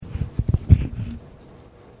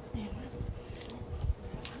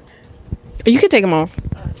You can take them off.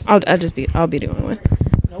 I'll be the only one.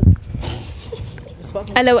 Nope.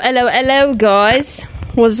 Hello, guys.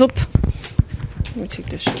 What's up? Let me take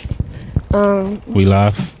this shit. We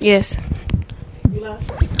live? Yes. We live?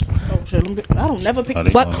 Oh shit! I don't never pick.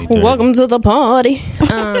 Welcome to the party.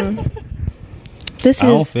 This I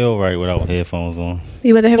don't feel right without headphones on.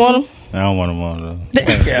 You want the headphones? I don't want them on though.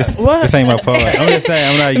 What? This ain't my part. I'm just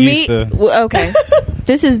saying I'm not used to. Okay.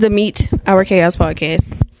 This is the Meet Our Chaos podcast.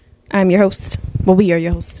 I'm your host. Well, we are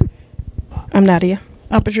your hosts. I'm Nadia.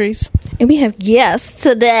 I'm Patrice. And we have guests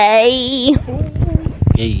today.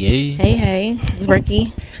 Hey. Hey. It's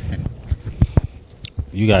Ricki.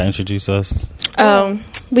 You gotta introduce us.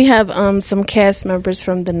 We have some cast members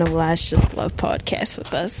from the No Lies Just Love podcast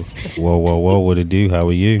with us. Whoa. What it do? How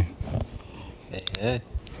are you? Hey.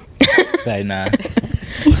 Say nah.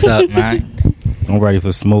 What's up, man? I'm ready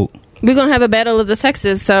for smoke. We're going to have a battle of the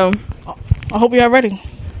sexes, so. I hope y'all ready.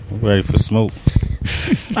 I'm ready for smoke.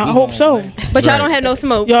 I hope so. But y'all don't have no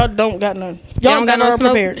smoke. Y'all don't got none. Y'all don't got no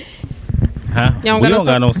smoke? Prepared. Huh? We don't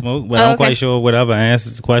got no smoke, but I'm quite sure whatever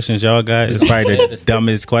questions y'all got is probably the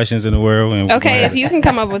dumbest questions in the world. And okay, if you can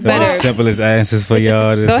come up with better. Simplest answers for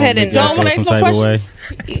y'all. Go ahead and y'all want to ask no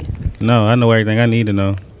questions. No, I know everything I need to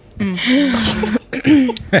know.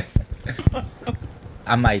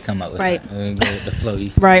 I might come up with right. Go with the flow.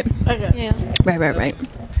 Right. Okay. Yeah. Right.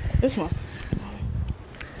 This one.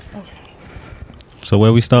 Okay. So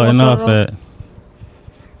where we starting off at?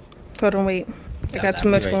 Hold on, wait. I got too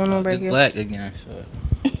much going on right here. Black again,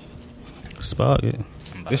 sure. Spark it.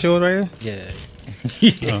 This yours right here?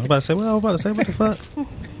 Yeah. I'm about to say, what the fuck?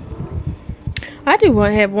 I do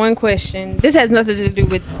want to have one question. This has nothing to do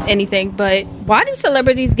with anything, but why do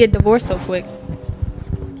celebrities get divorced so quick?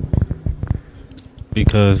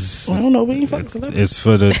 Because I don't know. We ain't fucking celebrities. It's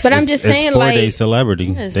for the. But I'm just saying, it's for like, their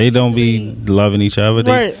celebrity. They don't be loving each other.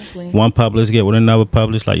 Right. One publish get with another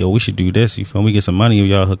publish. Like, yo, we should do this. You feel me? We get some money.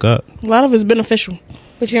 Y'all hook up. A lot of it's beneficial.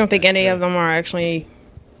 But you don't think any of them are actually?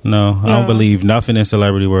 No, I don't believe nothing in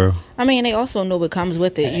celebrity world. I mean, they also know what comes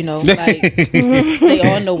with it, you know. Like, they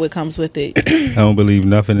all know what comes with it. I don't believe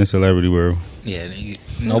nothing in celebrity world. Yeah,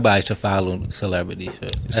 nobody should follow celebrity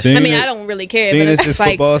shit. I mean, I don't really care. But it's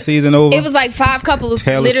like football season over. It was like 5 couples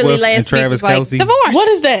Taylor literally Swift last and Travis week was Kelce. like divorce. What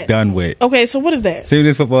is that? Done with. Okay, so what is that? Soon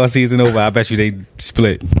as football season over, I bet you they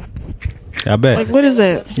split. I bet. Like, what is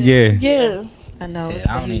that? Yeah. I know. Yeah,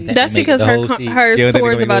 I don't even think that's because her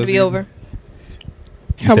tour is about to be over.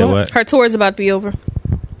 You said what? Her tour is about to be over.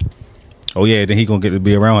 Oh yeah, then he gonna get to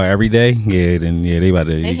be around her every day. Yeah, they about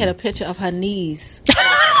to. They had a picture of her knees.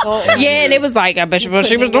 Yeah, and it was like, I bet you what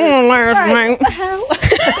she was doing last night.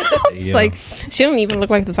 Like, she don't even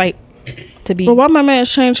look like the type to be. But why my man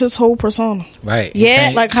changed his whole persona? Right.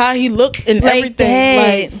 Yeah, like how he looked and like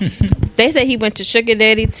everything. Like they said he went to sugar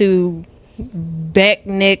daddy to back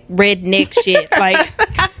neck redneck shit. Like.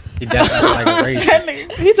 He definitely like a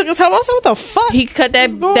race. He took his helmet. I said, "What the fuck?" He cut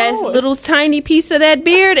that little tiny piece of that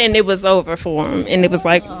beard, and it was over for him. And it was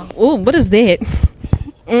like, "Ooh, what is that?"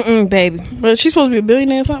 Baby. But she's supposed to be a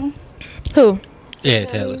billionaire or something. Who? Yeah,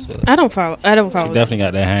 Taylor Swift. I don't follow. She definitely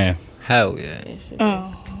got that hand. Hell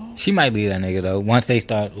yeah. She might be that nigga though. Once they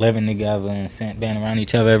start living together and being around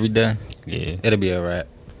each other every day, yeah, it'll be a wrap.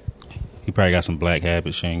 He probably got some black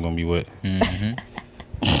habits she ain't gonna be with. Mm-hmm.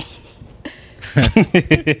 I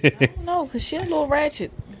don't know, because she a little ratchet.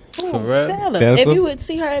 For real? Taylor. If you would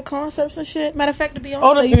see her at concerts and shit, matter of fact, to be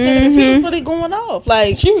honest, she was really going off.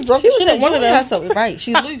 Like, she was drunk. She was enjoying herself. Right,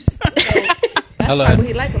 she's loose. So, that's what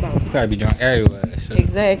he like about her. She probably be drunk everywhere.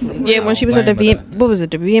 Exactly. Yeah, when she was at the what was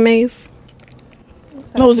it, the VMAs?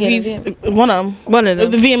 No, it was one of them. One of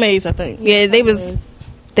them. The VMAs, I think. Yeah,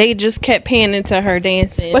 they just kept panning to her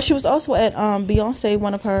dancing. But she was also at Beyonce,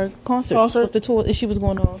 one of her concerts. With the tour that she was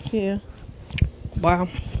going on. Yeah. Wow.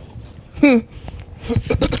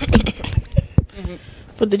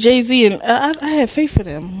 But the Jay-Z and I had faith for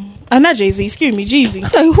them. Not Jay-Z, excuse me, Jeezy.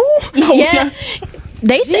 Like, who? No, yeah.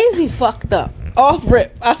 They Jeezy fucked up. Off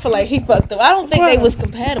rip. I feel like he fucked up. I don't think they was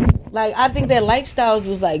compatible. Like, I think their lifestyles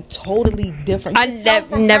was like totally different. I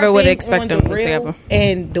never would expect them to together.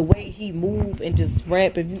 And the way he moved and just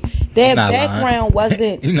rap. Their background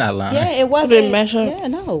wasn't. You're not lying. Yeah, it wasn't. It didn't match up. Yeah,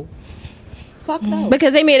 no. Fuck no.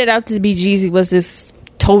 Because they made it out to be Jeezy was this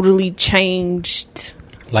totally changed.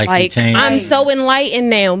 Like I'm so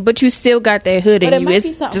enlightened now, but you still got that hood in you.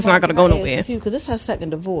 It's just not gonna go nowhere. Because it's her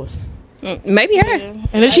second divorce. Maybe her. Yeah.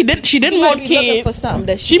 And then she didn't want kids. For something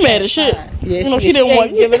that she mad as shit. Yeah, she didn't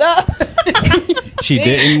want to give it up. She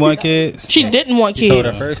didn't want kids. She didn't want kids. So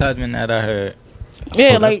the first husband that I heard,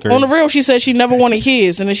 Yeah, like on the real, she said she never wanted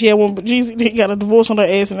kids, and then she had one. But Jeezy got a divorce on her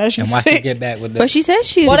ass, and now she's why she get back with? But she said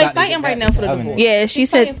she. Well, they fighting right now for the divorce. Yeah, she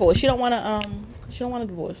said for it. She don't want to. She don't want a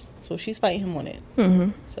divorce, so she's fighting him on it.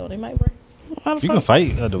 Mm-hmm. So they might work. You can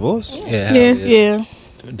fight a divorce. Yeah.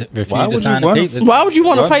 Why would you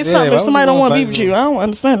want to fight something if somebody don't want to be with you? I don't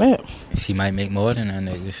understand that. She might make more than that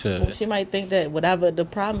nigga. Sure. Well, she might think that whatever the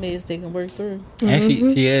problem is, they can work through. And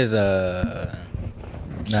she is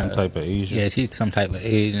some type of Asian. Yeah, she's some type of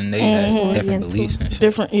Asian. They have different beliefs and shit.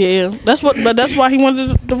 Different, yeah. That's why he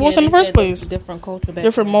wanted to divorce in the first place. Different culture,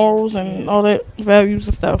 different morals, and all that values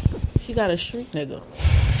and stuff. She got a street nigga.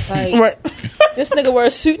 Like, right. This nigga wear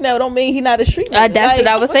a suit now don't mean he not a street nigga. That's what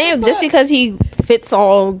I was saying. Just because he fits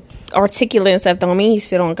all articulate and stuff don't mean he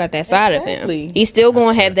still don't got that side of him. He's still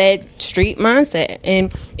gonna have that street mindset,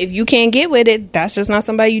 and if you can't get with it, that's just not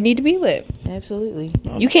somebody you need to be with. Absolutely.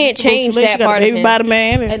 You can't change that part of him. By the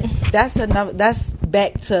man, and that's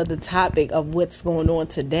back to the topic of what's going on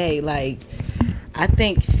today. Like, I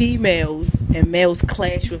think females and males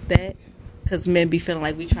clash with that because men be feeling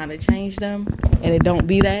like we trying to change them, and it don't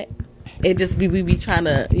be that. It just be we be trying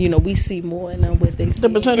to, we see more in them what they see. The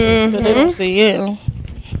potential that they don't see. Yeah.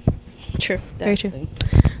 True. Very true.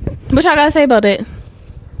 What y'all gotta say about it?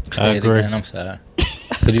 I agree. Again, I'm sorry.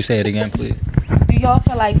 Could you say it again, please? Do y'all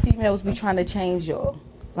feel like females be trying to change y'all?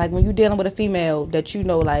 Like when you dealing with a female that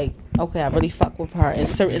like, okay, I really fuck with her and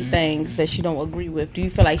certain things that she don't agree with. Do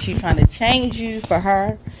you feel like she trying to change you for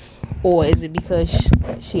her? Or is it because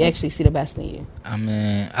she actually see the best in you? I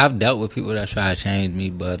mean, I've dealt with people that try to change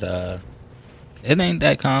me, but it ain't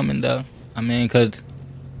that common, though. I mean, because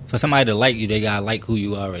for somebody to like you, they gotta like who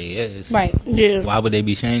you already is. Right. Yeah. Why would they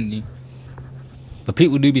be changing you? But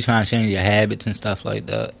people do be trying to change your habits and stuff like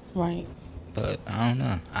that. Right. But I don't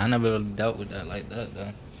know. I never really dealt with that like that,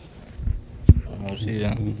 though.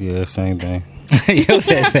 Yeah, same thing. You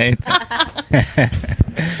said same thing.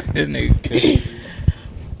 This nigga crazy.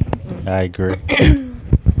 I agree.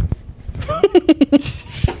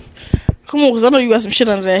 Come on, because I know you got some shit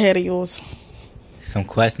under that head of yours. Some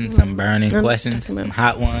questions, some burning questions, some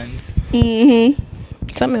hot ones. Mm-hmm.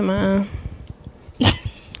 Something in my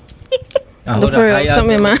hold on. How y'all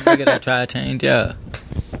something in my nigga that try to change y'all?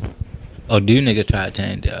 Or do niggas try to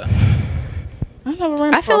change y'all?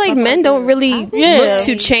 I feel like men don't really look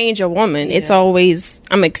to change a woman. Yeah. It's always,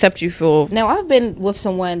 I'm going to accept you for... Now, I've been with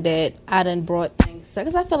someone that I done brought things...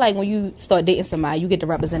 Because I feel like when you start dating somebody, you get the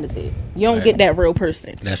representative. You don't get that real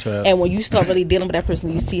person. That's right. And when you start really dealing with that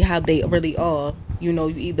person, you see how they really are. You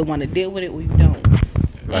either want to deal with it or you don't.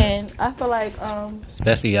 Right. And I feel like...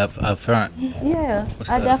 especially up front. Yeah.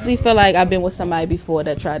 I definitely feel like I've been with somebody before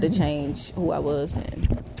that tried to change who I was.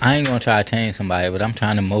 And I ain't going to try to change somebody, but I'm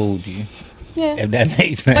trying to mold you. Yeah. If that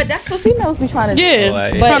makes sense. But that's what females be trying to do.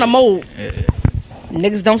 Yeah. But trying to mold. Yeah.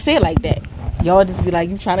 Niggas don't say it like that. Y'all just be like,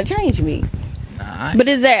 you trying to change me. But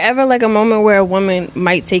is there ever like a moment where a woman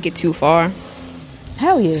might take it too far?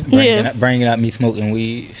 Hell yeah. Bringing up me smoking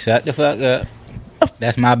weed. Shut the fuck up.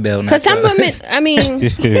 That's my bill. Because some women, I mean,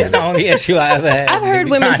 that's the only issue I ever had. I've heard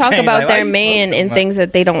women talk about their man and things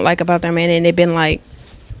that they don't like about their man, and they've been like,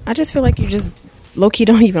 I just feel like you just low-key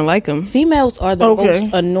don't even like them. Females are the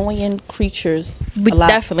most annoying creatures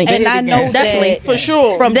definitely. And I know definitely that for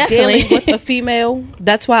sure from dealing with a female,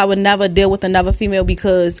 that's why I would never deal with another female,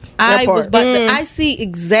 because I see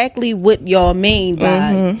exactly what y'all mean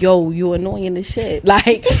by you annoying as shit.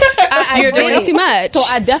 Like you're doing it too much. So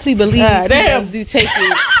I definitely believe females do take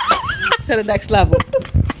it to the next level.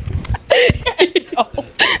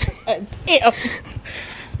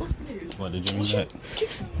 What did you mean that?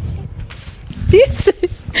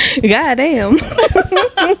 God damn.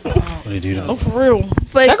 What did you do? Oh, for real.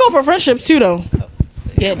 But I go for friendships too, though.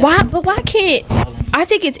 Yeah. Why can't? I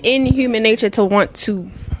think it's in human nature to want to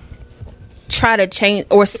try to change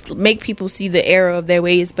or make people see the error of their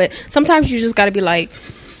ways. But sometimes you just got to be like,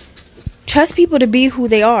 trust people to be who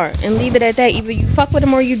they are and leave it at that. Either you fuck with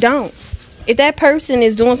them or you don't. If that person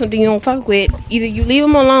is doing something you don't fuck with, either you leave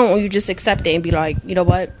them alone or you just accept it and be like, you know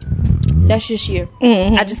what? That's just you.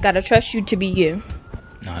 Mm-hmm. I just gotta trust you to be you.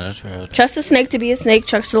 No, that's real. Trust a snake to be a snake.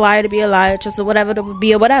 Trust a liar to be a liar. Trust a whatever to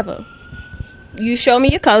be a whatever. You show me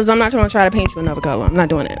your colors. I'm not going to try to paint you another color. I'm not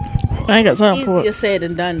doing it. I ain't got time for it. Easier said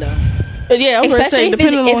than done, though. But yeah, especially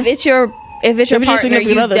if it's your partner,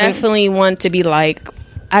 you definitely want to be like,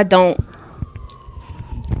 I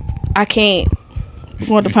can't. We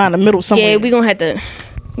want to find the middle somewhere. Yeah, we have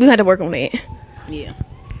to work on it. Yeah.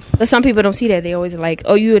 But some people don't see that. They always are like,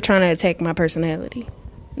 oh, you were trying to attack my personality.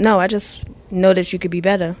 No, I just know that you could be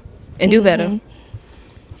better and do better.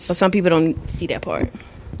 But some people don't see that part.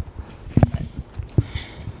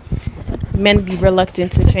 men be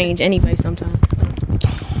reluctant to change anyway sometimes.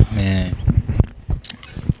 Man,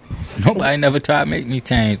 nobody never tried to make me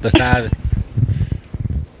change besides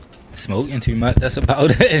smoking too much. That's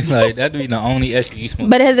about it. Like, that'd be the only issue you smoke.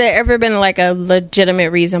 But has there ever been like a legitimate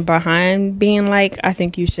reason behind being like, I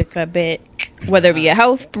think you should cut back? Whether it be a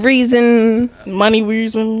health reason, money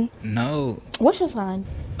reason? No. What's your sign?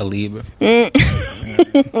 A Libra. I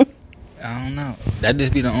don't know. That'd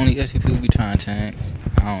just be the only issue people be trying to change.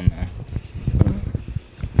 I don't know.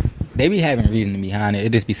 They be having reason behind it.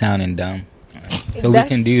 It just be sounding dumb. So we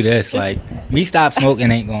can do this. Like, me stop smoking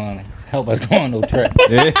ain't going to help us go on no trip.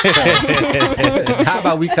 How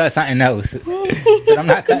about we cut something else? But I'm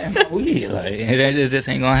not cutting my weed. Like, it just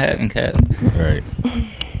ain't going to happen, Cat. Right.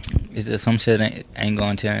 It's just some shit ain't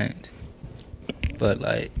going to change. But,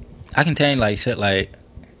 like, I can change, like, shit like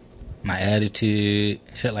my attitude.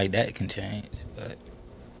 Shit like that can change. But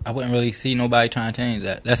I wouldn't really see nobody trying to change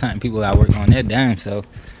that. That's something people got to work on their damn self.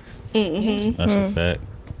 Mm-hmm. That's a fact.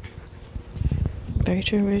 Very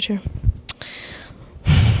true, very true.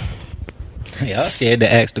 Yeah, I'm scared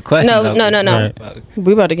to ask the question. No. Right.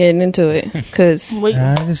 We about to get into it because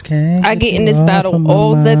I get in this battle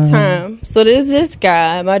all the time. So there's this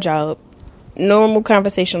guy at my job, normal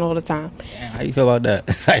conversation all the time. Damn, how you feel about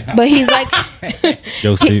that? But he's like,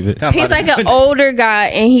 Yo, Steve. he's like an older guy,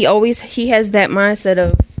 and he has that mindset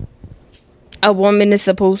of a woman is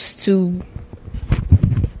supposed to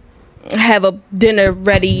have a dinner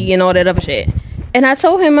ready and all that other shit. And I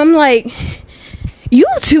told him, I'm like, you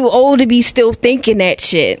too old to be still thinking that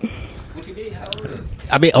shit. What you mean? How old is it?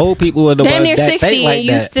 I mean, old people are the Damn ones near that 60 think like and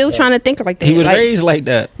you that. still trying to think like that. He was like, raised like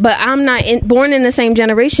that. but I'm not born in the same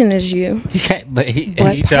generation as you. He can't, but he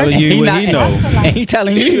telling you what he know. And he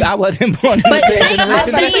telling you I wasn't born in But the same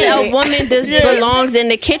generation. saying a woman belongs in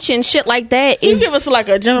the kitchen, shit like that You is. give us like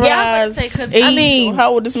a generalized age. I mean,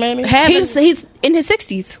 how old this man is? He's in his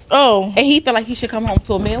 60s. Oh, and he feel like he should come home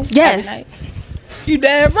to a meal. Yes. Every night. You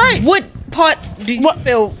damn right. What part do you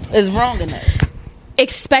feel is wrong in that?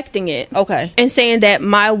 Expecting it. Okay. And saying that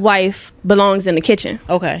my wife belongs in the kitchen.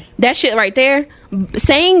 Okay. That shit right there,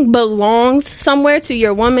 saying belongs somewhere to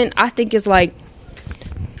your woman, I think is like,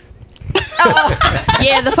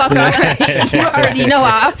 yeah, the fuck already. You already know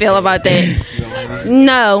how I feel about that.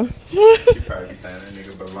 No. You probably be saying that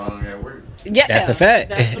nigga belong at work. Yeah, That's a fact.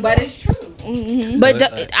 but it's true. Mm-hmm.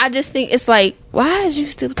 But I just think it's like, why is you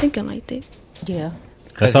still thinking like that? Yeah.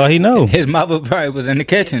 That's all he know. His mother probably was in the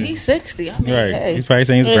kitchen. He's 60. I mean, Right. hey. He's probably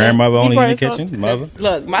saying his grandmother only in the kitchen. Mother.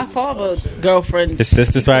 Look, my father's girlfriend. His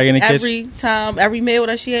sister's probably in the kitchen. Every time, every meal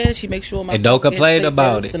that she has, she makes sure my And Doka father played gets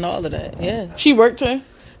about first it. and all of that. Yeah. she worked her.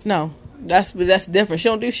 No, that's different. She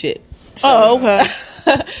don't do shit. Oh, okay.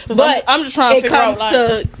 But I'm just trying to it figure comes out,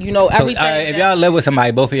 like, to everything. So, if y'all live with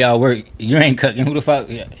somebody, both of y'all work, you ain't cooking. Who the fuck?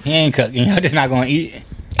 He ain't cooking. Y'all just not gonna eat.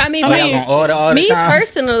 I mean, Y'all gonna order all the me time?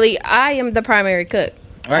 personally, I am the primary cook.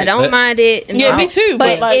 Right, I don't but- mind it. Yeah, me too,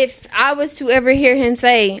 But but, like- if I was to ever hear him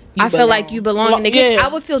say, "I feel like you belong in the kitchen," Yeah. I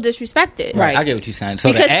would feel disrespected. Right. I get what you're saying.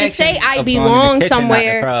 So Because the to say action I of going in the belong kitchen, not the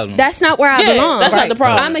somewhere, problem. that's not where I Yeah, belong. that's not the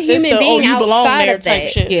problem. I'm a It's human the, being you belong outside there of type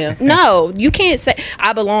that. shit. Yeah. No, you can't say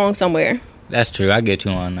I belong somewhere. That's true. I get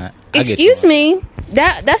you on that. I get you Excuse on me.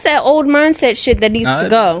 That's that old mindset shit that needs No, to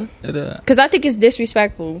go. that. Because I think it's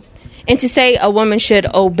disrespectful. And to say a woman should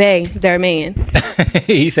obey their man.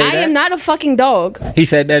 He said I that? am not a fucking dog. He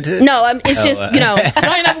said that too? No, it's Oh, just, you know.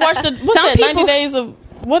 I ain't never watched the what's Some that? people- 90 Days of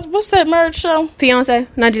what's that marriage show? Fiance,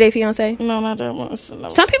 90 Day Fiance. No, not that one.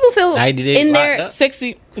 Some people feel 90 Days in Locked there. Up?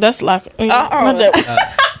 60. That's like not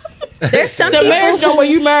that. There's some The people marriage show where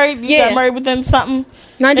you married, you Yeah. got married within something.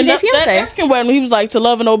 90 And Day that Fiance. African wedding, he was like to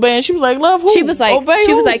love and obey, and she was like, love who? She was like, obey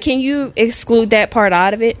she was who? like, can you exclude that part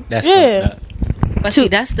out of it? That's Yeah. fucked up. But see,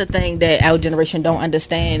 that's the thing that our generation don't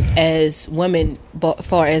understand as women, but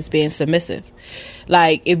far as being submissive.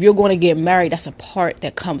 Like, if you're going to get married, that's a part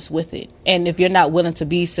that comes with it. And if you're not willing to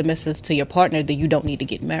be submissive to your partner, then you don't need to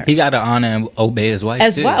get married. He got to honor and obey his wife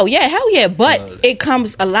As too. well, yeah, hell yeah. But So- it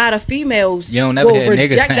comes, a lot of females You don't never will hear niggas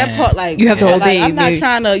reject that saying, part. Like, You have to like, obey, I'm not babe.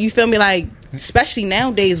 trying to, you feel me? Like, especially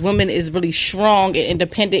nowadays, women is really strong and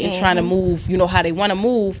independent and trying to move, you know, how they want to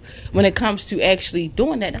move when it comes to actually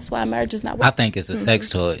doing that. That's why marriage is not I working. think it's a sex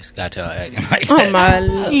toys. Got y'all acting like Oh that. my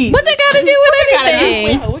Lord. What they got to do with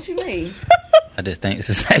anything? What you mean? I just think it's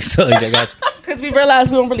a sex toy. They got Because we realize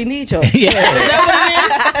we don't really need you. yeah.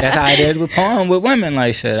 That's how it is with porn with women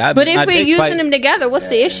like shit. But if we're using them together, what's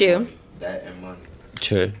the issue? That and money.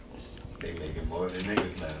 True. They making more than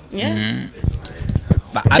niggas now. Yeah. Mhm. They like,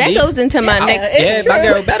 That goes into my next. Yeah, my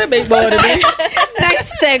girl better make more than me.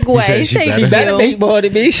 Next segue. She better make more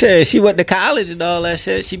than me. Shit, she went to college and all that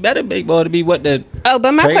shit. She better make more than me. What the? Oh,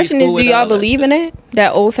 but my question is, do y'all believe in it?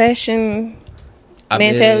 That old fashioned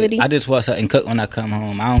mentality? I just want something cooked when I come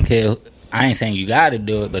home. I don't care. I ain't saying you got to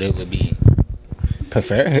do it, but it would be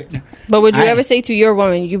preferred. But would you ever say to your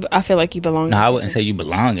woman, I feel like you belong? No, I wouldn't say you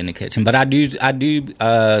belong in the kitchen, but I do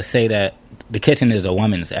say that the kitchen is a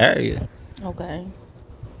woman's area. Okay.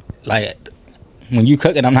 Like, when you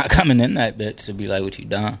cooking, I'm not coming in that bitch to be like, what you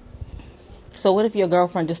done? So what if your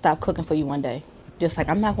girlfriend just stopped cooking for you one day? Just like,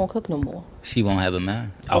 I'm not going to cook no more. She won't have a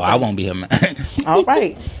man. Oh, I won't be her man. All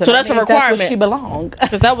right. So that's a requirement. That's where she belong.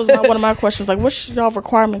 Because that was one of my questions. Like, what's y'all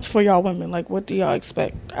requirements for y'all women? Like, what do y'all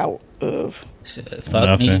expect out of? Shit,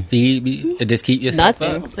 fuck me, feed me, and just keep yourself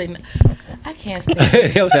Nothing. up. I can't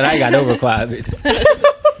stand Yo said I ain't got no requirements.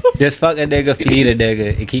 Just fuck a nigga, feed a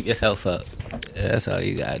nigga, and keep yourself up. Yeah, that's all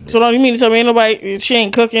you got to do. So don't you mean to tell me ain't nobody, she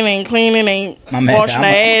ain't cooking, ain't cleaning, ain't washing her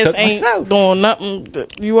ass, ain't doing nothing?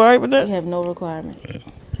 You all right with that? You have no requirement.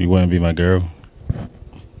 You wouldn't be my girl.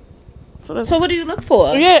 So what do you look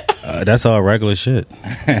for? Yeah. That's all regular shit.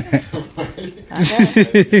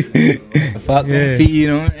 Fuck them, feed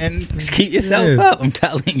them, and just keep yourself up. I'm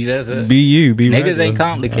telling you, that's it. Be you. Be niggas regular. ain't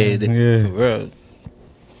complicated. For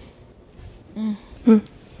real.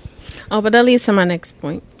 Oh, but that leads to my next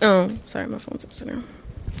point. Oh, sorry, my phone's upside down.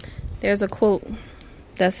 There's a quote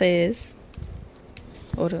that says,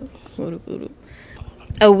 hold up.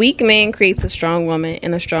 A weak man creates a strong woman,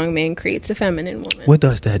 and a strong man creates a feminine woman. What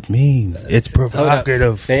does that mean? It's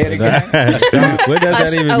provocative. Say it again. What does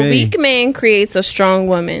that even mean? A weak man creates a strong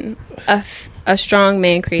woman. A strong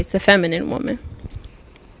man creates a feminine woman.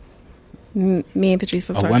 Me and Patrice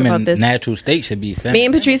have talked about this. Natural state should be feminine. Me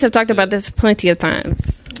and Patrice have talked about this plenty of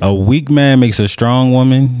times. A weak man makes a strong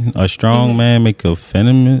woman. A strong man make a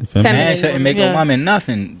feminine. Man shouldn't make a woman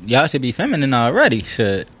nothing. Y'all should be feminine already.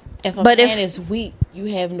 Should. If a man is weak, you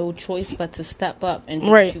have no choice but to step up and do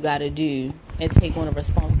what you got to do and take on the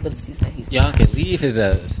responsibilities that he's y'all can leave his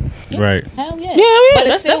ass. Yeah. Right. Hell yeah. Yeah, but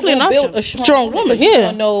that's definitely an option. A strong woman.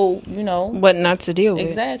 Yeah. You know, what not to deal with.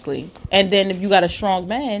 Exactly. And then if you got a strong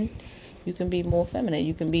man, you can be more feminine.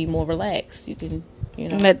 You can be more relaxed. You can,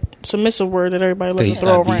 And that submissive word that everybody loves to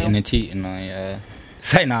throw around. Beating and cheating on you.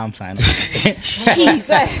 Say no, I'm playing. It's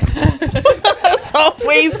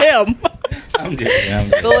always him. I'm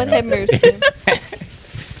just Lord have mercy.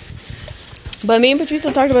 But me and Patrice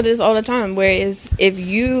have talked about this all the time. Whereas if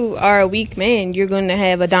you are a weak man, you're going to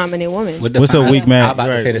have a dominant woman. What's a weak man?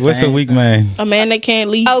 Right. What's a weak man? A man that can't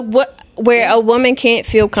lead. Where a woman can't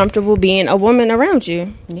feel comfortable being a woman around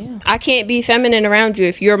you. Yeah. I can't be feminine around you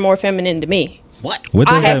if you're more feminine than me. What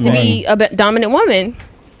I have to be a dominant woman.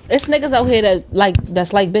 It's niggas out here that's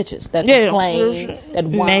like bitches that complain, that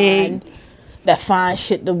whine, that find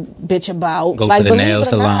shit to bitch about. Go to the nail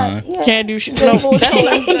salon. Can't do shit. No,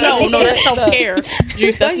 that's self-care.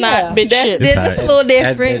 Juice, that's not bitch shit. That's a little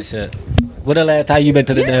different. What the last time you been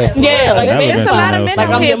to the nail salon? Yeah, like there's a lot of men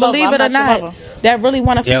out here, believe it or not, that really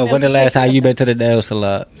want to. Yo, when the last time you been to the nail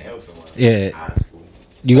salon? Yeah,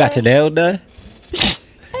 you got your nail done?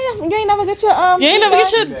 You ain't never get your You ain't never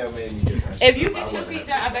get your. If you get your feet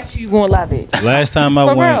done, I bet you gonna love it. Last time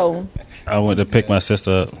I went to pick my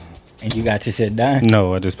sister up. And you got your shit done?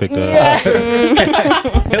 No, I just picked her up.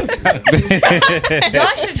 Y'all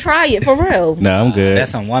should try it for real. Nah, I'm good. That's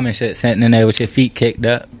some woman shit sitting in there with your feet kicked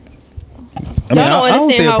up. I mean, I don't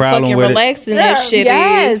see a problem with relaxing that shit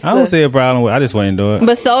is. I don't see a problem with it. I just went and do it.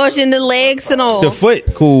 Massaging the legs and all. The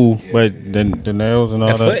foot, cool, but the nails and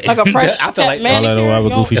all that. Like a fresh I feel like manicure. All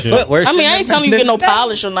that goofy shit. I mean, I ain't telling you to get no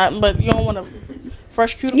polish or nothing, but you don't want to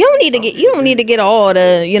fresh cuticle. You don't need to get all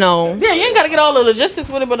the, Yeah, you ain't got to get all the logistics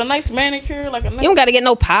with it, but a nice manicure, like a nice. You don't got to get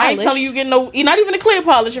no polish. I ain't telling you get not even a clear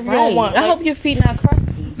polish if you don't want. I hope your feet not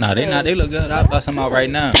crusty. No, they not. They look good. I'll bust them out right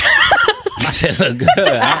now. My shit look good.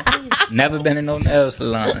 I never been in no nail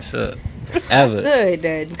salon, shit. Ever. Good,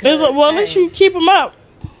 Dad. Well, at least you keep them up.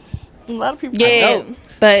 A lot of people. Yeah,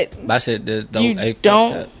 but my shit just don't. You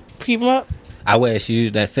don't keep them up. I wear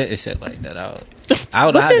shoes that fit and shit like that. I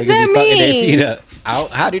don't know What how does niggas that be fucking their mean? feet up.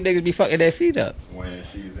 How do niggas be fucking their feet up? Wearing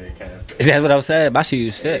shoes they can't fit. That's what I'm saying. My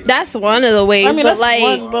shoes fit. that's one of the ways. I mean, but that's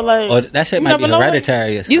one, but like, Or that shit might be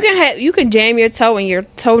hereditary or something. you can jam your toe and your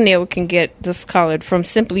toenail can get discolored from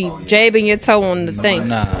simply jabbing your toe on the thing.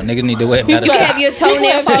 Nah, niggas need to wear better. You can have your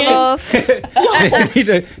toenail fall off. You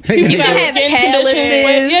can have calluses.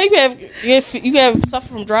 Yeah, you have suffer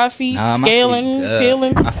from dry feet, scaling,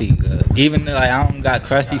 peeling. My feet good. Even though, like, I don't got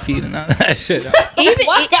crusty feet and all that shit.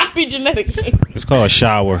 Why gotta be genetic? It's called a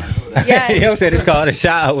shower. Yeah. You know what I'm saying? It's called a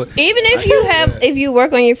shower. Even if you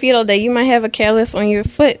work on your feet all day, you might have a callus on your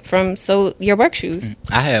foot from your work shoes.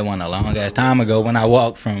 I had one a long ass time ago when I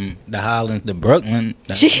walked from the Highlands to Brooklyn.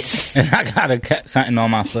 Jesus. And I got something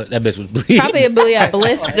on my foot. That bitch was bleeding. Probably a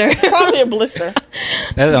blister. Probably a blister.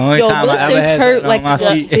 That's the only time I ever had hurt something on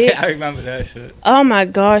my feet. I remember that shit. Oh my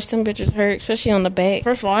gosh, some bitches hurt, especially on the back.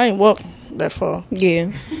 First of all, I ain't walk that far.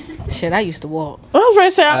 Yeah. Shit, I used to walk. Well, I was ready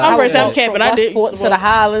to say I'm camping. I did to the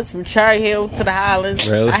Highlands, from Cherry Hill to the Highlands.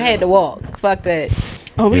 Really? I had to walk. Fuck that.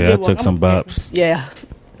 Oh, I took some bops. Yeah.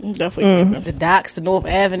 Definitely. The docks to North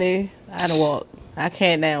Avenue. I had to walk. I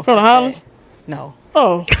can't now. From the Highlands? No.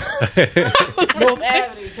 Oh. North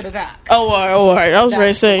Avenue to the dock. Oh, all right. I was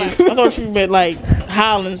ready to say. I thought you meant like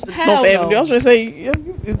Highlands, North Avenue. I was ready to say, it's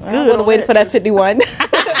good. I would have waited for that 51.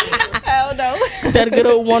 Hell no. That good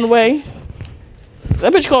old one way.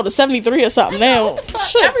 That bitch called a 73 or something now.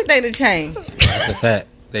 Shit. Everything to change. That's a fact.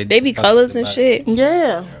 They be colors and shit.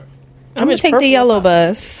 Yeah. I'm gonna take the yellow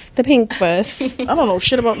bus, the pink bus, I don't know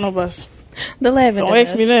shit about no bus. the lavender. Don't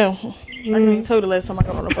ask me now. I can't even tell you the last time I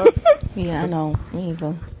got on a bus. Yeah, I know. Me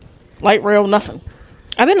either. Light rail, nothing.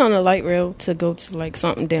 I've been on a light rail to go to like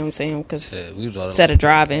something downtown because We was all instead of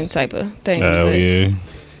driving type of thing. Oh but yeah.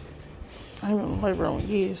 I haven't been on light rail in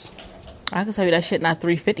years. I can tell you that shit not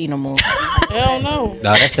 $3.50 no more. Hell no. No,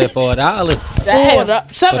 that shit $4. $7.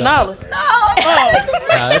 No. Oh.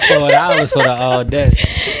 That's $4 for the all day.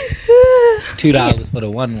 $2 for the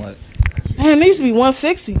one way. Man, it needs to be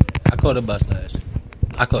 $160. I caught a bus last year.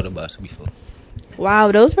 I caught a bus before.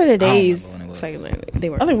 Wow, those were the days. remember when it was. It's like, they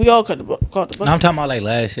were. I think we all caught the bus. No, I'm talking about like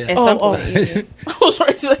last year. At Oh, some oh. point, yeah. I was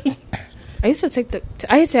ready to say. I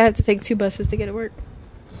used to have to take 2 buses to get to work.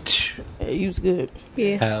 Yeah, you was good.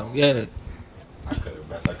 Yeah. Hell, yeah, I could have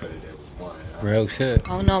best I could have did was one. real shit.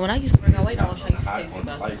 Oh no, when I used to bring away, I used to take some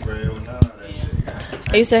buses. Light rail, none of that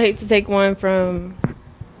shit. I used to hate to take one from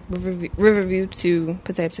Riverview to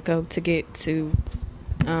Patapsco to get to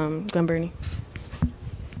Glen Burnie.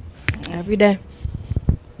 Every day.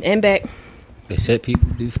 And back. The shit people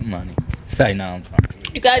do for money. Say no, I'm trying.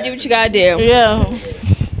 You gotta do what you gotta do. Yeah.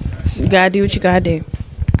 You gotta do what you gotta do.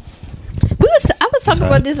 I was talking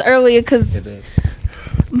about this earlier because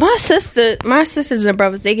my sisters and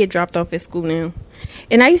brothers, they get dropped off at school now.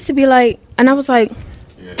 And I used to be like, and I was like,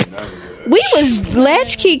 we was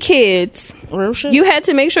latchkey kids. Real shit. You had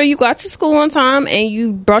to make sure you got to school on time and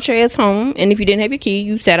you brought your ass home. And if you didn't have your key,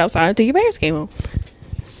 you sat outside until your parents came home.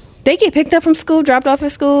 They get picked up from school, dropped off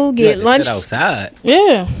at school, get lunch outside.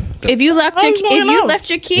 Yeah. If you left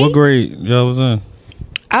your key, What grade y'all was in?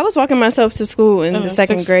 I was walking myself to school in the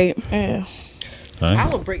second grade. Yeah. I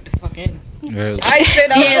would break the fuck in. Real. I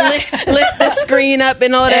said lift the screen up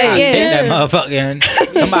and all that. Yeah, that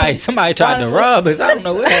motherfucking somebody tried to rob us. I don't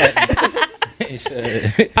know what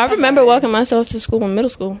happened. I remember walking myself to school in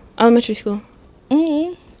elementary school.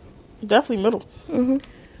 Definitely middle.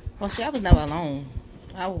 Well, see, I was never alone.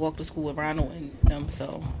 I would walk to school with Ronald and them,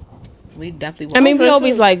 so we definitely walked. I mean, we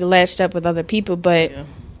always like latched up with other people, but Yeah.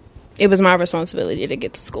 it was my responsibility to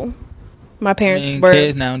get to school. My parents were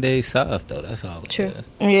kids nowadays soft though. That's all. True.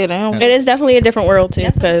 Yeah, damn. It is definitely a different world too,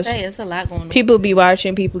 That's what I'm because saying. It's a lot going on. people be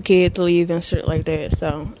watching kids leave and shit like that.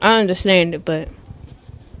 So I understand it, but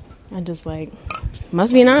I just like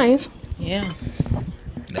must be nice. Yeah.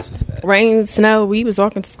 That's a fact. Rain, snow, we was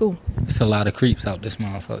walking to school. It's a lot of creeps out this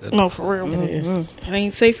motherfucker. No, for real. It is. It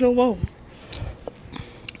ain't safe no more.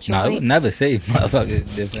 No, it would never say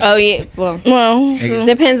motherfucker. Oh yeah, well, Well,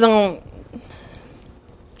 depends on.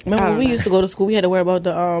 remember when we used to go to school, we had to worry about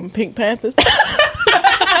the Pink Panthers.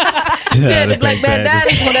 Yeah, The black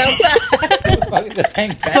bandanas went outside.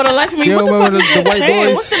 For the life of me, You what the remember fuck? the white Damn,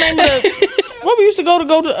 boys? what's the name of the? What we used to go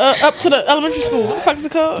to up to the elementary school? What the fuck is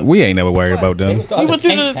it called? We ain't never worried about them. We went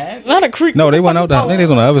through not a creek. No, they went out. I think they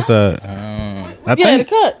was on the other side. I Yeah, the think.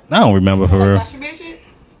 cut. I don't remember for real.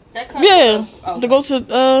 Yeah, to go to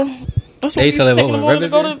that's what They we used used to to live take in the over morning to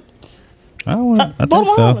go Riverview? to. I think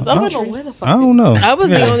Baltimore so. Islands, I elementary. don't know. I was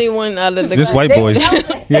the Yeah. only one out of the Just white boys.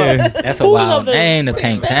 Yeah. That's a Who was wild up there? name, the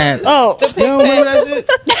Pink Panther. Oh, You don't remember that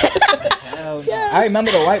shit? I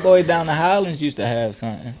remember the white boys down the Highlands used to have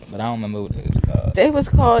something, but I don't remember what it was called. they was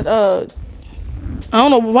called. I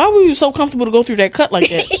don't know why were you so comfortable to go through that cut like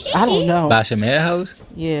that. I don't know. By Shamir House?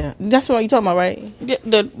 Yeah, that's what you talking about, right?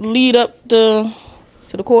 The lead up to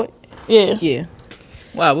the court. yeah. Yeah.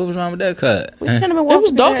 Wow, what was wrong with that cut? It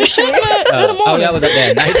was dark as shit in the Oh, morning. that was up there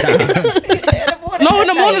at nighttime. No, in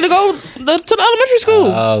the morning to go to the elementary school.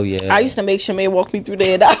 Oh, yeah. I used to make Shamir walk me through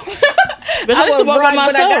there. But I used to walk by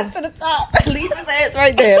myself. to the top. Leave his ass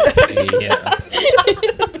right there. Yeah.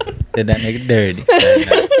 Did that nigga dirty.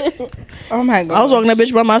 Oh my god! I was walking that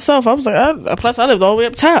bitch by myself. I was like, plus I lived all the way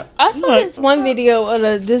up top. I saw this one video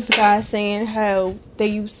of this guy saying how they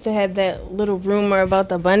used to have that little rumor about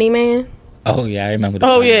the bunny man. Oh yeah, I remember that.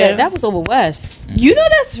 Oh yeah, that was over west. You know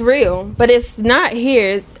that's real, but it's not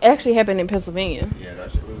here. It's actually happened in Pennsylvania. Yeah,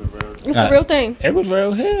 that shit was a real. It's a real thing. It was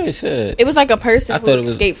real here, shit. It was like a person who thought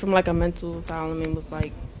escaped from like a mental asylum and was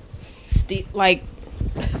like,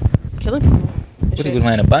 killing people. What, he was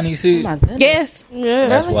wearing a bunny suit? Oh my goodness. Yes. yeah.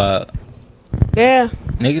 That's wild. Yeah.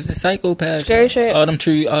 Niggas is psychopaths. Straight shit. All them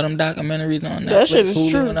documentaries on That shit Netflix, is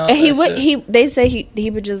Hulu true. and all And that shit. they say he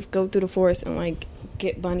would just go through the forest and like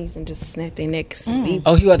get bunnies and just snap their necks and leave.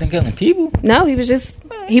 Oh, he wasn't killing people? No, he was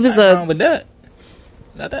Nothing wrong with that.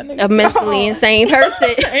 Not that nigga. a mentally insane person.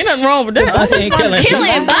 Ain't nothing wrong with that. He ain't killing people.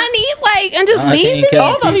 Killing bunnies, like, and just He ain't leaving.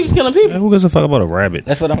 killing I thought he was killing people. Man, who gives a fuck about a rabbit?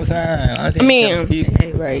 That's what I'm saying. I mean,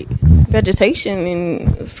 Hey, right. vegetation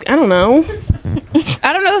and I don't know.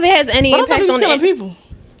 I don't know if it has any But I thought he impact was on killing it. people.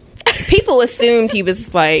 People assumed he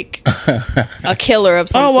was like a killer of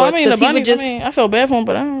some Oh well, I sort. mean the 'cause he bunny. would just, I felt bad for him,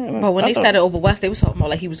 but I don't. But when I they thought- started over west, they was talking about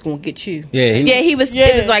like he was gonna get you. Yeah, he was.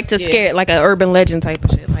 It was like to Yeah. scare, like an urban legend type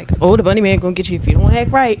of shit. Like, oh, the bunny man gonna get you if you don't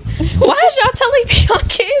act right. Why is y'all telling y'all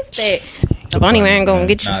kids that the bunny man gonna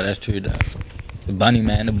get you? Nah, that's true though. The bunny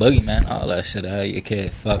man, the boogie man, all that shit. How your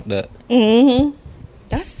kid fucked up. Mm-hmm.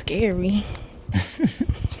 That's scary.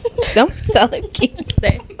 Don't tell them kids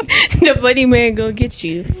that the bunny man gonna get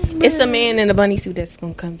you. It's a man in a bunny suit that's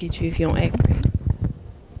gonna come get you if you don't act right.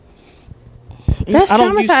 That's I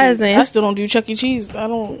don't do traumatizing. I still don't do Chuck E. Cheese. I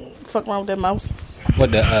don't fuck around with that mouse.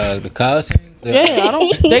 What the costume? Yeah, I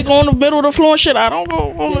don't. They go in the middle of the floor and shit. I don't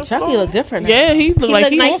go on the Chucky floor. look different. Now. Yeah, he look He like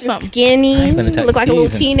look he nice on and something. skinny. I ain't finna touch Look like a little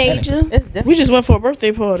keys in a minute. teenager. It's different. We just went for a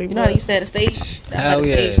birthday party. You know how they used to have the stage? Hell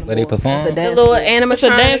yeah, where they perform? It's a The dance little floor. It's a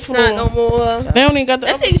dance animatronics not no floor. more. They don't even got the.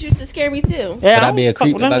 That things used to scare me too. Yeah, Would I don't be a fuck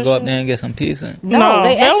creep with if none I of go that up there and get some pizza? No,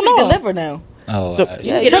 they hell actually no. deliver now. Oh, The- alright.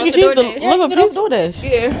 Yeah, Chuck off E. the Cheese DoorDash. deliver Get off pizza. DoorDash.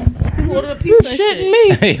 Yeah. You order a You pizza and shitting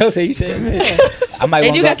shit. me? Yo, say you shit, man. I might They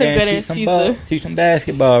want do to go got up there some and good shoot ass some pizza. ball, shoot some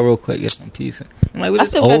basketball real quick, get some pizza. I'm like, what I is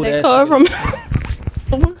still got old that ass? card from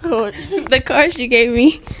Oh my god. the card she gave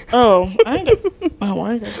me. Oh, I ain't got. Oh,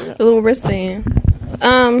 I ain't got that. The little wristband.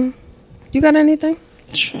 You got anything?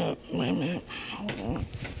 Shit, wait a minute. Hold on.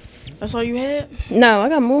 That's all you had? No, I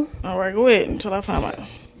got more. All right, go ahead until I find out.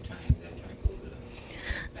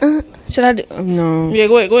 Should I do? No. Yeah,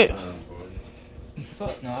 go ahead, go ahead.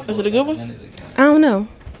 Fuck, no, Is it a good one? I don't know.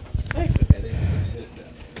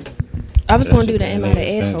 I was going to do the M out of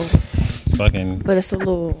asshole, Fucking, but it's a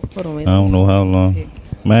little. Hold on, wait. I don't know how long.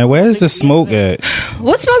 Man, where's the smoke at?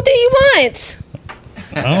 What smoke do you want?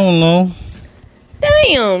 I don't know.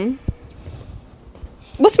 Damn.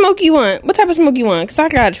 What smoke you want? What type of smoke you want? Cause I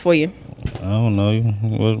got it for you. I don't know.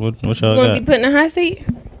 What You y'all want to got? be put in a hot seat?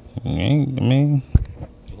 I mean,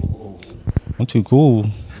 I'm too cool.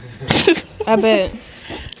 I bet.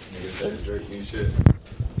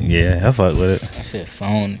 Yeah, I fuck with it. That shit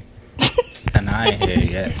phony. And I ain't here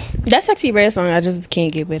yet. That Sexy Red song, I just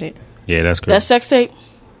can't get with it. Yeah, that's That correct. sex tape?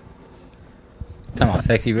 Talking about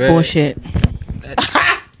sexy red. Bullshit.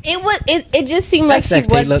 It was. It just seemed That like she sex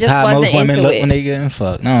tape look just how wasn't most women into look it. when they getting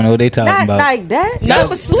fucked. I don't know what they talking Not about. like that. No,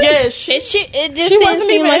 was sweet. yeah, It just She didn't wasn't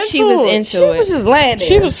seem even like she into was it. into She it. was just laying there.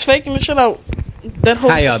 she was faking the shit out. That whole.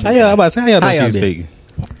 How y'all How y'all about to say? How y'all How know she y'all was been? speaking?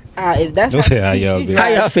 If that's Don't say how y'all she be. How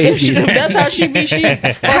y'all feel? That's how she be. She.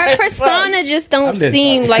 Her persona just don't I'm just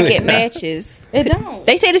seem fucking like with it her. matches. It don't.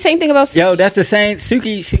 They say the same thing about Suki. Yo, that's the same.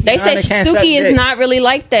 Suki. They say Suki is not really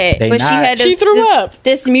like that, They but she not. had She this, threw this, up.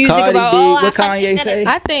 this music Cardi about B, I what fuck Kanye that- say?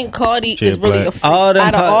 I think Cardi She is really black. a freak. All them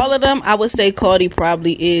Out of part- all of them, I would say Cardi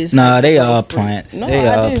probably is. Nah, like they a all freak. plants. No, They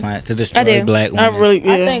I all do. plants to I destroy do. black women. I really.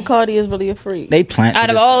 Yeah. I think Cardi is really a freak. They plants. Out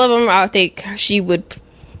of all of them, I think she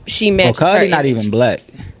matched. Cardi her not image. even black.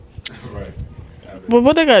 But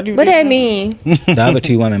what they got to do? What that mean? The other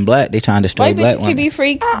two women black. They trying to destroy White black people can women. be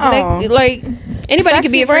freaks. Uh-uh. Like anybody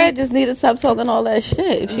could be a Sexy Red freak. just need to stop talking all that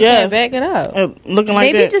shit. If she Yes. can't back it up. Looking like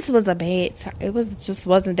Maybe that. it just was a bad. It was just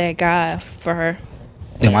wasn't that guy for her.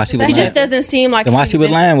 Then why she was She lying? just doesn't seem like. Then why she was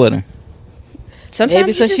lying with him? Sometimes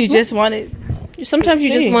Maybe because she just wanted. Sometimes you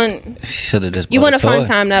just want. She should have just. You bought want a fun toy.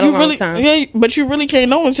 time, not a You long really, time. yeah, but you really can't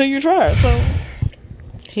know until you try. So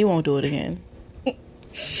He won't do it again.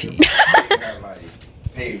 Shit.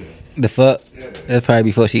 The fuck? That's probably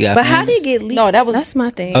before she got. But how famous. did it get leaked? No, that was- That's my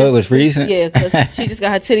thing. Oh, it was recent. Yeah, because she just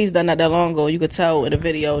got her titties done not that long ago. You could tell in the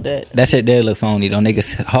video that. That shit did look phony though.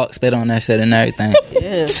 Niggas hawk spit on that shit and everything.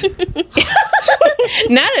 Yeah.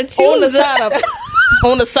 Not a two. on the side of it,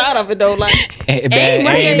 on the side of it though, like Bad right. you aim,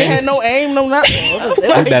 ain't nigga. had no aim, no nothing.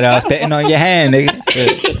 You better off spitting on your hand, nigga.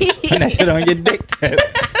 Shit. Put that shit on your dick tip.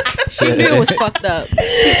 She knew it was fucked up.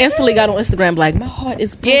 She instantly got on Instagram like, my heart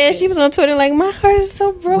is broken. Yeah, she was on Twitter like, my heart is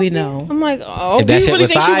so broken. We know. I'm like, oh. If that shit really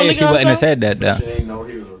was think fire, she wouldn't have said that, though. She ain't know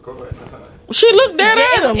he was recording. She looked dead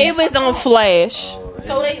at him. It was on Flash.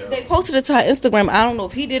 So they posted it to her Instagram. I don't know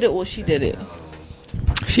if he did it or she did it.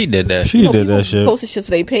 She did that. She did that shit. Posted shit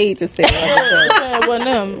to their page and said, Yeah, it wasn't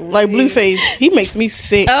them. Like Blueface. He makes me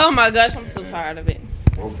sick. Oh my gosh, I'm so tired of it.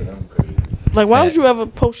 Both of them crazy. Like, why would you ever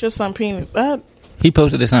post your son penis? He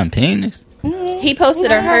posted his son penis. He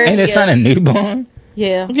posted a hernia. Ain't his son a newborn?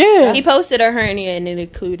 yeah. Yeah. He posted a hernia and it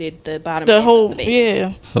included the bottom. The end whole, of the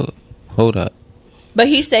baby. yeah. Hold up. But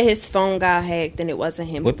he said his phone got hacked and it wasn't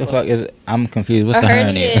him. What the fuck is it? I'm confused. What's A the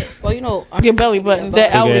hernia. hernia? Well, you know, Your belly button.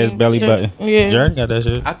 That Big outing. ass belly button. Yeah. Jared got that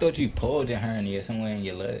shit. I thought you pulled your hernia somewhere in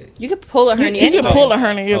your leg. You could pull a hernia. You can anyway. pull a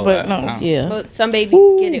hernia, Oh, but wow. no. yeah. But some babies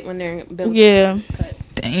get it when they're built. Yeah.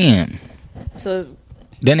 Damn. So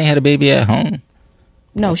Then they had a baby at home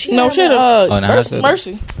No, she No, had shit. Oh, no, Mercy.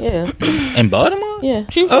 Mercy. Yeah. in Baltimore. Yeah.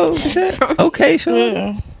 She's, Oh shit. Okay, sure.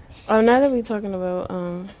 yeah. oh, now that we're talking about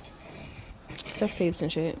sex tapes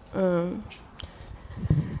and shit, what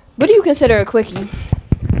do you consider a quickie?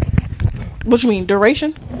 What you mean,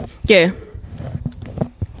 duration? Yeah.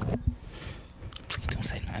 Please don't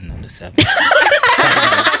say nothing on the subject.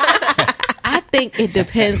 I think it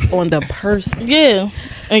depends on the person. Yeah.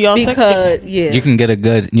 And y'all Because, yeah. You can get a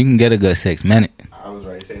good 6 minutes. I was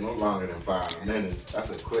ready to say no longer than 5 minutes.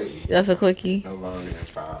 That's a quickie. That's a quickie. No longer than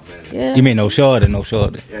 5 minutes. Yeah. You mean no shorter? Yeah, no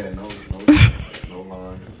longer.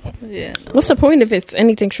 Yeah. What's the point if it's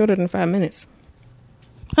anything shorter than 5 minutes?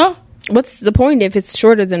 Huh? What's the point if it's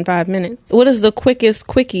shorter than 5 minutes? What is the quickest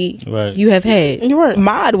quickie Right. you have had? You're right.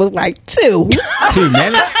 Mine was like 2. 2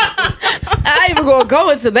 minutes? I ain't even gonna go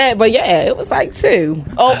into that, but yeah, it was like 2.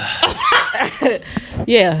 Oh,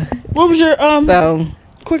 yeah. What was your So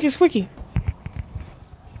quickest quickie?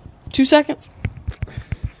 2 seconds?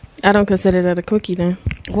 I don't consider that a quickie then.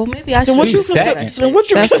 well, maybe I Then what should. you seconds. consider? Then what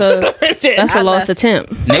you That's consider? That's a lost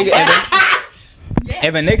attempt. Nigga,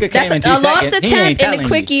 if a nigga came in 2 A lost seconds, he ain't attempt and telling a you.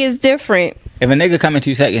 quickie is different. If a nigga come in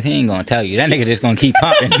 2 seconds, he ain't gonna tell you. That nigga just gonna keep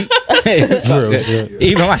pumping. Real shit.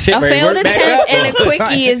 Even my shit A ready to failed work back attempt up. and a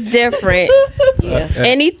quickie is different. Yeah.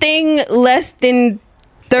 Anything less than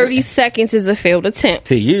 30 seconds is a failed attempt.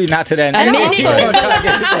 To you, not to that A nigga.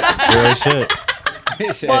 minute. Real shit.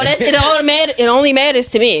 Well, it only matters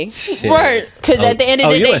to me. Right. Because at the end of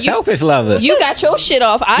Oh, the you day, a selfish lover. you got your shit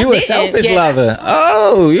off. I You didn't. a selfish Yeah. lover.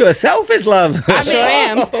 Oh, you a selfish lover. I sure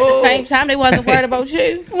am. At the same time, they wasn't worried about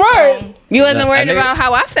you. Right. You wasn't A worried nigga- about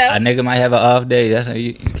how I A felt. nigga might have an off day. That's how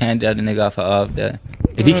you can't judge a nigga off an off day.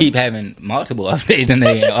 If he keep having multiple off days, then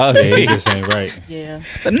they ain't off Yeah, he days. just ain't right. Yeah.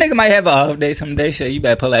 But a nigga might have an off day someday. Shit, you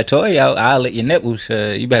better pull that toy out. I'll lick your nipples.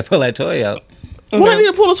 Shit, you better pull that toy out. What I need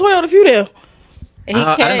to pull a toy out if you there? And he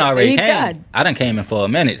I done already he came. died. I done came in for a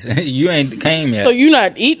minute. You ain't came yet. So you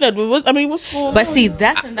not eating it? What's going But see,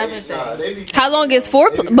 that's another thing. How long is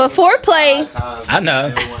foreplay? But foreplay, I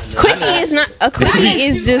know. quickie is not a quickie.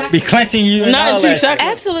 Is just Be clenching you. And Not in all 2 that.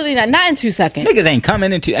 seconds. Absolutely not. Not in 2 seconds. Niggas ain't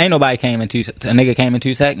coming in 2. Ain't nobody came in 2. A nigga came in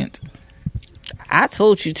 2 seconds. I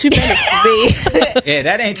told you 2 minutes to be. Yeah,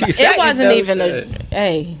 that ain't 2 seconds. It wasn't though. even a.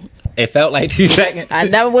 Hey, It felt like 2 seconds. I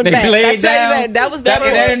never went Niggas back. laid I tell you down, that was stuck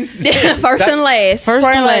never it in. first and last. First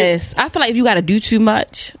Right, and like- last. I feel like if you got to do too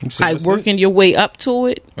much, like that's working your way up to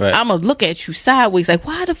it, Right. I'm gonna look at you sideways, like,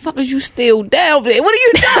 why the fuck is you still down there? What are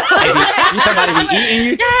you doing? You somebody be eating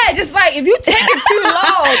you? Yeah, just like if you take it too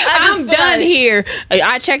long, I'm done here.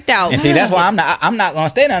 I checked out. And see, that's why I'm not gonna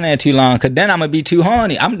stay down there too long, cause then I'm gonna be too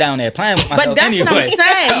horny. I'm down there playing with myself But that's anyway. what I'm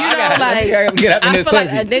saying. You I know, gotta like get up in I this feel like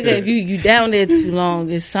pussy. a nigga, if you down there too long,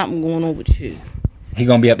 there's something going on with you. He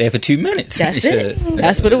gonna be up there for 2 minutes. That's Shit. it.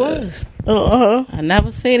 That's what it was. Uh-huh. I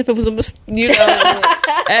never said if it was a you know.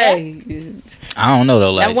 Hey, I don't know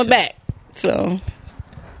though. Like, I went back. So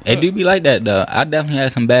It do be like that though. I definitely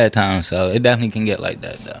had some bad times, so it definitely can get like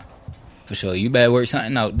that though. For sure. You better work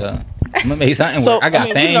something out though. I'm gonna make something So, work. I got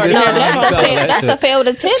we fingers. already No, Yeah, that's a failed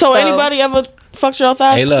attempt. So though. anybody ever fucked your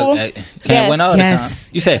thighs Hey, look, before? can't Yes. win all the Yes. time.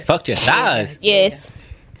 You said fucked your thighs. Yes.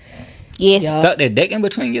 Yes. Yeah. Stuck their dick in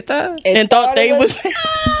between your thighs. And thought they was...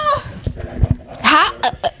 How,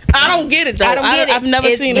 I don't get it though. I don't get it. I've never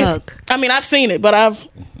It's- seen it. look. I mean, I've seen it, but I've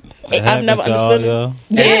never understood it.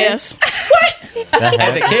 Yes.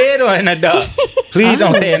 As a kid or an adult? Please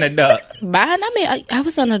don't say an adult. mine. I mean, I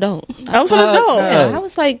was an adult. I was an adult. no. Yeah, I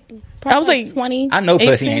was like, I was like 20. I know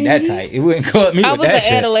pussy ain't that tight. It wouldn't call me I with was that an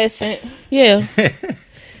shit. adolescent. Yeah.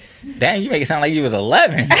 Damn, you make it sound like you was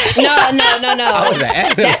 11. No. I was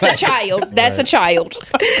That's a child. That's a child.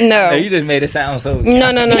 No. You just made it sound so. No.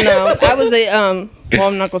 I was a well,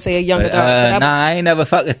 I'm not gonna say a young adult. I ain't never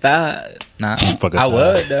fucked a thigh. Nah, I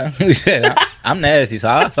would though. Shit, I'm nasty, so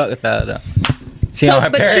I fuck a thigh though. She on her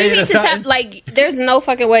but she period or needs to something? like. There's no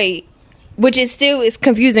fucking way. Which is still is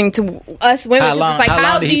confusing to us women. How long? It's like,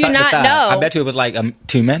 how do you not know? I bet you it was like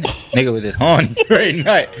 2 minutes. Nigga was just horny right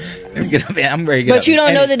night. Let me get up there. I'm ready to get up. But you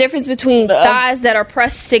don't know the difference between thighs that are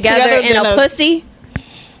pressed together and a pussy?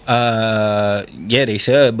 Yeah, they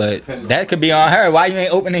should, but that could be on her. Why you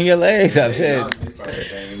ain't opening your legs up? Shit.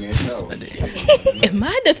 In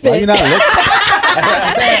my defense, Why you not looking?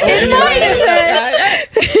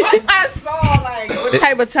 I saw like what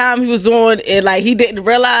type of time he was on, and like he didn't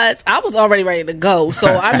realize I was already ready to go. So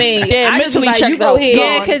I mean, I mentally like, checked you go out. ahead.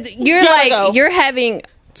 Yeah, because you're like you're having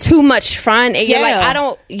too much fun, and you're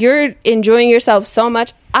like, you're enjoying yourself so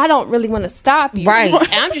much. I don't really want to stop you, right?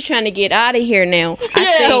 And I'm just trying to get out of here now. So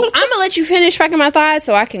I'm gonna let you finish fucking my thighs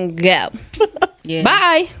so I can go.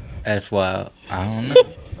 Bye. That's wild. I don't know.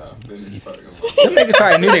 Them niggas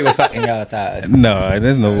probably knew they was fucking y'all thighs. No,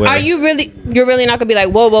 there's no way. Are you really? You're really not gonna be like,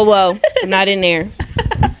 whoa, I'm not in there.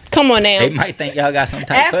 Come on now. They might think y'all got some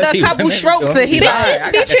type of After a couple strokes, and he Bitch,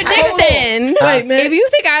 just beat your dick then. Wait, man. If you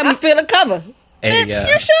think I feel the cover. Hey, Bitch,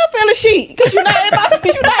 you should feel a sheet because you're not in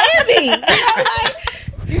me. You know,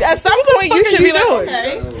 like, at some point, you should be like,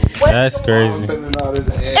 okay. That's crazy.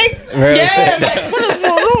 Yeah, like, what is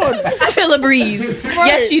going on? I feel a breeze. Right.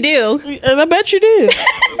 Yes, you do. And I bet you did.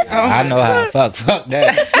 I know how to fuck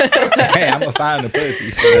that. Hey, I'm gonna find the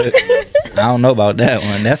pussy. Shit. I don't know about that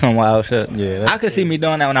one. That's some wild shit. Yeah, I could see me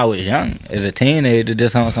doing that when I was young, as a teenager,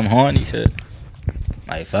 just on some horny shit.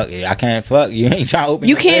 Like, fuck it, I can't fuck. You ain't trying to open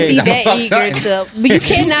You your can't legs, be I'ma that fuck eager something. but you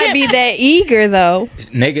cannot be that eager though.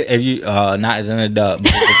 Nigga, if you not as an adult,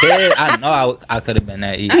 but as a kid, I know I could have been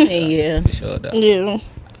that eager. I mean, yeah. For sure, though. Yeah.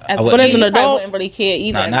 But as an adult, adult, wouldn't really care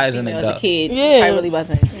even No, not as an as adult. a kid. Yeah. I really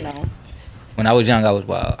wasn't, you know. When I was young, I was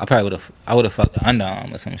wild. I probably would have fucked the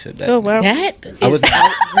underarm or some shit back. oh wow. That I was- is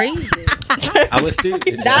outrageous. I was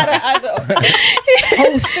stupid.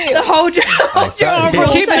 Hold still. The whole job.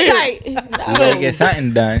 Like, Keep it tight. You gotta get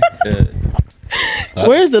something done.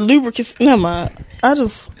 Where's the lubricant? Never mind. I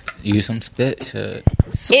just Use some spit. Shit.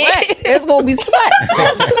 Sweat. It's gonna be sweat.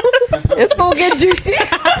 It's gonna get juicy.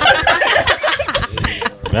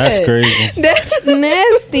 That's crazy. That's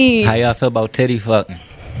nasty. How y'all feel about titty fucking?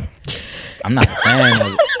 I'm not a fan of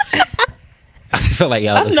it. I just feel like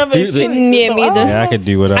y'all I've look never stupid. experienced Yeah, it, me so either. Yeah, I could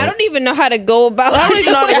do without. I don't even know how to go about. I don't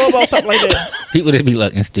even know how to go about something like that. People just be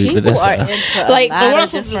looking stupid. People That's are all. into Like, a lot We're of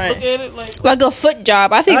supposed to just different. look at it like. like a foot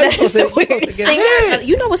job. I think Are you that's the supposed to weirdest get thing. it?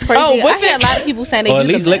 You know what's crazy? Oh, I with hear it? a lot of people saying they Or at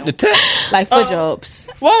use least them lick the now. tip. Like foot jobs.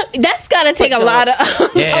 What? That's gotta take a lot of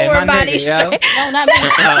Yeah, lower my body nigga, yo. strength. No, not me.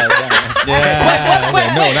 Oh, damn. Yeah,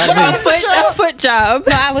 no, not me. A foot job.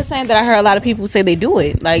 No, I was saying that I heard a lot of people say they do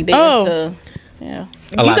it. Like they into, yeah.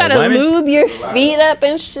 A You lot of gotta women? lube your feet up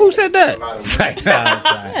and shit. Who said that?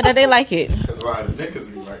 Yeah, that they like it. That's why the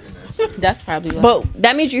niggas be liking that. That's probably why. But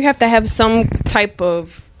that means you have to have some type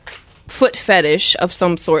of foot fetish of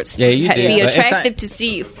some sorts. Yeah, you do. Be But it's attracted not- to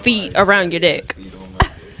see feet around your dick.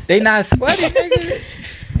 They not sweaty, nigga.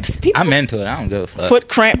 I'm into it. I don't give a fuck. Foot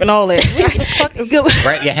cramp and all that. What the fuck is going?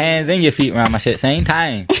 Wrap your hands and your feet around my shit same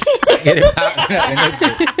time. Get it popping up.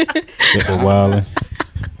 And Get the wildin'.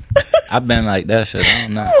 I've been like that shit. I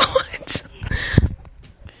don't know. What?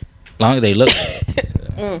 As long as they look.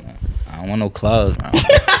 I don't want no claws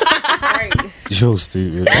around. Yo,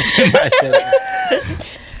 stupid. My shit.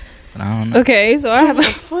 But I don't know. Okay, so I have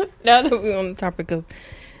a now that we're on the topic of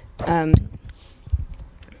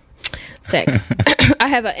sex. I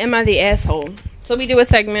have a Am I the Asshole? So we do a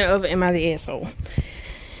segment of Am I the Asshole?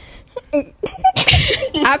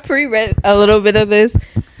 I pre-read a little bit of this.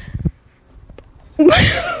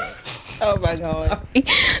 oh my god. All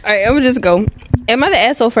right, I'm gonna just go. Am I the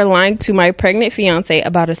asshole for lying to my pregnant fiance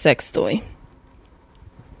about a sex toy?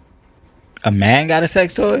 A man got a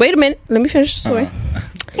sex toy? Wait a minute. Let me finish the story.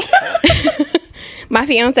 My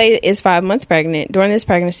fiance is 5 months pregnant. During this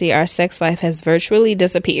pregnancy, our sex life has virtually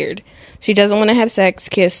disappeared. She doesn't want to have sex,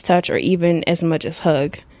 kiss, touch, or even as much as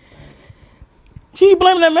hug. Can you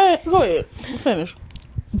blame that man? Go ahead. Finish.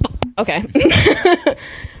 Okay.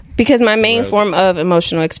 Because my main form of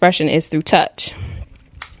emotional expression is through touch.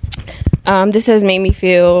 This has made me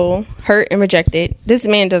feel hurt and rejected. This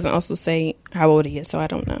man doesn't also say how old he is, so I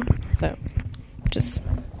don't know. So, just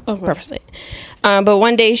preface it. But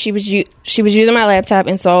one day she was using my laptop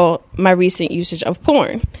and saw my recent usage of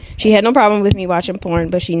porn. She had no problem with me watching porn,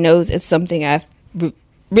 but she knows it's something I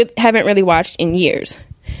haven't really watched in years.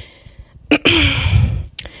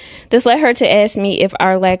 This led her to ask me if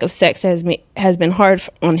our lack of sex has been hard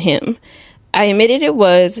on him. I admitted it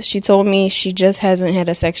was. She told me she just hasn't had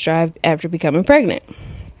a sex drive after becoming pregnant.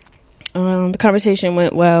 The conversation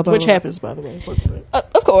went well. Which happens, by the way.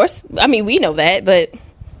 Of course. I mean, we know that, but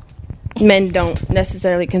men don't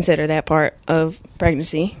necessarily consider that part of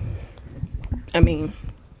pregnancy. I mean...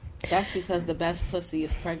 That's because the best pussy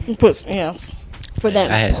is pregnant. Yes. For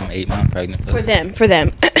them. I had some 8-month pregnant pussy. For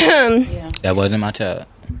them. Yeah. That wasn't my child.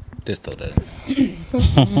 Just throw that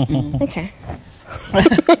in. Okay.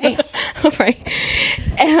 All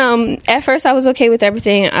right. At first, I was okay with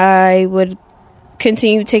everything. I would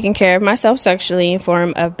continue taking care of myself sexually in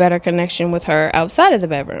form of better connection with her outside of the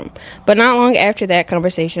bedroom. But not long after that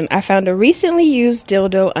conversation, I found a recently used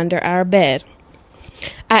dildo under our bed.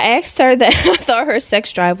 I asked her that I thought her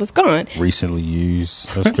sex drive was gone. Recently used.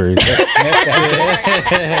 That's crazy.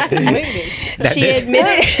 She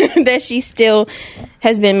admitted that she still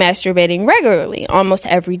has been masturbating regularly, almost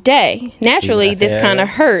every day. Naturally, this kind of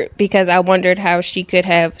hurt because I wondered how she could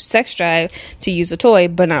have sex drive to use a toy,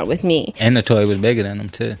 but not with me. And the toy was bigger than them,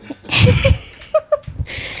 too.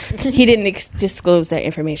 He didn't disclose that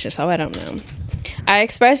information, so I don't know. I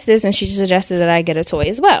expressed this, and she suggested that I get a toy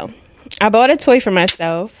as well. I bought a toy for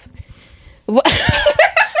myself. What?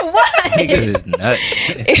 Niggas is nuts.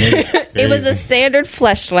 It was a standard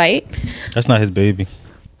fleshlight. That's not his baby.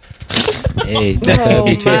 Hey, that could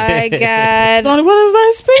be true. Oh my God. Donnie, what is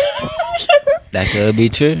that speak? That could be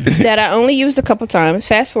true. That I only used a couple times.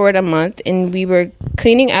 Fast forward a month, and we were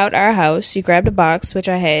cleaning out our house. She grabbed a box, which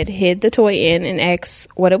I had, hid the toy in, and asked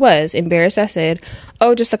what it was. Embarrassed, I said,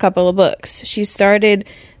 "Oh, just a couple of books." She started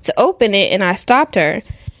to open it, and I stopped her.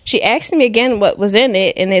 She asked me again what was in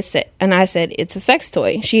it, and I said, "It's a sex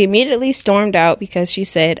toy." She immediately stormed out because she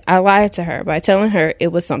said I lied to her by telling her it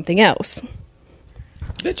was something else.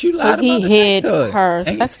 Bitch, you lied So he about the hid sex toy. her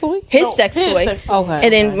sex toy? His sex toy. Okay.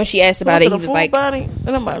 And then when she asked about it, he was like, body?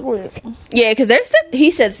 And I'm like, what? "Yeah, because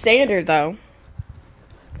he said standard though,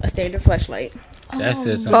 a standard fleshlight. That's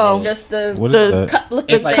just Just the What is that? cup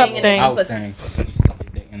looking it's like thing a and out pussy." thing.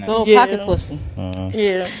 Little Yeah. pocket pussy.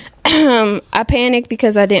 Yeah. I panicked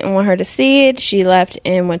because I didn't want her to see it. She left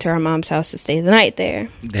and went to her mom's house to stay the night there.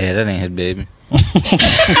 Yeah, that ain't his baby.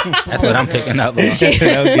 That's what I'm picking up on.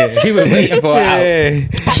 She was waiting for an hour.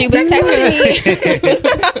 She was texting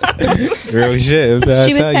me. Real shit.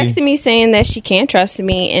 She was texting me saying that she can't trust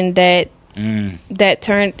me, and that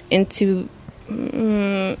turned into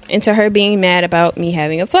her being mad about me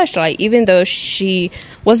having a fleshlight, even though she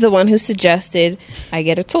was the one who suggested I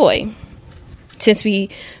get a toy, since we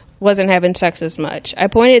wasn't having sex as much. I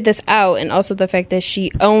pointed this out, and also the fact that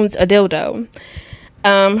she owns a dildo.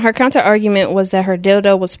 Her counter argument was that her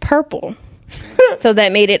dildo was purple, so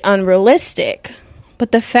that made it unrealistic.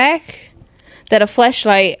 But the fact that a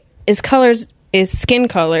fleshlight is skin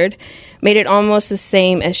colored made it almost the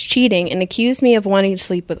same as cheating, and accused me of wanting to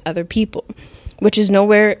sleep with other people, which is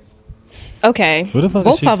nowhere. Okay. What the fuck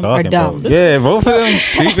Both is she of them are talking dumb. about? Yeah, both of them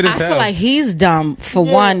stupid as I hell. feel like he's dumb for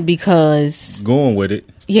one because Going with it.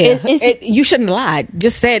 you shouldn't have lied.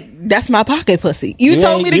 Just said that's my pocket pussy. You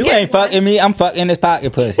told me to you get ain't fucking me. I'm fucking this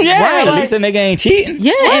pocket pussy. Yeah, right. At like- least a nigga ain't cheating.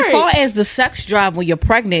 Yeah, Right. as far as the sex drive when you're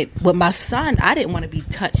pregnant, with my son, I didn't want to be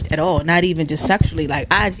touched at all. Not even just sexually. Like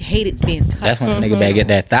I hated being touched. That's when a nigga better get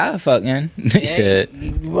that thigh fucking. Shit.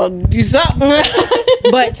 Well, you suck.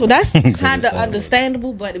 But so that's kind of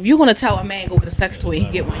understandable. But if you're gonna tell a man go get a sex toy and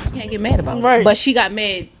he get one, you can't get mad about it. Right. But she got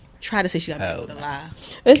mad. Try to say she got mad with a lie.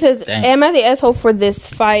 It says, Dang. "Am I the asshole for this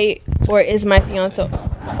fight, or is my fiance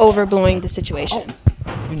overblowing the situation?"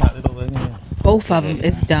 You knocked it over. Yeah. Both of them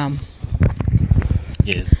is dumb.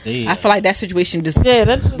 Yes, they. I feel like that situation just Yeah,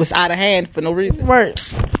 that's just, was out of hand for no reason. right.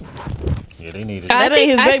 Yeah, they need it. I That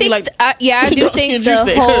ain't his baby, think, like- I do think You the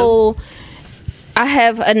say. whole. I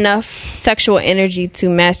have enough sexual energy to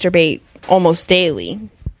masturbate almost daily,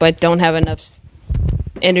 but don't have enough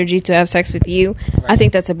energy to have sex with you. I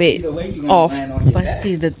think that's a bit off. But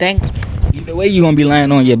see, the thing Either way, you gonna be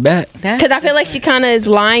lying on your back. Because I feel like she kind of is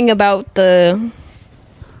lying about the.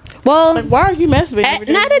 Well, Like, why are you masturbating? every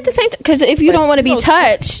day? not at the same time. Because if you don't want to be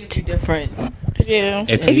touched, different. Yeah.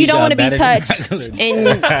 if you don't want to be touched and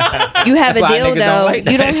you have a Why niggas don't dildo, like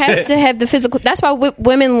you that don't have shit. to have the physical. That's why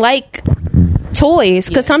women like toys,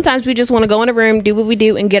 because sometimes we just want to go in a room, do what we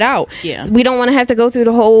do, and get out. Yeah. We don't want to have to go through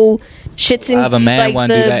the whole shits Why have a and man like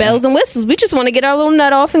wanna the do that? bells and whistles. We just want to get our little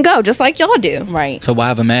nut off and go, just like y'all do. Right. So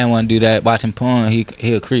why if a man want to do that watching porn?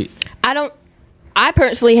 He'll creep. I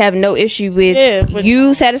personally have no issue with Yeah, but-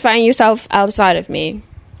 you satisfying yourself outside of me.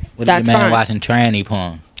 What if That's the man fine. watching tranny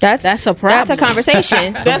porn? That's a problem. That's a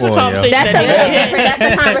conversation. That's a conversation. That's a little different. That's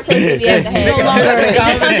a conversation we have to have. No longer, is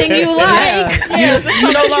this something you like? Yeah.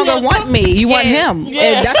 You no longer want me. You want him.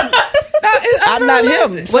 Yeah. I'm not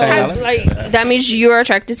him. What type, like, that means you're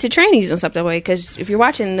attracted to trannies in some way. Because if you're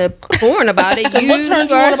watching the porn about it, what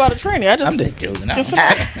turns you on about a tranny? I'm just joking.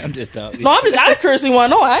 I'm just talking. No, I curiously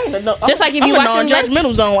want to know. I ain't know. Just like if you watching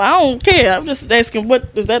non-judgmental zone, I don't care. I'm just asking, what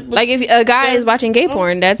is that? Like if a guy is watching gay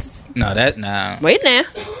porn, that's nah. Wait now.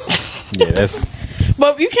 Yeah, that's.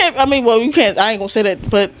 But you can't. I mean, you can't. I ain't gonna say that.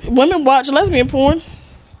 But women watch lesbian porn.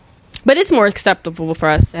 But it's more acceptable for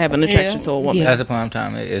us to have an attraction to a woman. That's the point I'm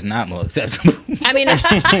talking about. It's not more acceptable. I mean, the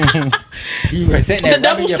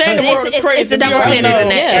double standard world is crazy. It's the double standard in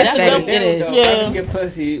that aspect. It is. Yeah. You get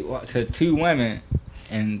pussy to 2 women,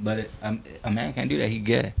 but a man can't do that. He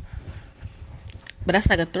gay. But that's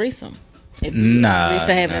like a threesome. If Nah.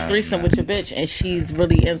 Lisa having a threesome with your bitch and she's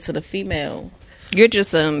really into the female. You're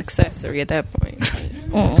just an accessory at that point.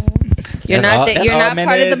 You're not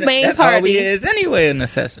part of the main that's party. All we is anyway in a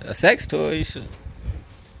sex toy.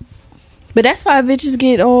 But that's why bitches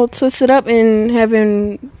get all twisted up and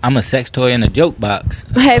I'm a sex toy in a joke box.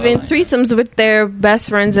 Having threesomes with their best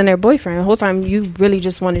friends and their boyfriend. The whole time you really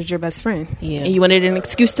just wanted your best friend. Yeah. And you wanted an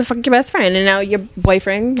excuse to fuck your best friend. And now your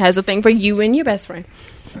boyfriend has a thing for you and your best friend.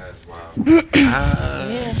 That's wild.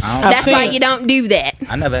 That's why you don't do that.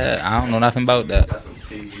 I don't know nothing about that. That's some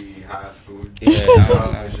TV, high school. Yeah,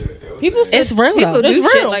 It's real. People do It's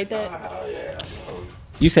shit real. like that.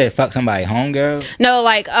 You said fuck somebody homegirl? No,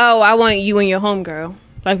 like, oh, I want you and your homegirl.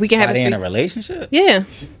 Like, we can have Are they in a threesome. relationship? Yeah.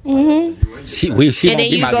 She And won't then be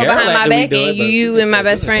you my go girl behind my after we back do and it, you and my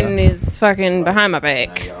best friend is fucking behind my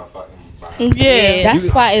back. Yeah.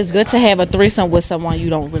 That's why it's good to have a threesome with someone you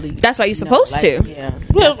don't really. That's why you're supposed to. Yeah.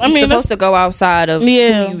 Well, I You're mean, supposed to go outside of who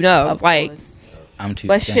you know. Of Like, course. I'm too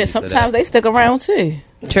But skinny shit, for sometimes that. they stick around too.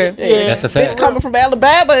 true. Yeah. That's a fact. Bitch coming from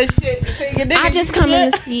Alabama and shit. I just come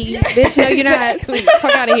in to see. Bitch, no, you're not.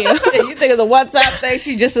 Fuck out of here. You think it's a one-time thing?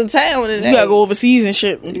 She just in town. And you gotta go overseas and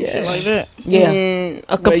shit and do shit like that. Yeah.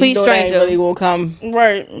 A complete stranger. Really gonna come.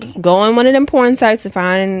 Right. Go on one of them porn sites and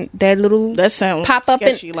find that little That sounds pop up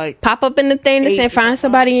sketchy. in the thing that said find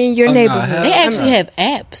somebody in your Oh, no, neighborhood. hell They actually have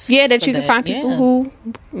apps. Yeah, that you can find people who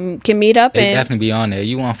can meet up They and definitely be on there.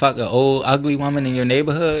 You want to fuck an old ugly woman in your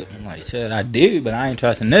neighborhood? I'm like, shit, I do, but I ain't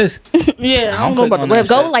trusting this. Yeah, I don't know about the website.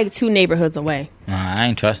 go like 2 neighborhoods away. Nah, I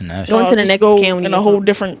ain't trusting that. Go Shit. into the just next go county in or a whole something.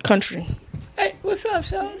 different country. Hey, what's up,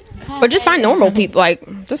 Sean? Or just find normal people. Like,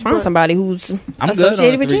 just find somebody who's I'm good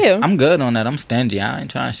associated on with three. you. I'm good on that. I'm stingy. I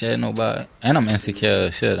ain't trying to share nobody, and I'm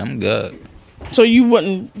insecure. Shit, I'm good. So you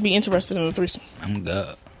wouldn't be interested in a threesome? I'm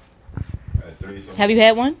good. Have you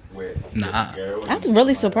had one? Nah. I'm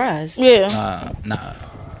really surprised. Yeah. Nah.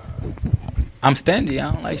 I'm stingy.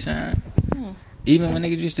 I don't like sharing. Even when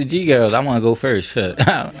niggas used to G girls, I want to go first. Shit,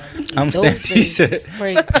 I'm stingy. Shit,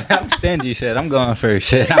 I'm stingy. Shit, I'm going first.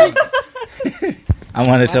 Shit, I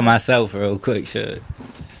want it to myself real quick. Shit,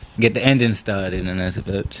 get the engine started in this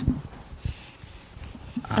bitch.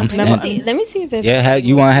 I'm stingy. Let me see if there's. Yeah,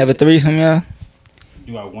 you want to have a threesome, yeah?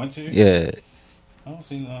 Do I want to? Yeah. I don't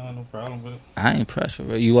see no problem with it. I ain't pressure,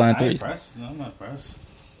 bro. You want a I ain't threesome? pressed. No, I'm not pressed.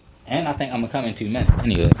 And I think I'm gonna come in 2 minutes.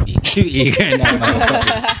 Anyway, be too eager in that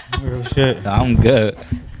motherfucker. Real shit. So I'm good.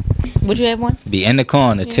 Would you have one? Be in the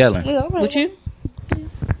corner chilling. Would you?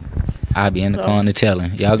 I'll be in the corner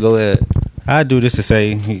chilling. Y'all go ahead. I do this to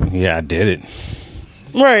say, yeah, I did it,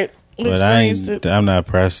 Right. but I'm not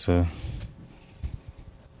pressed to.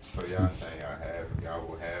 So y'all saying y'all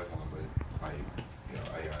will have one, but like,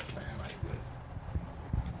 are y'all saying like with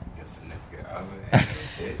your significant other and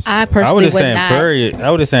your bitch? I I personally would would have saying not. period.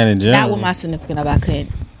 I would have saying in general. Not with my significant other. I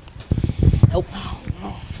couldn't. Nope.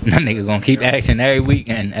 My nigga gonna keep acting every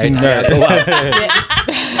weekend. Every time y'all go out.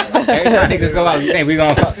 Every time niggas go out, you think we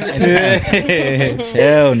gonna fuck? Chill,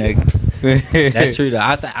 nigga. That's true though.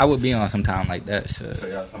 I would be on some time like that. Shit. So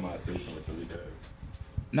y'all talking about threesome with 3 girls?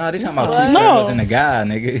 No, they talking about 2 girls and a guy,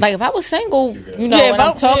 nigga. Like if I was single, you know, Yeah, when if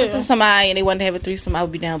I'm talking yeah. to somebody and they wanted to have a threesome, I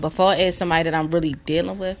would be down. But for as somebody that I'm really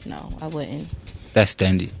dealing with, no, I wouldn't. That's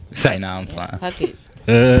stingy. Say no, I'm fine. Fuck it.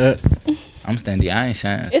 I'm stingy. I ain't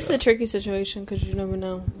sharing. It's a tricky situation because you never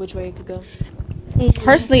know which way it could go.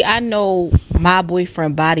 Personally, I know my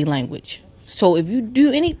boyfriend body language. So if you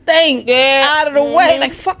do anything out of the way,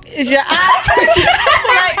 like fuck is your eyes,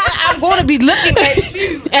 like I'm going to be looking at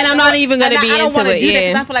you, And I'm not even going to be I don't into want to it. do that Yeah.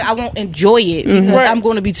 because I feel like I won't enjoy it because I'm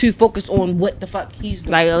going to be too focused on what the fuck he's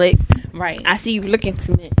doing. Like, Right? I see you looking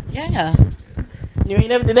too much. Yeah. You ain't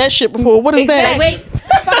never did that shit before. What is that? Wait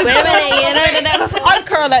a minute.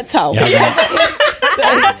 Uncurl that toe.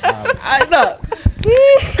 I know.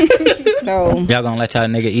 So y'all gonna let y'all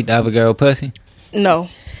nigga eat the other girl pussy? No.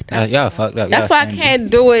 Y'all fucked up. That's why I can't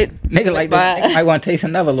do it. Nigga like that. Nigga might want to taste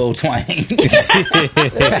another little twang.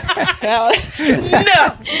 no,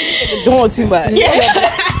 doing too much. Yeah.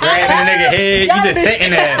 Grabbing the nigga head, you just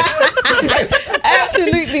sitting there.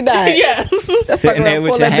 Absolutely not. Yes. Sitting there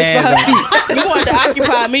with your hands on. You want to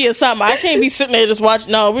occupy me or something. I can't be sitting there just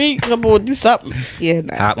watching. No, we come on, do something. Yeah,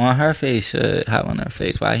 nah. Hop on her face. Hop on her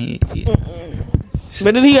face. Why he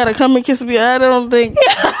But then he got to come and kiss me. I don't think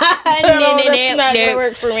that's not going to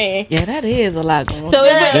work for me. Yeah, that is a lot going on. So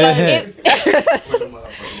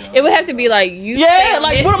it would have to be like you. Yeah,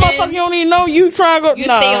 like what a motherfucker you don't even know. You try to go. You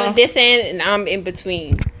stay on this end and I'm in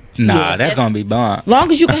between. Nah, that's gonna be bomb.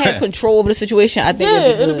 Long as you can have control over the situation, I think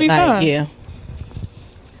it'll be fine. Yeah.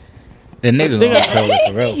 The nigga gonna control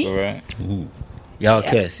it for real. Y'all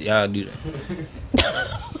kiss. Y'all do that.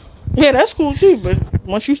 Yeah, that's cool too. But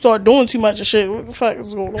once you start doing too much of shit, what the fuck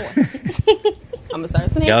is going on? I'm gonna start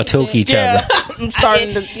snapping. Y'all choke each other. I'm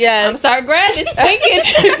starting to. Yeah, I'm start grabbing, stinking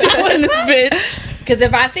doing this bitch. Because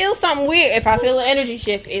if I feel something weird, if I feel an energy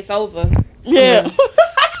shift, it's over. Yeah,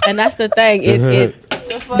 and that's the thing.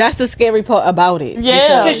 That's the scary part about it.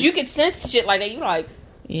 Yeah, because you can sense shit like that. You like.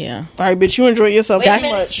 Yeah. All right, bitch, you enjoy yourself too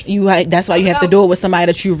much. That's why you have to do it with somebody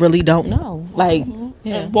that you really don't know. Like,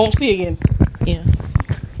 yeah, won't see again. Yeah.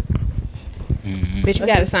 Bitch, you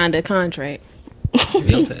gotta sign the contract.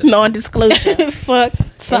 Non-disclosure. Fuck.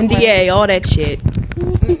 NDA, all that shit.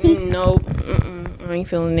 No. I ain't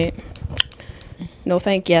feeling it. No,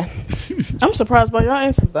 thank ya. I'm surprised by your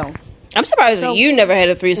answers, though. I'm surprised that you never had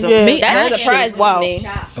a threesome. Yeah, that surprises me.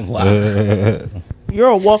 Wow. You're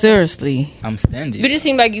a walker. Seriously. I'm stingy. You just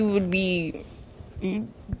seem like you would be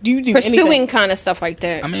do pursuing kind of stuff like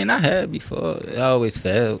that. I mean, I had before. It always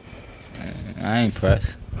failed. I ain't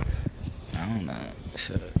pressed. I don't know.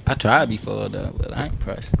 Shit. I tried before though, but I ain't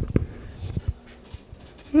pressed.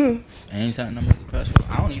 Ain't something I'm really pressed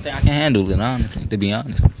for. I don't even think I can handle it, honestly, to be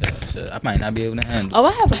honest. Shit. I might not be able to handle it. Oh,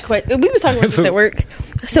 I have a question. We was talking about this at work.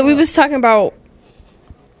 So we was talking about,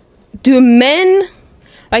 do men,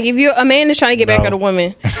 like if a man is trying to get back at a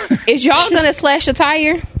woman, is y'all gonna slash a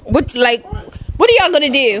tire? What are y'all gonna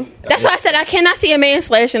do? That's why I said I cannot see a man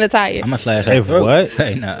slashing a tire. I'm gonna slash her throat. What?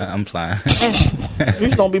 Hey, nah, I'm flying. You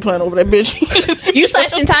just don't be playing over that bitch. You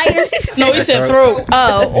slashing tires? No, he said throat.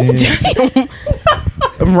 Oh, damn.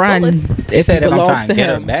 Run. They said if I'm trying to get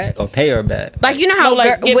her back or pay her back. Like, you know how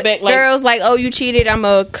get back, girls like, oh, you cheated, I'm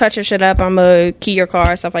gonna cut your shit up, I'm gonna key your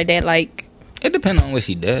car, stuff like that. Like, it depends on what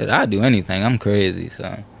she did. I'd do anything. I'm crazy,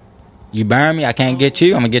 so you burn me, I can't get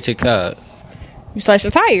you, I'm gonna get your car. You slash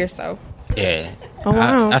the tires, so. Yeah. Oh,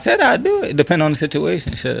 wow. I said I'd do it. Depend on the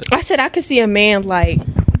situation. Shit. I said I could see a man like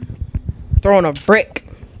throwing a brick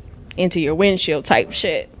into your windshield type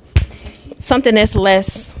shit. Something that's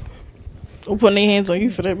less. Or putting their hands on you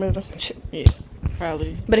for that matter. Yeah,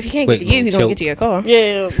 probably. But if he can't get to you, he's gonna get to your car.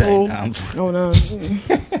 Yeah. Oh no.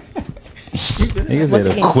 Niggas said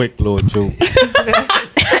a quick little joke.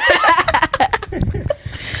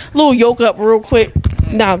 Little yoke up real quick.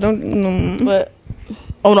 No, don't. But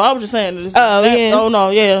oh no, I was just saying. Yeah. Oh no,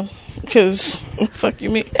 yeah. Because fuck you,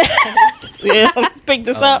 me. Yeah, let's pick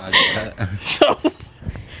this up. So.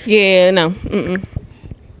 Yeah, no.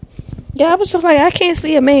 Yeah, I was just like, I can't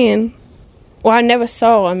see a man. Well, I never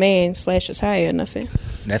saw a man slash a tire or nothing.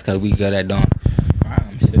 That's because we good at doing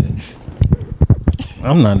crime shit.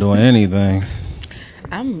 I'm not doing anything.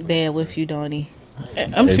 I'm there with you, Donnie.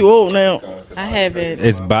 I'm too old now. I haven't.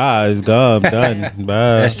 It's bye. It's gone. Done.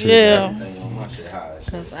 Bye. That's true. Yeah.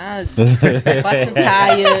 Because I busting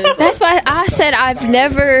tires. That's why I said I've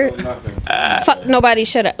never fucked nobody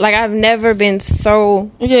shit up. Like, I've never been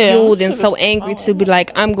so fueled and so angry to be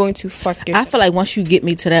like, I'm going to fuck you. I feel like once you get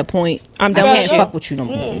me to that point, I'm done. I can't fuck with you no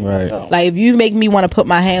more. Right. Like, if you make me want to put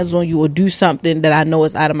my hands on you or do something that I know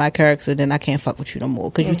is out of my character, then I can't fuck with you no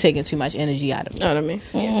more because you're taking too much energy out of me. You know what I mean?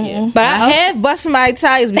 Yeah. But I have busted my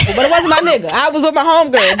tires before, but it wasn't my nigga. I was with my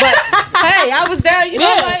homegirl. But hey, I was there. You know,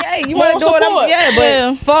 like, hey, you want to do it? But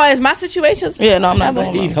as far as my situations, no, I'm not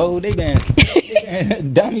doing these hoes. They been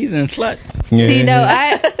dummies and sluts. Yeah. You know,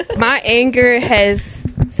 my anger has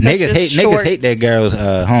niggas hate their girls,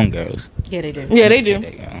 homegirls. Yeah, they do. Yeah, they do.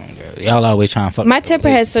 Y'all always trying to fuck. My temper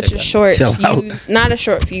has such a short chill fuse. Not a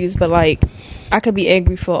short fuse, but like, I could be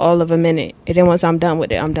angry for all of a minute, and then once I'm done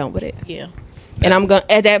with it, I'm done with it. Yeah. And I'm gonna,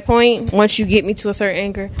 at that point, once you get me to a certain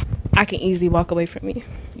anger, I can easily walk away from you.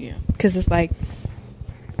 Yeah. Because it's like,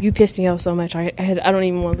 you pissed me off so much. I don't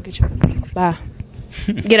even want to look at you. Bye.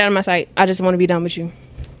 Get out of my sight. I just want to be done with you.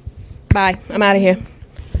 Bye. I'm out of here.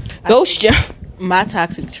 Ghost you. My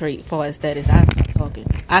toxic trait, as far as that, is I stop talking.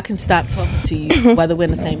 I can stop talking to you whether we're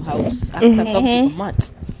in the same house. I can stop talking to you for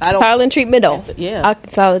months. I don't, silent treatment though. Yeah,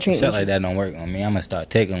 silent treatment. Shit like that don't work on me. I'm gonna start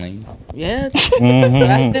tickling you. Yeah, but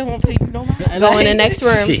I still won't pay you no mind. I'm going in the next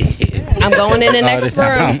room. I'm going in the next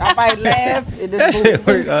room. I might laugh. That shit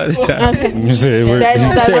work all the time. Okay. You said it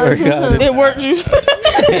worked. It worked. You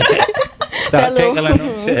Start tickling them.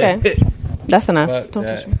 Okay, that's enough. Fuck Don't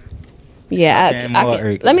that. touch me. Yeah, I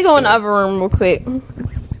can, let me go in the other room real quick.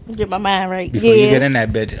 get my mind right. Before you get in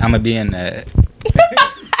that bitch, I'm gonna be in that.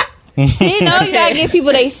 You know, you gotta give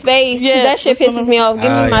people their space. Yeah, that shit pisses me off. Give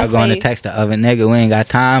me my space. Going to text the other nigga. We ain't got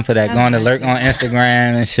time for that. Going to lurk on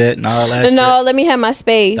Instagram and shit and all that. No, shit. Let me have my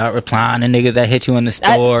space. Start replying to niggas that hit you in the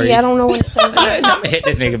stories. I don't know what to say. I'm gonna hit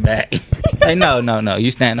this nigga back. Hey, no. You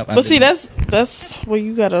stand up. But see, that's where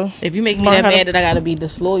you gotta. If you make me that mad that I gotta be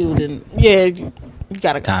disloyal, then you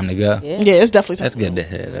gotta time to go. Yeah, it's definitely time. That's good to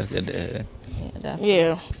hear. That's good to hear.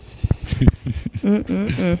 Yeah.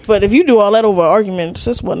 But if you do all that over arguments,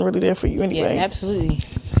 this wasn't really there for you anyway. Yeah, absolutely.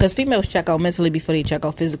 Because females check out mentally before they check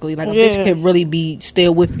out physically. Like a bitch can really be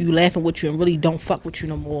still with you, laughing with you, and really don't fuck with you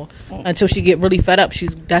no more until she get really fed up.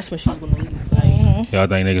 That's when she's gonna leave. Like, y'all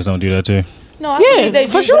think niggas don't do that too? No, I believe they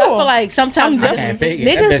for do, sure. but I feel like sometimes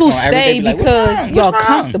niggas will stay because y'all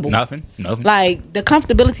comfortable. Nothing. Like the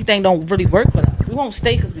comfortability thing don't really work with us. We won't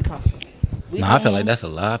stay because we comfortable. No, I feel like that's a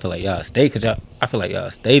lie. I feel like y'all stay because y'all. I feel like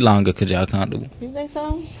y'all stay longer because y'all comfortable. You think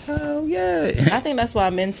so? Hell yeah. I think that's why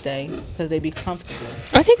men stay, because they be comfortable.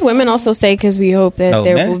 I think women also stay because we hope that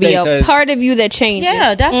there will be a part of you that changes.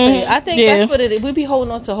 Yeah, definitely. I think that's what it is. We be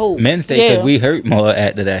holding on to hope. Men stay because we hurt more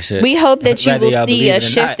after that shit. We hope that you will see a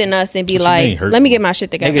shift in us and be like, let me get my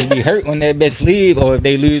shit together. Niggas be hurt when that bitch leave, or if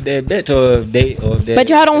they lose their bitch, or if they. But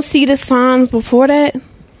y'all don't see the signs before that?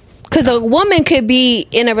 Because a woman could be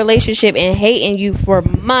in a relationship and hating you for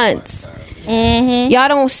months. Mm-hmm. Y'all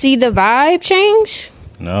don't see the vibe change?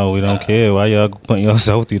 No, we don't care. Why y'all putting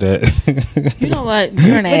yourself through that? You know what?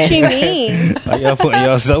 You're an ass. What you mean? Why y'all putting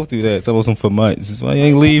yourself through that? Tell us for months. Why you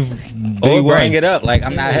ain't leave? Or bring it up like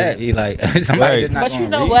I'm not happy. Like somebody just not. But you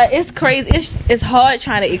know what? It's crazy. It's hard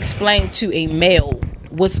trying to explain to a male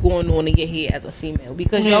what's going on in your head as a female,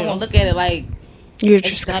 because y'all gonna look at it like you're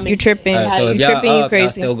tripping. You're tripping. You crazy. Y'all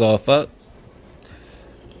still go fuck.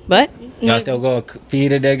 But y'all still go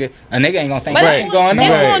feed a nigga. A nigga ain't gonna think what's going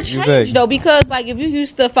on. It's gonna change though, because like if you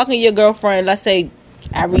used to fucking your girlfriend, let's say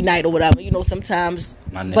every night or whatever, you know, sometimes,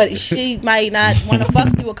 but she might not want to fuck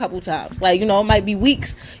you a couple times. Like, you know, it might be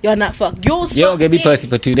weeks y'all not fuck. You don't give me pussy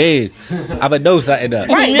for 2 days. I would do something up.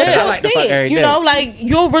 Right, but I like to fuck every day. You know, like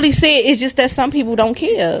you'll really say it. It's just that some people don't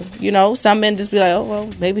care. You know, some men just be like, oh well,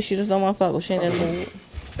 maybe she just don't want to fuck. Well, she ain't in the mood.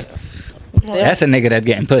 That's a nigga that's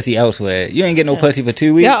getting pussy elsewhere. You ain't getting no pussy for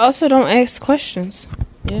 2 weeks. Y'all also don't ask questions.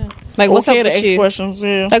 Yeah. Like, what's up with you? Questions,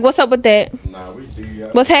 yeah. Like, what's up with that? Nah, we do.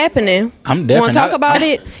 What's happening? I'm definitely. Want to talk about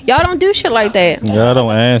it? Y'all don't do shit like that. Y'all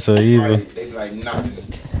don't answer either. They be like nothing.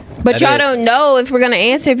 But y'all don't know if we're gonna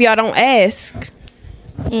answer if y'all don't ask.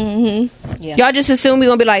 Mm-hmm. Yeah. Y'all just assume we're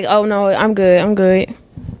gonna be like, oh no, I'm good.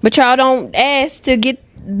 But y'all don't ask to get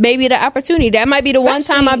maybe the opportunity. That might be the one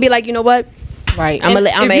time I'll be like, you know what? Right. I'm gonna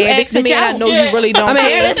air this bitch out. I know you really don't. I'm gonna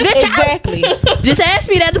air this bitch exactly. Just ask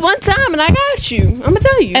me that one time and I got you. I'm gonna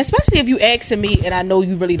tell you. Especially if you asking me and I know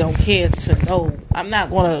you really don't care to know. I'm not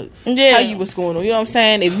gonna tell you what's going on. You know what I'm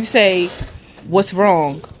saying? If you say what's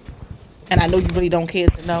wrong and I know you really don't care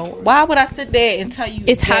to know, why would I sit there and tell you?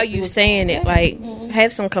 It's how you saying it. Like,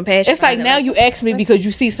 have some compassion. It's like now you ask me because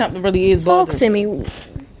you see something really is bothering. Talk to me.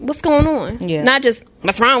 What's going on? Yeah. Not just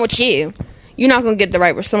what's wrong with you. You're not gonna get the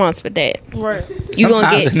right response for that. Right. You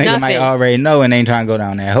gonna get the nigga nothing. might already know and ain't trying to go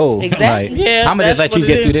down that hole. Exactly. Like, I'm gonna just let you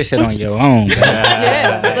get through this shit on your own.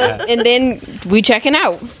 And then we checking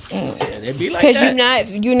out. It be like because that.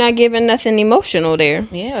 you're not giving nothing emotional there.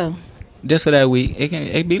 Yeah. Just for that week,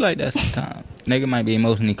 it be like that sometimes. Nigga might be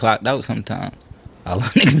emotionally clocked out sometimes. A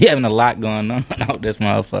lot of niggas be having a lot going on out this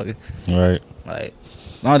motherfucker. Right. Like,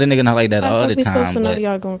 long as the nigga not like that all the time.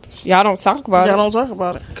 Y'all don't talk about it. Y'all don't talk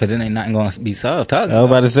about it. Because then ain't nothing going to be solved talking I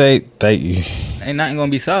was about to say, thank you. Ain't nothing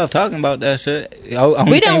going to be solved talking about that shit.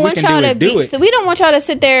 We don't want y'all to be. So we don't want y'all to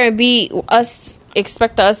sit there and be us.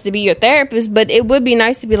 Expect us to be your therapist, but it would be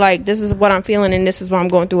nice to be like, this is what I'm feeling and this is what I'm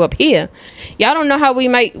going through up here. Y'all don't know how we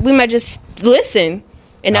might just listen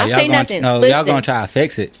and not say nothing. No, y'all gonna try to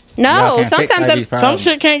fix it. No, sometimes some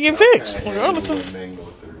shit can't get fixed.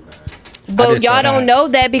 But y'all don't know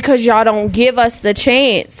that because y'all don't give us the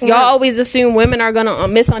chance. Y'all always assume women are gonna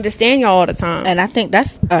misunderstand y'all all the time, and I think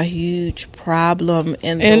that's a huge problem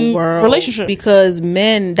in the world, relationship, because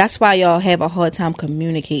men. That's why y'all have a hard time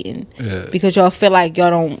communicating, because y'all feel like y'all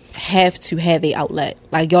don't have to have a outlet.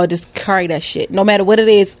 Like y'all just carry that shit, no matter what it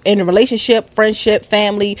is in a relationship, friendship,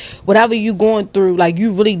 family, whatever you going through. Like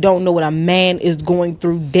you really don't know what a man is going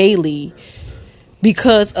through daily.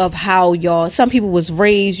 Because of how y'all, some people was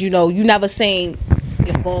raised, you know, you never seen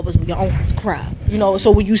your fathers or your uncles cry, you know.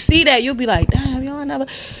 So when you see that, you'll be like, damn, y'all never.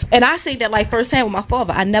 And I say that like firsthand with my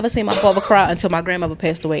father. I never seen my father cry until my grandmother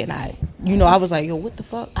passed away, and I was like, yo, what the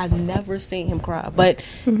fuck? I never seen him cry. But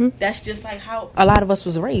that's just like how a lot of us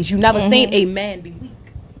was raised. You never seen a man be weak,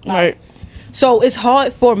 right? So it's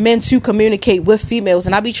hard for men to communicate with females,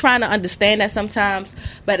 and I be trying to understand that sometimes,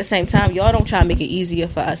 but at the same time, y'all don't try to make it easier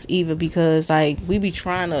for us either, because like we be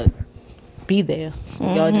trying to be there,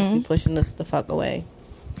 y'all just be pushing us the fuck away.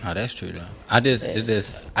 Oh, that's true though. I just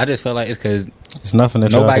feel like it's because it's nothing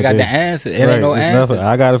that nobody got the answer. It ain't no answer. Nothing.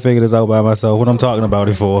 I gotta figure this out by myself. What I'm talking about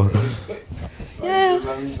it for.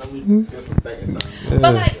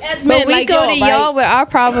 But like as men, we go to y'all with our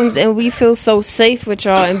problems and we feel so safe with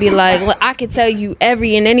y'all and be like, well, I can tell you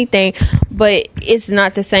every and anything, but it's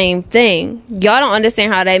not the same thing. Y'all don't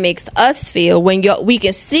understand how that makes us feel when we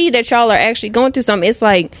can see that y'all are actually going through something. It's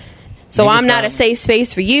like, so I'm not a safe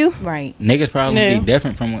space for you, right? Niggas probably be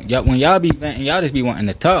different from when y'all be venting. Y'all just be wanting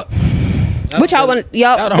to talk. What y'all want?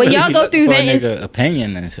 Y'all when y'all go through venting, nigga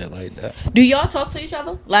opinion and shit like that. Do y'all talk to each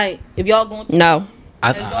other? Like if y'all going through no.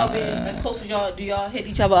 As close as y'all, do y'all hit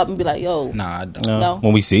each other up and be like, yo? Nah, I don't. No.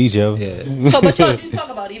 When we see each other. Yeah. So, but y'all do talk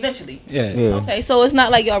about it eventually. Yeah. Okay, so it's not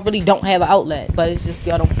like y'all really don't have an outlet, but it's just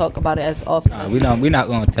y'all don't talk about it as often. Nah, we not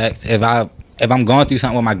gonna text. If I'm going through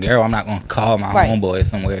something with my girl, I'm not gonna call my homeboy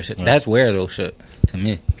somewhere. Shit. That's weirdo shit to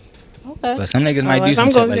me. Okay. But some niggas might do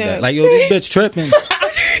some shit like that. Like, yo, this bitch tripping.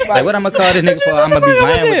 Like, what I'm gonna call this nigga for? I'm gonna be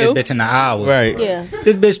lying with this bitch in an hour. Right. Yeah.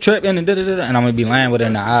 This bitch tripping and and I'm gonna be lying with her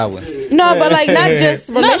in an hour. No, but like not just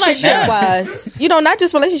relationship wise. You know, not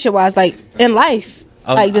just relationship wise. Like in life,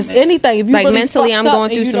 like just anything. If you like really mentally, I'm going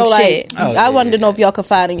through some shit. I wanted to know if y'all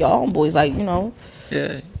confide in your homeboys. Like you know.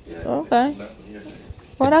 Yeah. Okay.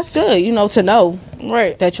 Well, that's good. You know to know.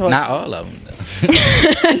 Right. That you're not all of them.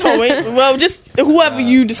 No, wait. Well, just whoever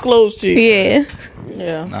you disclose to. Yeah.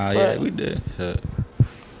 Yeah. Nah, yeah, we did. Shit.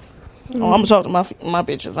 Oh, I'm gonna talk to my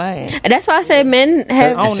bitches. I ain't. And that's why I said men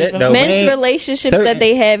have men's relationships that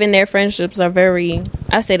they have in their friendships are very.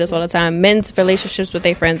 I say this all the time. Men's relationships with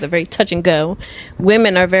their friends are very touch and go.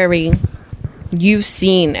 Women are very. You've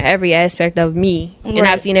seen every aspect of me, and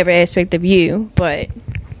I've seen every aspect of you. But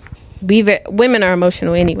women are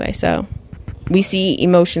emotional anyway, so we see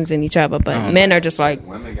emotions in each other. But men are just like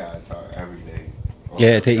women gotta talk every day.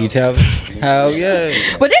 Yeah, to each other. Hell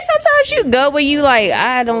yeah. But there's sometimes you go where you like,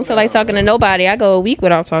 I don't feel like talking to nobody. I go a week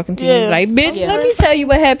without talking to you. Like, bitch, let me tell you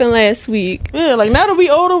what happened last week. Yeah, like now that we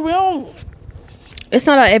older, we don't. It's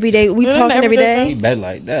not every day. We talking every day. We bet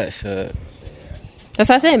like that shit. That's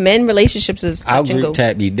why I said men relationships is touch our group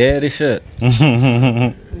chat be dead as shit.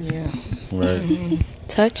 Yeah. Right.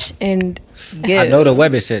 Touch and give. I know the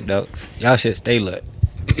Webbit shit though. Y'all should stay lit.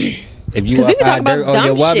 If you we can talk about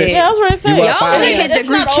dumb shit. Yeah, I was ready to say. Y'all really hit the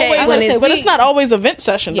group chat when it's. But it's not always a vent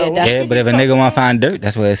session though. Yeah, but if a nigga want to find dirt,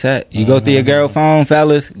 that's where it's at. You go through your girl phone,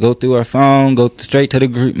 fellas. Go through her phone. Go straight to the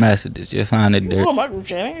group messages. You'll find the dirt. Oh, my group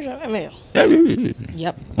chat ain't shut in there.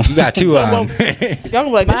 Yep. You got two on. Y'all gonna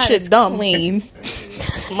be like, this shit's dumb. Clean.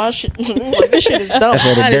 My shit. Like, this shit is dumb. That's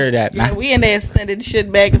where the dirt at, man. Yeah, we in there sending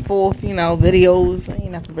shit back and forth. You know, videos.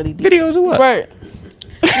 Ain't nothing really deep. Videos of what? Right.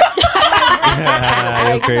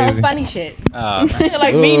 Like, crazy. Funny shit. Yeah,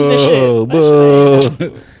 like memes and shit. Boo.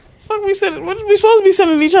 Fuck, we said. What we supposed to be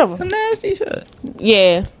sending each other? Some nasty shit.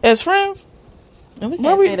 Yeah, as friends. No, we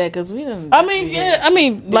can't say that because we didn't. I mean, yeah. I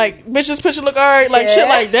mean, like, bitch's picture look alright, like shit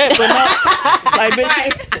like that, but not like,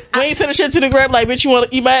 bitch. We ain't sending shit to the grab, like, bitch, you want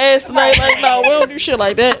to eat my ass tonight? Like, no, we don't do shit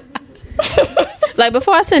like that. Like,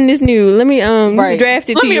 before I send this new, let me draft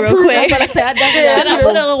it to you real quick. Should I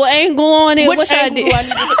put a little angle on it? What angle do I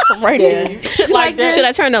need to put from right here? Shit like that. Should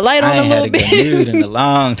I turn the light on a little bit? I ain't had a good nude in a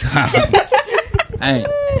long time. I ain't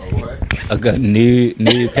a good nude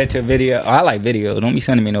picture video. Oh, I like video. Don't be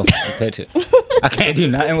sending me no fucking picture. I can't do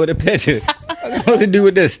nothing with a picture. What am I supposed to do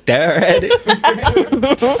with this? Stare at it?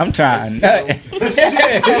 I'm trying nothing.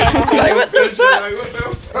 Like, what the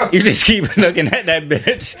fuck? You just keep looking at that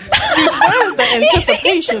bitch. Where's the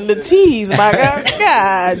anticipation, the tease, my God?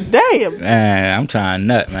 God damn. Man, I'm trying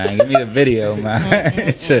nut, man. Give me the video,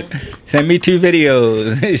 man. Send me 2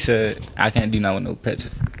 videos. I can't do nothing with no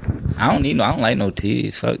pictures. I don't like no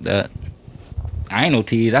tease. Fuck that. I ain't no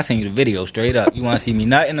tease. I seen you the video straight up. You want to see me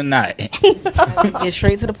nutting or not? Get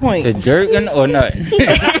straight to the point. The jerking or nothing?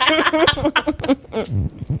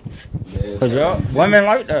 Cause y'all women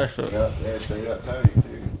like that shit. Yeah, straight up tell you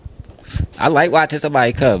too. I like watching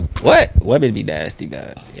somebody come. What? Women be nasty,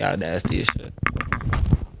 guys. Y'all nasty as shit.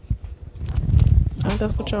 Ain't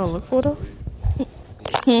that's what y'all look for though?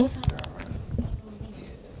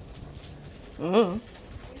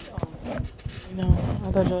 No,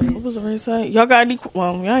 I thought y'all. What was the race say? Y'all got any?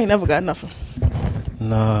 Well, y'all ain't never got nothing.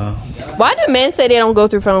 Nah. Why do men say they don't go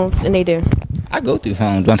through phones and they do? I go through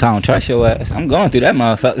phones once I don't trust your ass. I'm going through that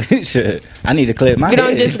motherfucker. Shit. I need to clear my You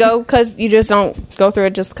don't head. just go because you just don't go through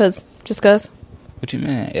it just because. What you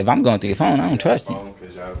mean? If I'm going through your phone, I don't trust you.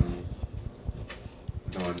 Because y'all be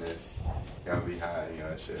doing this. Y'all be hiding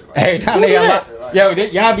y'all shit. Like, Every time they unlock,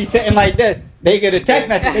 y'all be sitting like this. They get a text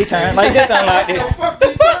message, they turn like this, unlock this. what the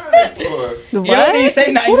fuck they signing for? You don't even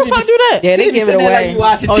say nothing. Who the fuck do that? Yeah, they give it away. Like you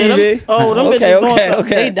watching Oh, yeah, TV. them bitches going.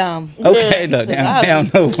 Okay. They dumb. Okay, look, they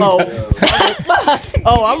don't know.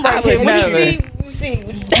 Oh, I'm right here. What never. you need?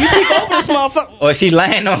 You peek over this motherfucker. Or she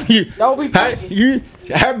laying on you. Don't be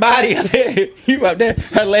Her body up there, you up there,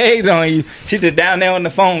 her legs on you. She just down there on the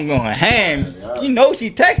phone going ham. You know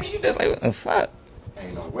she texting you, just like, what the fuck?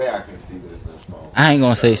 Ain't no way I can see this phone. I ain't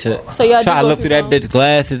gonna say shit. So y'all try to do look go through that through bitch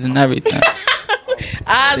glasses and everything.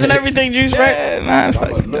 eyes and everything, juice, right? Yeah, man, I'm fuck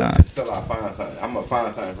gonna you, look dog. till I find something. I'm gonna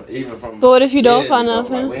find something, even from. But what if you don't years find ago.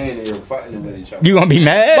 nothing? Like, we ain't even fucking with each other. You gonna be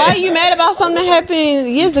mad? Why are you mad about something that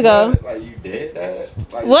happened years ago? Like you did that?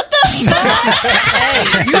 Like, What the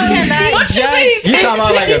fuck? You cannot judge. You talking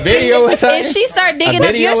about like a video or something? If she start digging A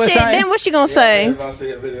up your video or shit, something? then what she gonna say? if I see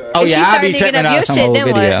a video, Oh If she yeah, I start be digging tripping up out your some shit, old then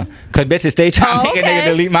what? video. Cause bitches stay trying to Oh, make a okay. nigga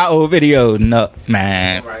delete my old video. No,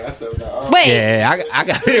 man. right, I still got. Wait, Yeah, I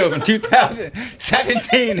got video from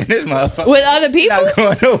 2017 in this motherfucker. with other people? Not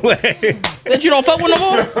going nowhere. That you don't fuck with no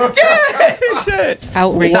more? Shit.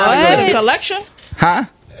 Outrage. What? A collection? Huh?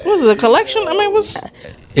 Was it a collection? I mean, what's...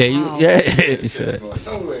 Yeah, you should.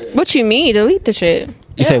 What you mean? Delete the shit.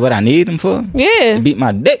 You say what I need them for? Yeah. Beat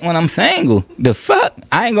my dick when I'm single. The fuck?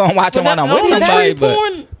 I ain't gonna watch them when I'm with somebody, but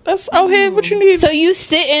porn, that's out here. What you need? So you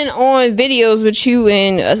sitting on videos with you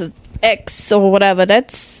and a ex or whatever?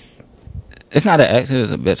 That's it's not an ex,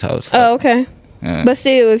 it's a bitch house. oh okay. Yeah. But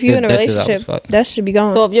still, if you in a Bitches I was relationship, fucking. that should be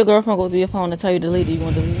gone. So if your girlfriend goes through your phone and tell you to delete it, you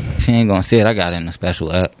gonna delete it? She ain't gonna see it. I got it in a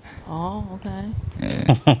special app. Oh, okay.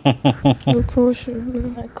 Yeah. Of course, you.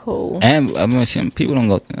 Like, cool. And I mean, shit, people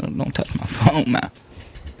don't touch my phone, man.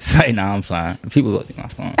 Say, nah, I'm flying. People go through my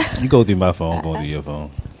phone. You go through my phone, go through your phone.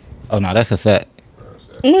 Oh no, that's a fact.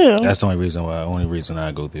 Yeah. That's the only reason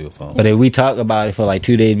I go through your phone. But if we talk about it for like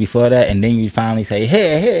 2 days before that, and then you finally say,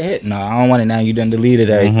 hey, no, I don't want it now. You done deleted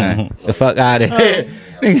everything. The fuck out of here.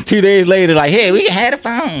 Niggas 2 days later, like, hey, we can have the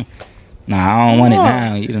phone. Nah, I don't want it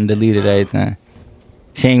now. You done deleted everything.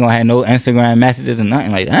 She ain't gonna have no Instagram messages or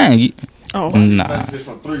nothing like that. Nah. Messages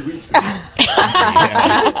from 3 weeks ago.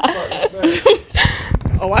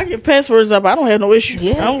 Oh, I get passwords up. I don't have no issue.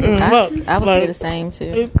 Yeah, I don't give a fuck. I would Like, say the same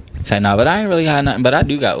too. Say, nah, but I ain't really had nothing. But I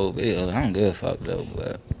do got old videos. I don't give a fuck though.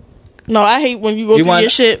 But no, I hate when you go through want- your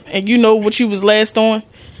shit and you know what you was last on.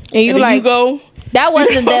 And you And then like you go. that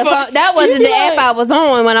wasn't the fuck- that wasn't you the app like- I was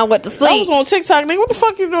on when I went to I sleep. was on TikTok, nigga. What the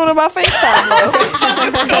fuck you doing about FaceTime,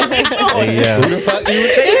 bro? Hey, yeah. who the fuck you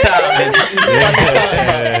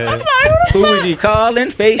FaceTime? Who was you calling?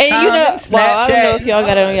 FaceTime? And you know, well, I don't know if Snapchat? y'all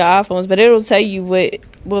got it on your iPhones, but it'll tell you what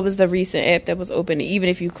was the recent app that was open, even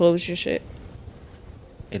if you closed your shit.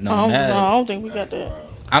 It I don't don't, matter. no, I don't think we got that.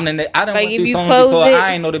 I done Like, went if through you phones close before. it-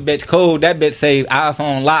 I ain't know the bitch code. That bitch say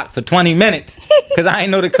iPhone locked for 20 minutes. Because I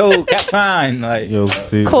ain't know the code. Kept trying. Like, Yo,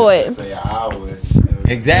 see. Court. Say an hour.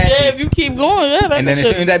 exactly. Yeah, if you keep going, yeah, that And then as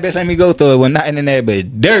shit. soon as that bitch let me go through it, was nothing in there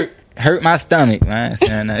but dirt. Hurt my stomach, man.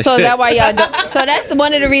 Saying that So shit. that's why y'all don't. So that's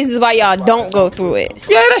one of the reasons why y'all don't go through it.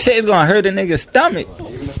 Yeah, that shit is gonna hurt a nigga's stomach.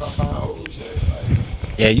 Even if I find old shit,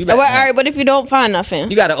 like, Yeah, you Well, better. all right, but if you don't find nothing,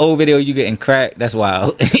 You got an old video you getting cracked. That's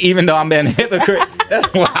wild. Even though I'm being a hypocrite,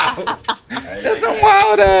 that's wild. That's some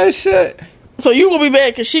wild ass shit. So you gonna be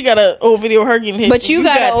bad because she got an old video of her getting hit. But you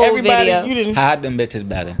got an old everybody. video. You didn't. Hide them bitches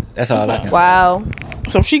better. That's all I can say. wow.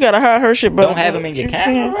 So she gotta hide her shit, but Don't have them in your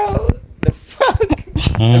camera, bro. The fuck?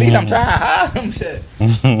 At least I'm trying to hide them shit.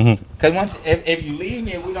 Cause once if you leave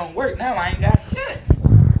me and we don't work, now I ain't got shit.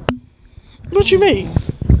 What you mean?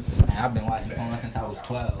 Man, I've been watching porn since I was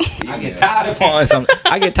 12. I get tired of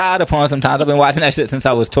porn. Sometimes. I've been watching that shit since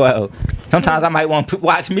I was 12. Sometimes I might want to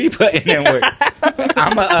watch me putting in work.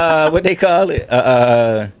 I'm a what they call it?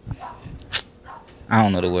 I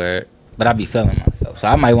don't know the word, but I be feeling myself, so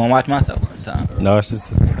I might want to watch myself. sometimes.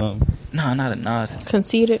 Narcissist or something? No, not a narcissist.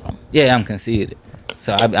 Conceited. Yeah, I'm conceited.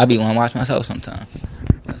 So I be want to watch myself sometimes.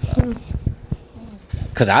 That's all.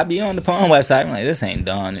 Cause I be on the porn website. I'm like, this ain't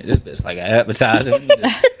done. This bitch like an advertiser.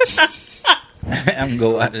 I'm gonna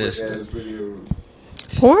go out of this.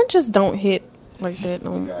 Porn just don't hit like that.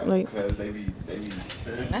 No, like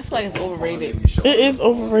I feel like it's overrated. It is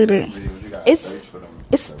overrated.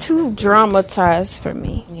 it's too dramatized for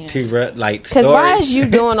me. Yeah. Like, Cause why is you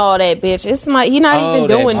doing all that, bitch? It's not you're not even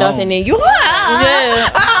doing nothing, and you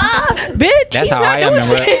bitch. That's how I am.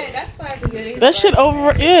 That shit it's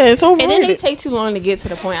overrated. And then they take too long to get to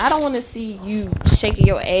the point. I don't want to see you shaking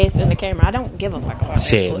your ass in the camera. I don't give a fuck about that.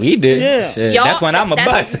 Shit, we did. Yeah. Shit. Y'all, that's when I'm a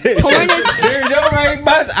bust. Porn is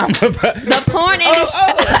I'm a bust. the porn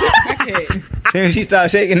industry. Then she started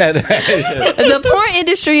shaking that ass. The porn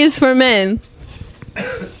industry is for men.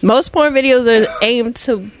 Most porn videos are aimed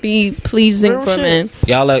to be pleasing Real for shit. men.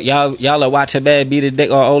 Y'all watch a bad beat his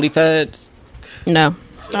dick on OnlyFans? No.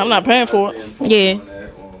 I'm not paying for it. Yeah.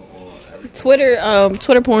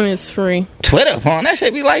 Twitter porn is free. Twitter porn? That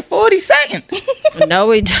should be like 40 seconds.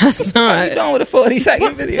 No, it does What not. you doing with a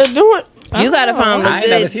 40-second video? Do it. You gotta find the I ain't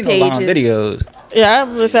never good seen no long pages. videos. Yeah, I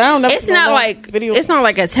don't know. It's not like it's not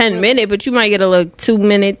like a 10-minute, but you might get a like 2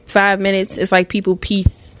 minute, 5 minutes. It's like people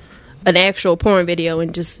piece an actual porn video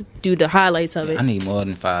and just do the highlights of it. I need more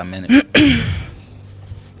than 5 minutes.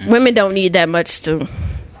 Women don't need that much to.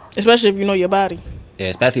 Especially if you know your body. Yeah,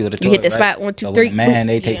 especially with the You hit the right? spot, 1, 2, But 3. with a man,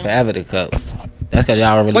 they take forever to cut. That's because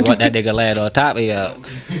y'all really 1, 2, want that nigga laid on top of y'all.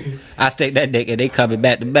 I stick that dick and they come it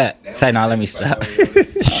back to back. Say, no, let me stop.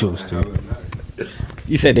 Sure, Stu.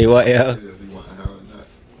 You said they what, yo?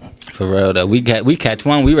 For real, though. We catch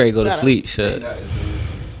one, we ready to go to sleep. Shit.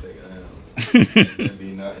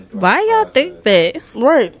 Why y'all think that?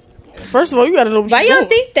 Right. First of all, you gotta know what Why you're y'all doing.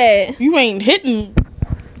 think that? You ain't hitting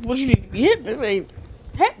what you need to be hitting. It ain't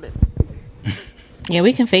happening. Yeah,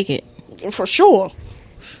 we can fake it. For sure.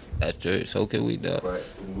 That's true. So can we, though. But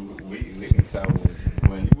we can tell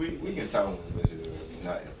when we can tell when bitches are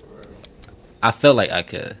nothing for real. I feel like I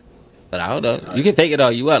could. But I don't know. You can fake it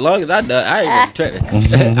all you want. As long as I do, I ain't gonna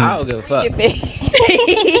trick. I don't give a fuck. You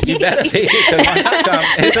better fake it because when I come,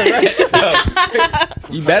 it's a wreck.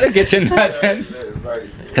 So you better get your nuts in.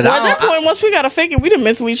 Cause Well, at that point, once we gotta fake it, we done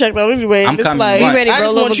mentally checked out anyway. I'm It's coming like, once. ready to I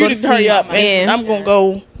just roll want over, you go to to hurry sleep. up, and Yeah. I'm gonna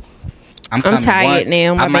go. I'm tired once.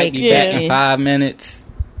 now. My I might back- be back Yeah. in 5 minutes.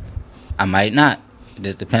 I might not. It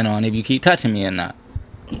just depends on if you keep touching me or not.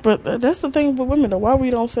 But that's the thing with women, though. Why we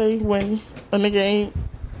don't say when a nigga ain't?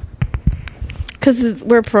 Because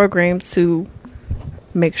we're programmed to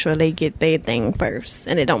make sure they get their thing first,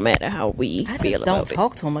 and it don't matter how we I feel just don't about it.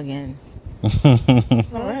 talk to him again.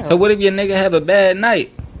 So what if your nigga have a bad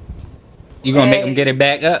night? You gonna make him get it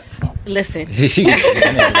back up? Listen, She gonna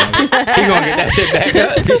get that shit back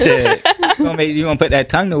up. Shit. You gonna put that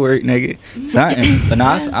tongue to work, nigga. Something. But no,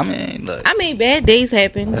 I mean, look. I mean, bad days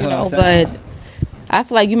happen, That's you what know, I'm but saying. I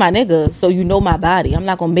feel like you my nigga, so you know my body. I'm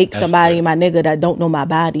not gonna make That's somebody true. my nigga that don't know my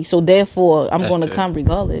body. So therefore, I'm That's gonna true. come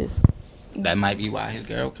regardless. That might be why his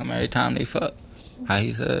girl come every time they fuck. How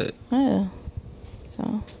he said. Yeah.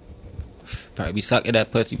 So Probably be sucking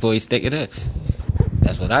that pussy before he stick it in.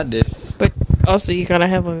 That's what I did. But also, you gotta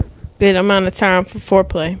have a good amount of time for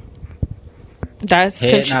foreplay. That's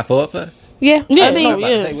Head not foreplay? yeah. Yeah, I mean, no,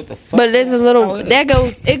 yeah. Say, what the fuck? but there's a little that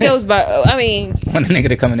goes. It goes by. I mean, When a nigga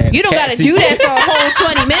to come in there. you don't gotta do that for a whole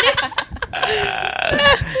 20 minutes.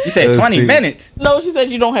 You said 20 Steve. minutes. No, she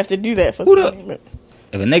said you don't have to do that for Who the- 20 minutes.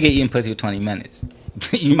 If a nigga eating pussy for 20 minutes,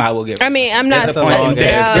 you might well get. I mean, I'm not. That's a long day.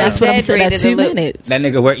 that's what I'm saying. That exaggerated a 2 little. minutes. That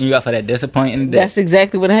nigga working you up for that disappointing day. That's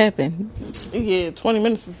exactly what happened. Yeah, 20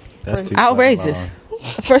 minutes is That's too Outrageous. long.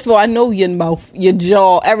 First of all, I know your mouth, your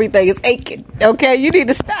jaw, everything is aching. Okay, you need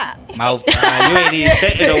to stop. Mouth. You ain't even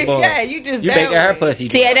thinking no more. Yeah, you just You down making her with it. pussy.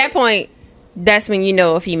 See, at that point, that's when you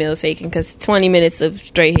know a female's faking because 20 minutes of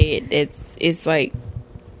straight head. It's like.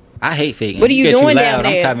 I hate faking. What are you get too doing loud, down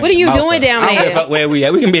I'm there? coming What are you mouth doing up. down I don't give a there? fuck where we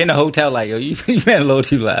at. We can be in the hotel like, yo, you been a little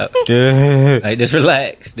too loud. Yeah. Like, just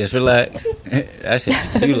relax. Just relax. That shit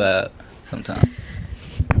be too loud sometimes.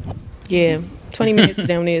 Yeah, 20 minutes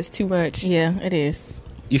down there is too much. Yeah, it is.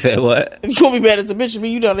 You said what? You gonna be bad as a bitch. But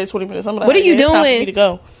you down there 20 minutes. I'm like, What are you it's time for doing? me to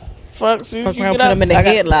go. Fuck, soon as Fuck you around, get put up, him in the I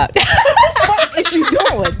got- headlock. What is you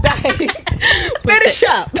doing? Finish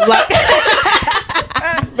up.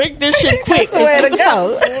 Make this shit quick. Where to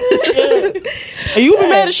go? And you be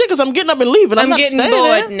mad as shit because I'm getting up and leaving. I'm I'm not getting staying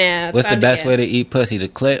bored there. now. What's the best way to eat pussy? The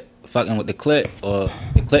clit? Fucking with the clit? Or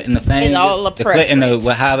the clit and the fingers? all a the clit and the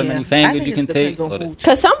preference. however many fingers you can take? On Or the, who.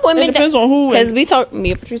 Because some women, It depends on who. because And,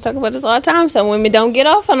 me and Patrice talk about this all the time. Some women don't get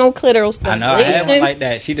off on no clitoral I know. I had one stimulation. like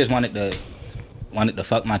that. She just wanted the wanted to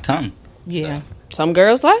fuck my tongue. Yeah. So, some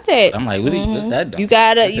girls like that. I'm like, what's that? You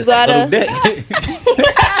gotta.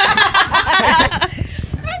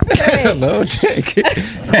 That's a little dick.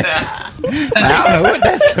 I don't know what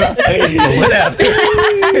that's from. Whatever.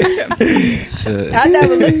 I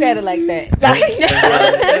never looked at it like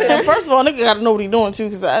that. First of all, nigga gotta know what he doing too,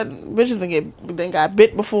 because bitches done got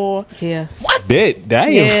bit before. Yeah. What? Bit?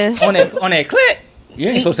 Damn. Yeah. on that clit. You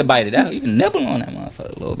ain't supposed to bite it out. You can nibble on that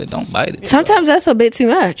motherfucker a little bit. Don't bite it. Sometimes that's a bit too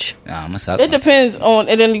much. Nah, I'm a suck. It depends on,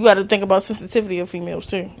 and then you got to think about sensitivity of females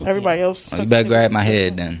too. Everybody else. You better grab my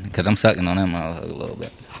head then, because I'm sucking on that motherfucker a little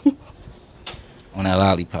bit. On that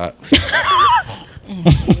lollipop.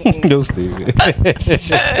 No, stupid.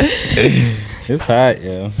 It's hot,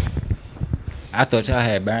 yo. I thought y'all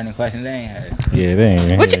had burning questions. They ain't had. Yeah, they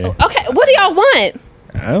ain't. What do y'all want?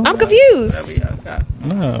 I'm confused.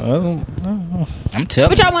 No. I'm telling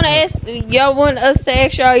What y'all want to ask? Y'all want us to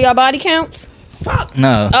ask y'all body counts? Fuck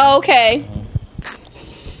no. Oh, okay.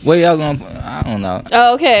 Where y'all going? I don't know.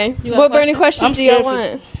 Oh, okay. What burning questions do y'all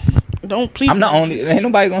want? Don't please. I'm the only. Ain't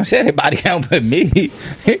nobody gonna share their body count but me. Do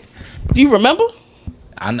you remember?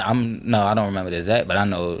 I don't remember the exact, but I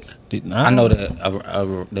know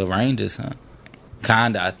the ranges, huh?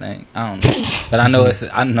 Kinda, I think. I don't know, but I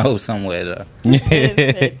know somewhere though.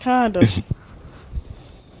 Kinda.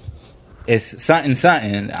 It's something. I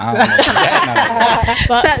don't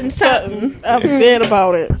know. Something. I'm dead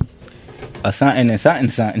about it. A something and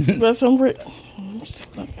something. But some.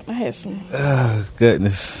 I had some. Oh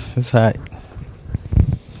goodness, it's hot.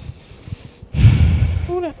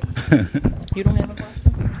 Who that? You don't have a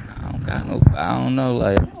question? I don't know.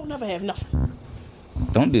 Like, I don't never have nothing.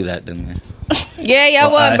 don't do that to me. Yeah,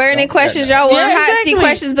 y'all want burning questions. Y'all want hot seat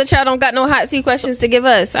questions, but y'all don't got no hot seat questions to give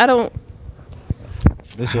us. I don't.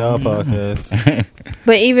 This y'all podcast.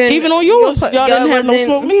 But even on yours, y'all didn't have no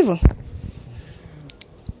smoke neither.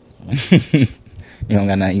 You don't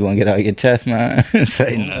got nothing you want to get out your chest, man?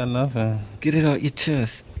 Say I got nothing. Get it out your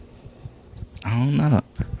chest. I don't know.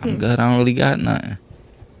 I'm good. I don't really got nothing.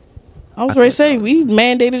 I was ready to say, we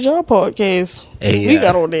mandated your podcast. Hey, we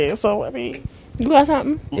got on there, so I mean. You got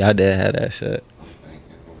something? Y'all did have that shit.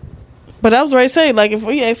 But I was ready to say, like, if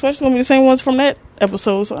we ask questions, it's going to be the same ones from that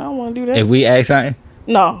episode, so I don't want to do that. If we ask something?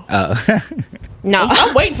 No. Oh. No.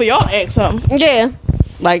 I'm waiting for y'all to ask something. Yeah.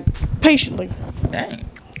 Like, patiently. Dang.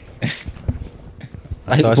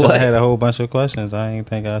 I thought y'all had a whole bunch of questions. I ain't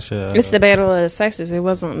think I should. It's the battle of the sexes. It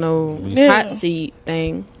wasn't no hot seat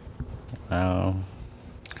thing.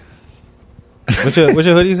 What your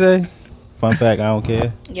hoodie say? Fun fact, I don't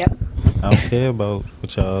care. Yep. I don't care about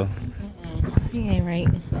what y'all He ain't right.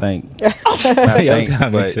 think. Not think,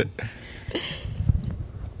 but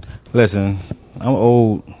listen, I'm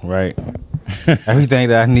old, right? Everything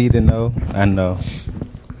that I need to know, I know.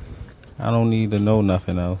 I don't need to know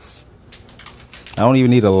nothing else. I don't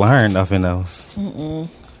even need to learn nothing else.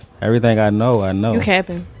 Everything I know, I know. You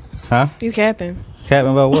capping. Huh? You capping.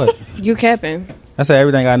 Capping about what? You capping. I said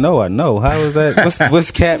everything I know. How is that?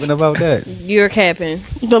 What's capping about that? You're capping.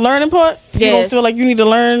 The learning part? You don't feel like you need to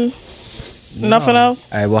learn nothing else?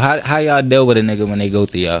 All right, well, how y'all deal with a nigga when they go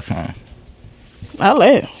through y'all phone? I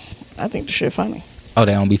laugh. I think the shit funny. Oh,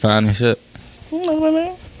 they don't be finding shit? You know what I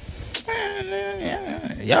mean?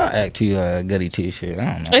 Y'all act too goody two shit.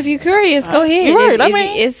 I don't know. If you're curious, go ahead. You're right. If I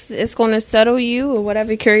mean, it's going to settle you or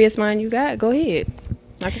whatever curious mind you got, go ahead.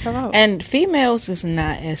 Knock yourself out. And females is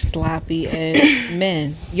not as sloppy as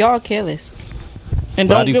men. Y'all careless. And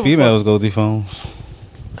Why do females go through phones?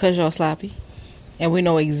 Because y'all sloppy. And we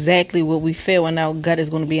know exactly what we feel when our gut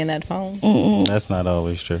is going to be in that phone. That's not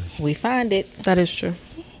always true. We find it. That is true.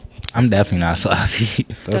 I'm definitely not sloppy.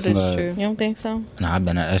 That's that is not true. You don't think so? Nah, I've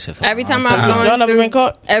been at that shit for Every a long time I've gone Y'all never been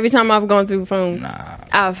caught? Every time I've gone through phones, Nah.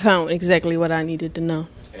 I've found exactly what I needed to know.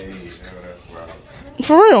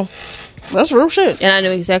 For real. That's real shit. And I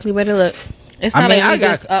knew exactly where to look. It's not mean, like I we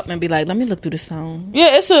got- just up and be like, let me look through this phone.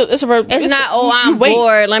 Yeah, it's a It's not, I'm wait.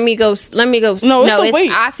 bored. Let me go. No, it's a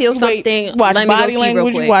wait. I feel You wait. something. You watch let me body go see real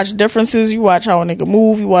language. You quick. watch differences. You watch how a nigga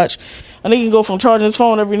move. You watch a nigga can go from charging his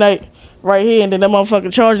phone every night right here, and then that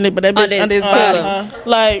motherfucker charging it, but that bitch under his body.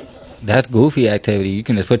 Like, That's goofy activity. You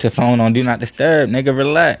can just put your phone on Do Not Disturb. Nigga,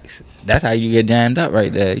 relax. That's how you get jammed up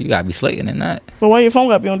right there. You gotta be slicking in that. but why your phone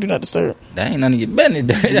got to be on Do Not Disturb? That ain't none of your business.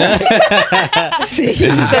 Because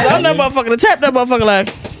I'm that motherfucker to tap that motherfucker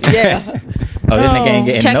like, Yeah. Oh, this nigga ain't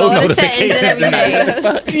getting Check no all the settings and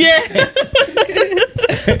notifications. yeah.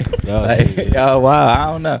 Like, yo, wow, I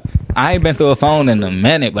don't know. I ain't been through a phone in a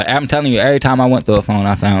minute, but I'm telling you, every time I went through a phone,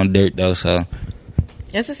 I found dirt though. So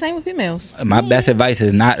It's the same with females. My best advice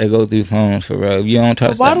is not to go through phones for real. If you don't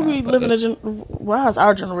trust Why that do we live in why is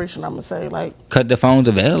our generation, I'm going to say, like... Cut the phones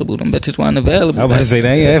available. Them bitches weren't available. I was about to say,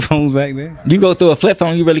 they ain't had phones back then. You go through a flip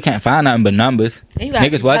phone, you really can't find nothing but numbers.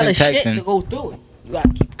 Niggas wasn't shit to texting. go through it. You gotta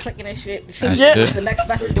keep clicking that shit. That's The next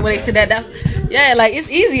message, the way they said that. Yeah, like, it's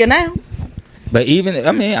easier now. But even,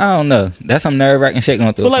 I mean, I don't know. That's some nerve-wracking shit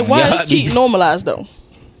going through. But, like, why is cheating normalized, though?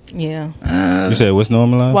 Yeah. You said what's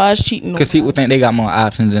normalized? Why is cheating Because people think they got more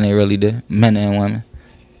options than they really do. Men and women.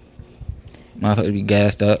 Motherfuckers be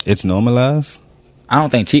gassed up. It's normalized? I don't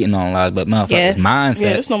think cheating normalized, but motherfuckers' Yes. mindset. Yeah,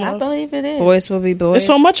 it's I normalized. believe it is. Boys will be boys. There's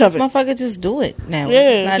so much of it. Motherfucker just do it now.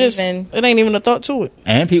 Yeah, It's not even... it ain't even a thought to it.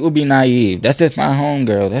 And people be naive. That's just my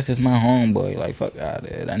homegirl. That's just my homeboy. Like, fuck out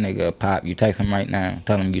there. That nigga pop. You text him right now.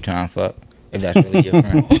 Tell him you trying to fuck. If that's really your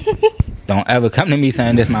friend. Don't ever come to me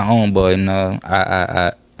saying this my homeboy. No.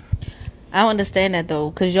 I don't understand that, though,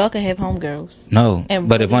 because y'all can have homegirls. No. And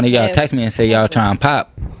but if one of y'all have- text me and say y'all trying to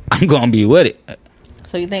pop, I'm going to be with it.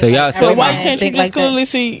 So you think... So y'all still But why man, can't you think just like that? clearly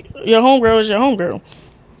see your homegirl is your homegirl?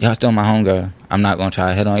 Y'all still my homegirl. I'm not going to try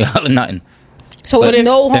to hit on y'all or nothing. So But there's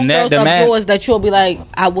no the homegirls the of man- yours that you'll be like,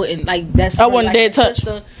 I wouldn't, like, that's... I her, wouldn't like, dare touch.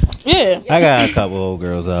 sister. Yeah. I got a couple old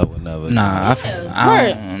girls I would never. Nah,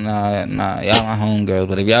 nah, y'all my homegirls.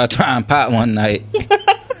 But if y'all try and pop one night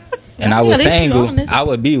and I was at least you single, honest. I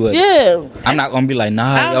would be with it. Yeah. I'm not gonna be like,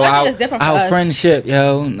 nah, I yo, think it's different for our us. friendship,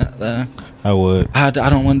 yo. I would. I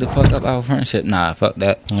don't want to fuck up our friendship. Nah, fuck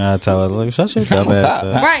that. I tell her, like, shut your dumb ass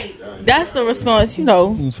up. Right. That's the response, you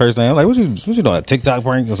know. First thing, I'm like, what you doing? A TikTok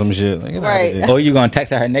prank or some shit? Like, get out of here. Or you gonna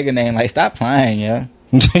text her nigga name like, stop playing, yo.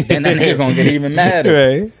 Then that nigga gonna get even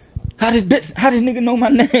madder. Right. How this nigga know my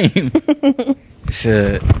name?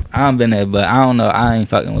 Shit, I done been there, but I don't know. I ain't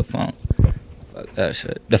fucking with phone. Fuck that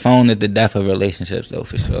shit. The phone is the death of relationships, though,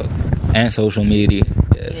 for sure. And social media.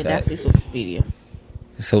 Yeah, definitely social media.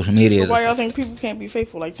 Social media is Why y'all think people can't be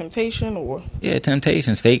faithful? Like temptation or... yeah,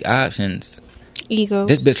 temptations, fake options. Ego.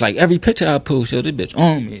 This bitch, like, every picture I post, yo, this bitch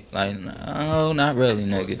on me. Like, no, not really,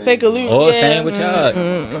 nigga. Fake illusion. Or Yeah. same with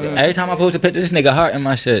y'all. Every time I post a picture, this nigga heart in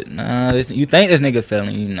my shit. Nah, you think this nigga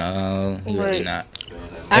feeling you? No, he really Right. not.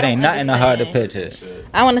 I It ain't don't nothing to hard to understand. picture.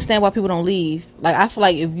 I don't understand why people don't leave. Like, I feel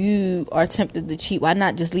like if you are tempted to cheat, why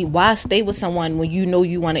not just leave? Why stay with someone when you know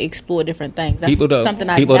you want to explore different things? That's People don't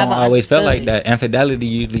never always feel like understood. that. Infidelity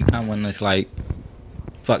usually come when it's like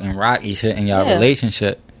fucking rocky shit in y'all Yeah.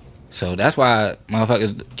 relationship. So that's why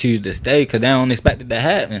motherfuckers choose to stay, because they don't expect it to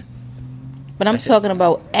happen. But I'm talking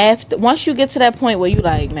about after. Once you get to that point where you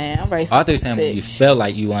like, man, I'm ready for I thought you this saying when you bitch. feel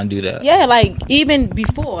like you want to do that. Yeah, like even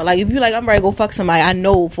before, like if you like, I'm ready to go fuck somebody. I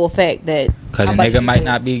know for a fact that Because a I'm about nigga to might do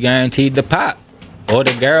not be guaranteed to pop. Or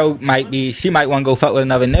the girl might be, she might want to go fuck with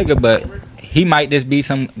another nigga, but he might just be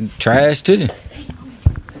some trash too.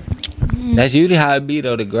 That's usually how it be,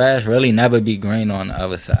 though. The grass really never be green on the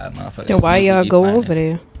other side, motherfucker. Then why y'all go over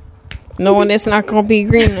there? Knowing it's not gonna be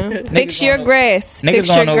greener. Fix your grass. Niggas Fix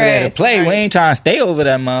your going over there grass. to play. We Right. ain't trying to stay over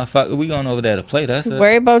that motherfucker. We going over there to play. That's it.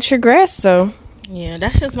 Worry about your grass though. Yeah,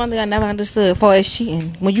 that's just one thing I never understood as far as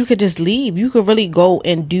cheating. When you could just leave, you could really go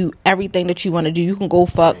and do everything that you want to do. You can go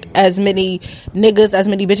fuck as many niggas, as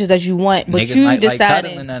many bitches as you want, but Niggas you might like decided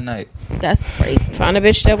cuddling that night. that's crazy. Find a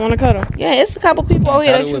bitch that wanna cuddle. Yeah, it's a couple people out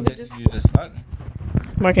here that Cuddle you with could bitches just, you just fucking.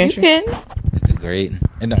 Why can't you you? can. It's degrading.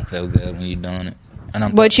 It don't feel good when you doing it. And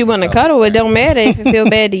I'm But you wanna cuddle, it don't matter if it feel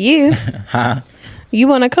bad to you. Huh? You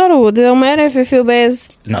wanna cuddle, it don't matter if it feel bad.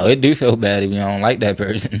 No, it do feel bad if you don't like that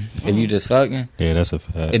person. If you just fucking, Yeah, that's a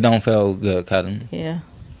fact. it don't feel good cuddling. Yeah.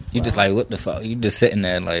 You just like, what the fuck? You just sitting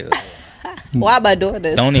there like, Why am I doing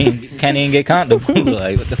this? can't even get comfortable.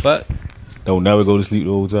 Like, what the fuck? Don't never go to sleep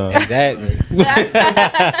the whole time. Exactly.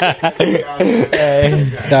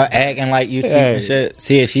 Start acting like you sleep and shit.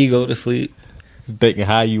 See if she go to sleep. Thinking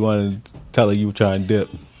how you want to tell her you trying to dip.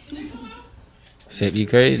 Shit be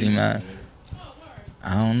crazy, man.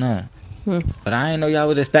 I don't know. But I ain't know y'all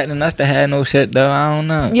was expecting us to have no shit, though. I don't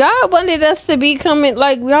know. Y'all wanted us to be coming,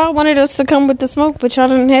 like, y'all wanted us to come with the smoke, but y'all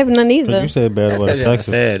didn't have none either. You said bad That's about 'cause y'all sex.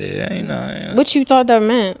 said it. I ain't know. What you thought that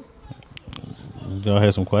meant? Y'all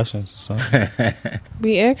had some questions or something?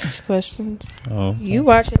 We asked questions. Oh, You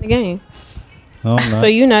watching the game. no, I'm not. So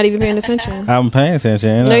you're not even paying attention. I'm paying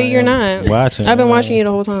attention. No, you're not. Watching. I've been watching you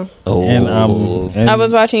the whole time. Oh. And I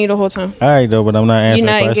was watching you the whole time. All right, though, but I'm not answering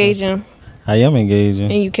You're not questions. engaging. I am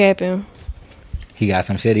engaging. And you capping. He got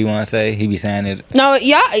some shit he want to say. He be saying it. No,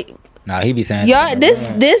 y'all, Nah, he be saying y'all. it.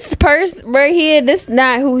 This person right here, this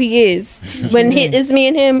not who he is. When it's me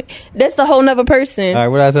and him, that's a whole nother person. All right,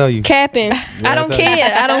 what did I tell you? Capping. I don't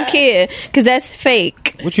care. I don't care because that's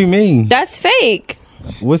fake. What you mean? That's fake.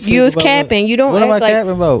 What's You was about capping. What? You don't What am I act like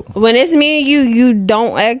capping about? when it's me and you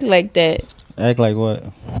don't act like that. Act like what?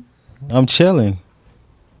 I'm chilling.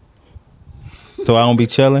 So I don't be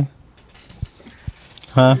chilling?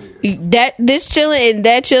 Huh? This chilling and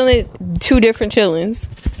that chilling, two different chillings.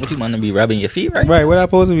 What you want to be rubbing your feet, right? Right, what I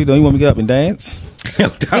supposed to be doing? You want me to get up and dance?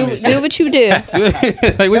 Do what you do.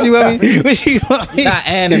 Like, what you want me? What you want me? Not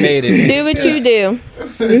animated. Do what you do.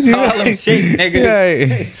 Harlem Shake,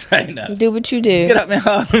 nigga. Right. Say no. Do what you do. Get up and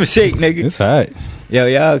Harlem Shake, nigga. It's hot. Yo,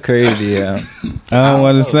 y'all crazy, yo. I don't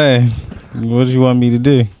understand. What do you want me to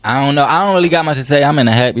do? I don't know. I don't really got much to say. I'm in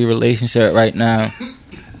a happy relationship right now.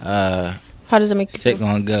 How does it make you Shit feel?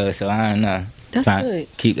 going good, so I don't know. That's Trying good.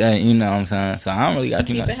 to keep that, you know what I'm saying? So I don't really got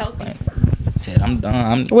too much. it healthy. Shit, I'm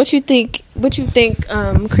done. What you think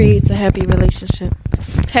creates a happy relationship?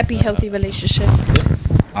 Happy, healthy relationship.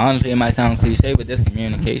 Honestly, it might sound cliche, but this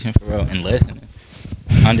communication for real and listening.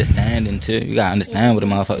 Understanding, too. You got to understand what a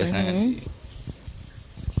motherfucker's saying to you.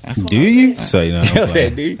 That's what Do you? Say no. I'm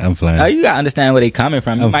playing. do you? I'm playing. Oh, you got to understand where they coming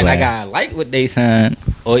from. You I'm might playing. not got to like what they saying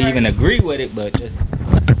or even agree with it, but just...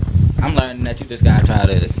 I'm learning that you just gotta try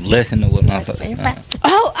to listen to what motherfuckers saying.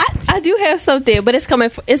 Oh, I do have something, but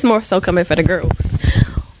it's more so coming for the girls.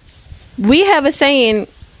 We have a saying,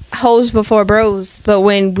 hoes before bros, but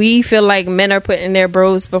when we feel like men are putting their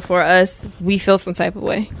bros before us, we feel some type of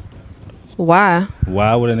way. Why?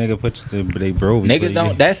 Why would a nigga put they bro? Niggas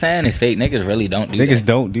don't. That saying is fake. Niggas really don't do that. Niggas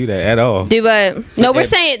don't do that at all. No, we're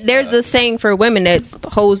saying there's a saying for women that's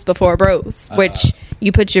hoes before bros, which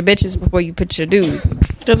you put your bitches before you put your dude.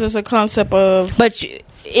 Because it's a concept of... But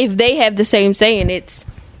if they have the same saying, it's,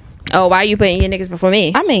 oh, why are you putting your niggas before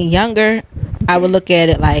me? I mean, younger, I would look at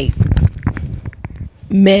it like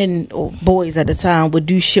men or boys at the time would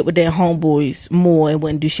do shit with their homeboys more and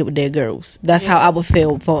wouldn't do shit with their girls. That's how I would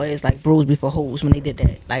feel for as like bros before hoes when they did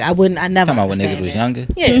that. Like I never. Talking about when niggas understand was that. younger.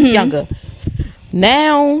 Yeah, younger.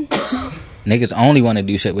 Now, Niggas only want to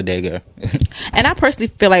do shit with their girl. and I personally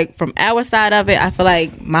feel like from our side of it, I feel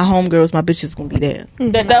like my homegirls, my bitches gonna be there.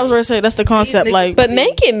 That was what I said. That's the concept. Like, But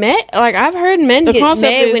men get mad. Like I've heard men the get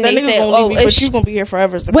concept mad is when that they nigga say, gonna "Oh, leave me, but you gonna be here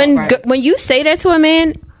forever." Is the concept. when you say that to a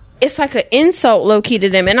man, it's like an insult, low key to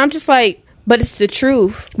them, and I'm just like, but it's the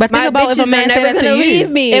truth. But think My about if bitches a man are say never that to gonna you. leave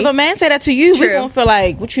me. If a man say that to you, we True. gonna feel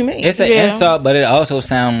like, what you mean? It's an Yeah. insult, but it also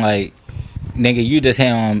sound like, nigga, you just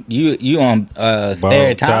here on you on spare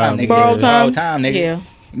Borrowed time, time. nigga. Borrowed time. Nigga.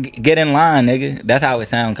 Yeah. Get in line, nigga. That's how it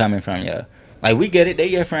sound coming from y'all. Like we get it, they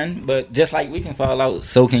your friend, but just like we can fall out,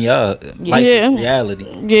 so can y'all. Like Yeah. reality.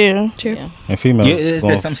 Yeah. True. And females Yeah, it's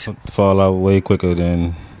gonna just some fall out way quicker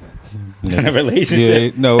than In a niggas.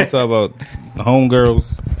 relationship. Yeah, no, I'm talking about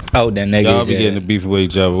homegirls. Oh, then niggas. Y'all be yeah. getting the beef with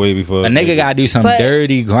each other way before A nigga gotta do some But-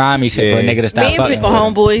 dirty, grimy shit for a Yeah. nigga to stop Me and fucking people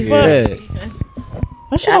with him. homeboys. Yeah.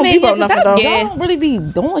 That shit don't be about nothing though. Yeah. don't really be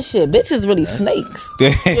doing shit. Bitches really snakes. See?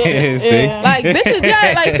 Like bitches,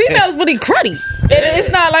 yeah, like females really cruddy. It's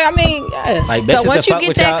not like yeah. Like So bitches once to you fuck get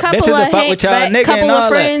with that y'all, couple bitches of to fuck with y'all that nigga couple and of all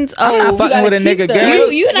friends, that. I'm oh, not you fucking gotta with a keep nigga that.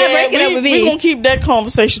 girl. you not breaking up with We me. gonna keep that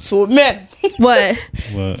conversation to a minute. What?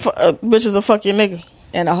 What? Bitches a fuck your nigga.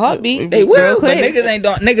 And a heartbeat. They will, but quick. niggas ain't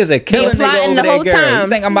doing. Niggas are killing Be plotting niggas over the their whole girls. time. You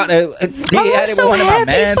think I'm about to be I'm at it so with one of my happy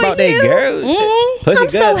mans for about their you. girls? Pussy I'm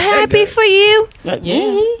good, so they happy good. for you.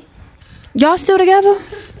 Yeah. Y'all still together?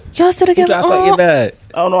 Y'all still You together? try to fuck your bad.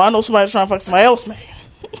 Oh no, I know somebody trying to fuck somebody else, man.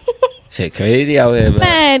 Shit crazy out here, man.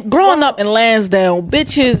 Man, growing up in Lansdowne,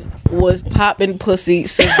 bitches was popping pussy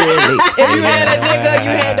severely. If you had a nigga, you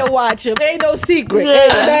had to watch him. Ain't no secret.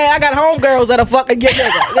 I got homegirls that'll fucking get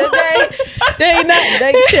nigga. They ain't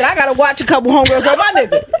nothing. Shit, I gotta watch a couple homegirls on my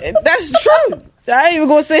nigga. That's true. I ain't even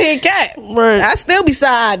gonna sit here and cat. Right. I still be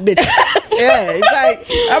side bitch. Yeah, it's like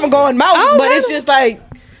I'm going mouth, but it's just like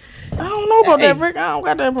I don't know about that, Rick. I don't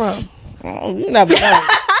got that problem. you never know.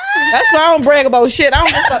 That's why I don't brag about shit. I don't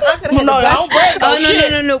give a fuck. I could've had No, the I best- don't brag about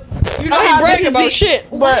shit. No. You know, I ain't bragging about shit,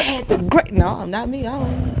 I but had the great. No, not me. I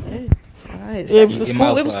don't. Alright, it was Your cool.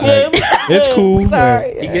 mouth It was wide. cool. It's cool.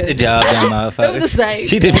 Sorry. He get the job done, motherfucker. It was the same.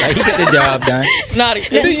 She did. He get the job done. Naughty.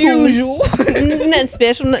 The usual. Nothing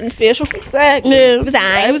special. Exactly. It was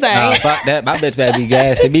alright. It was Nah, alright. fuck that. My bitch better be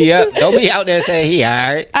gassing me up. Don't be out there saying he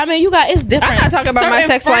alright. I mean, you got it's different. I'm not talking about my Certain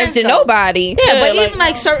sex life friends, to though. nobody. Yeah, but like- even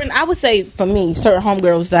like certain, I would say for me, certain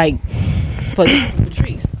homegirls like for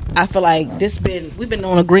Patrice. I feel like we've been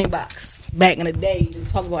on a green box back in the day to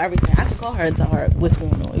talk about everything. I could call her and tell her what's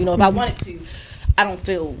going on. You know, if I wanted to, I don't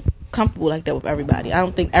feel comfortable like that with everybody. I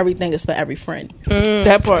don't think everything is for every friend.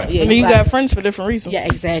 That part. Yeah, I mean, you right. got friends for different reasons. Yeah,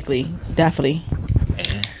 exactly. Definitely.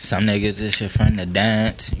 Some niggas just your friend to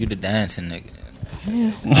dance. You the dancing nigga.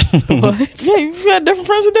 Yeah, you got different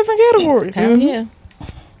friends with different categories. Hell yeah.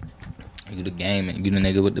 You the game and you the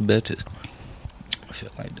nigga with the bitches.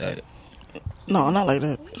 Shit like that. No, not like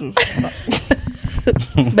that.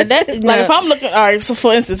 But that Like if I'm looking, all right. So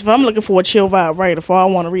for instance, if I'm looking for a chill vibe, right? If I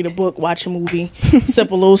want to read a book, watch a movie,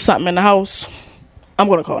 sip a little something in the house, I'm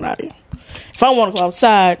gonna call Nadia. If I want to go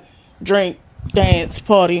outside, drink, dance,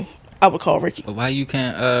 party, I would call Ricki. But why you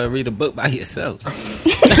can't read a book by yourself? like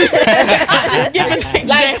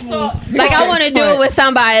I want to do it with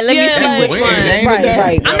somebody. Let me see like, which weird, one. ain't it?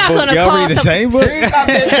 Right. I'm not gonna Y'all call read the some- same book?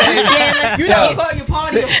 You know, call your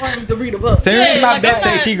party friends to read a book. Soon as my bitch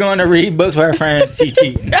say she going to read books with her friends, she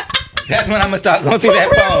cheating. That's when I'm gonna start going through that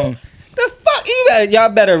phone. The fuck y'all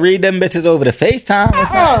better read them bitches over the FaceTime or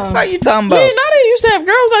something. What you talking about? Man, they used to have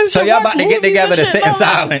girls like So y'all about to get together to sit in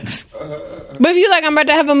silence. But if you like, I'm about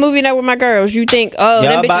to have a movie night with my girls. You think, oh,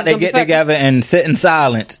 Y'all them bitches about to gonna be get fucking- together and sit in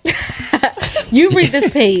silence. You read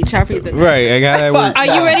this page. I read the Right, I got that work. Are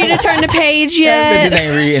you ready to turn the page Bitches yet?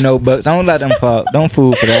 ain't reading no books. Don't let them fuck. Don't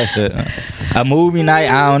fool for that shit. A movie night,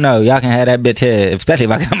 I don't know. Y'all can have that bitch here, especially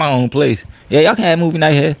if I got my own place. Yeah, y'all can have movie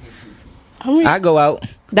night here. I go out.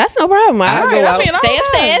 That's no problem. I All go out. Stay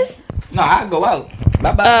upstairs. No, I go out.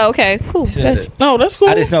 Bye bye. Oh, okay, cool. Shit. No, that's cool.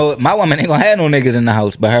 I just know my woman ain't gonna have no niggas in the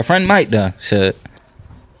house, but her friend might though. Shit.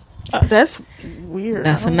 That's weird.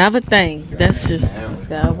 That's another thing. That's just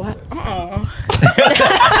what?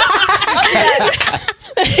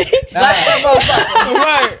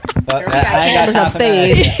 Right. But I ain't got time for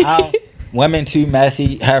that. Women too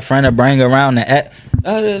messy. Her friend will bring around the.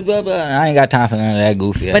 I ain't got time for none of that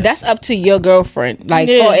goofy. But that's up to your girlfriend. Like,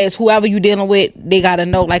 or as whoever you dealing with, they gotta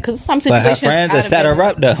know. Like, cause some But situations. her friends will set her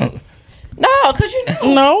up though. No, cause you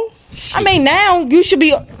know. No. I mean, now you should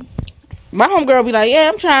be. My homegirl be like, yeah,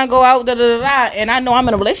 I'm trying to go out, and I know I'm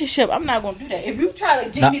in a relationship. I'm not gonna do that. If you try to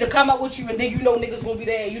get me to come out with you, and then you know niggas gonna be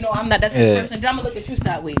there, you know I'm not that type of person. Then I'm gonna look at you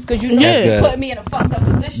sideways, cause you know you put me in a fucked up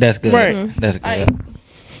position. That's good. Right. That's good. Like,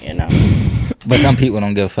 you know. But some people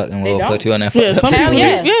don't give a fuck and will don't. put you on that Yeah, fucked up some people.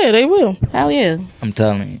 situation. Yeah, they will. Hell yeah. I'm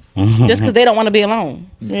telling you. Just because they don't want to be alone.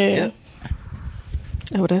 Yeah.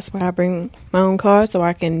 Oh, that's why I bring my own car so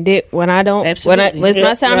I can dip when I don't. Absolutely. When it's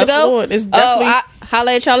my time to go. Lord. It's definitely I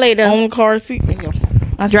holla at y'all later. own car seat.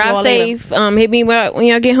 Drive safe. Hit me when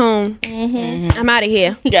y'all get home. Mm-hmm. I'm out of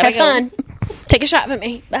here. Gotta Have go. fun. Take a shot for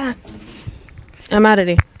me. Bye. I'm out of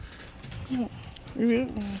there.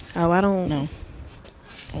 Oh, I don't know.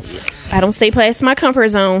 I don't stay past my comfort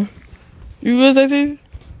zone. You good, Stacey?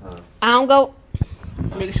 I don't go.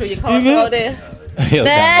 Make sure your car's still out there. Yo,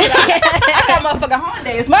 I got motherfucking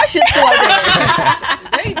Hondas. My shit's still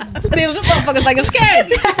out there. They steal the motherfuckers like a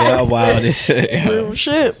scabby. yeah, wow, this shit. Real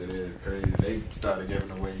shit. It is crazy. They started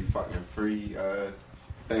giving away fucking free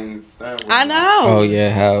things. I know. Oh yeah,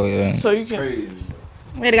 how yeah. So you can. Crazy.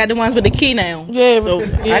 Yeah, they got the ones with the key now. Yeah, So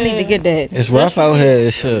yeah. I need to get that. It's rough out here.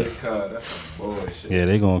 This shit. That's some bullshit. Yeah,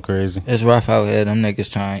 they going crazy. It's rough out here. Them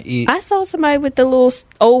niggas trying to eat. I saw somebody with the little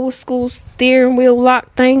old school steering wheel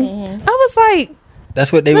lock thing. I was like,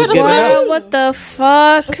 That's what they were giving out. what the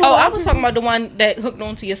fuck? Oh, I was talking about the one that hooked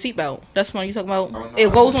onto your seatbelt. That's the one you talking about. no,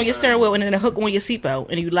 It goes on your steering wheel and then it hook on your seatbelt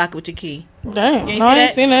and you lock it with your key. Damn. You ain't No, I see ain't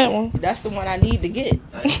that? seen that one. That's the one I need to get.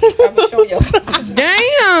 I'm gonna show you.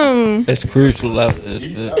 Damn. It's crucial out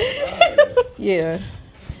there. Yeah.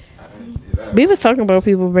 We was talking about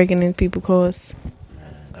people breaking in people's cars.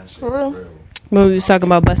 That shit For real? real. When we was talking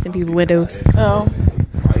about busting people's windows. Oh.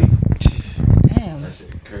 Damn. That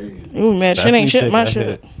shit crazy. You mad? Shit ain't shit. My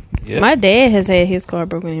shit. Yeah. My dad has had his car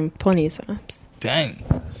broken in plenty of times. Dang.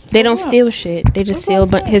 They don't steal shit. They just steal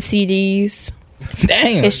his CDs,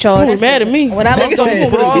 Damn. his Who chargers. was mad at me? When I lived on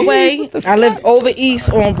Broadway, I lived over east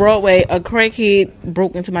on Broadway. A crackhead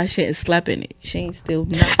broke into my shit and slept in it. She ain't still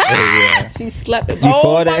nothing. Yeah. She slept in it. You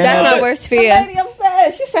caught her in That's that? my worst The fear. lady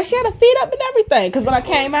upstairs, she said she had her feet up and everything. Because when I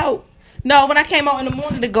came out in the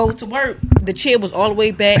morning to go to work, the chair was all the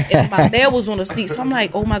way back and my nail was on the seat. So I'm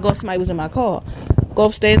like, oh my God, somebody was in my car. Go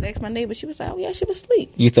upstairs, ask my neighbor. She was like, oh yeah, she was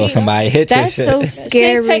asleep. You thought somebody hit your That's shit. so She ain't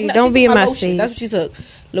scary. take no- Don't she be took in my lotion. seat. That's what she took.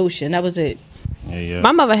 Lotion. That was it. Yeah.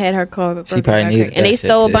 My mother had her car broken probably by needed crack, and that they shit,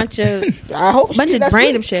 stole a too. bunch of I hope bunch of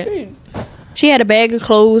random shit. She had a bag of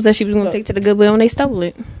clothes that she was gonna take to the Goodwill, and they stole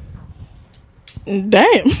it. Damn.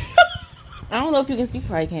 I don't know if you can see. You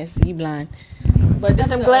probably can't see. You blind. But that's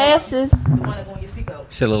Some glasses. The one that go on your seatbelt.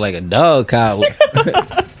 Shit look like a dog collar.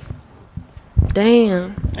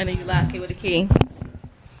 Damn. And then you lock it with a key.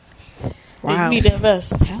 You need to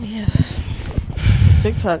invest. Hell yeah.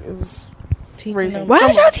 TikTok is crazy. them. Why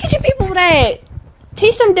are y'all teaching people that?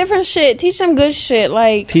 Teach them different shit. Teach them good shit.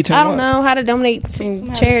 Like, Teach 'em I don't what? know how to donate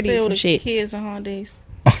some charities and shit. Kids and holidays.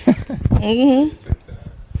 Mm-hmm.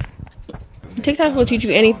 TikTok will teach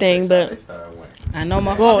you anything, but I know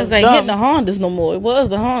my Well, fuckers ain't dumb. hitting the Hondas no more. It was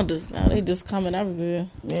the Hondas. Now they just coming everywhere.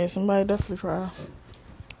 Yeah, somebody definitely try.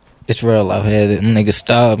 It's real out here. Them niggas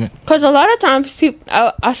starving. Because a lot of times, people,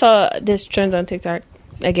 I saw this trend on TikTok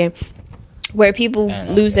again, where people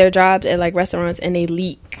lose their jobs at like restaurants and they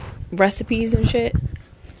leak recipes and shit.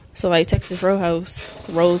 So like Texas Roadhouse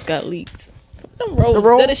rolls got leaked. Them rolls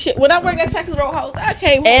good as shit. When I worked at Texas Roadhouse, I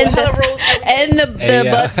came home with hella rolls. And the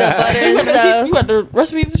butter and stuff. You got the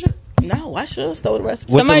recipes and shit? No, I should have stole the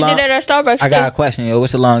recipe. What's the Somebody did that at Starbucks. I got a question, yo.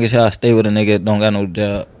 What's the longest y'all stay with a nigga that don't got no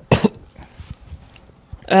job?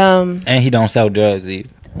 And he don't sell drugs either.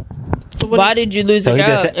 So Why did you lose So the he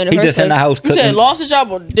job? just in the house You said cooking. lost his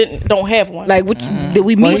job or don't have one? Like, what? Did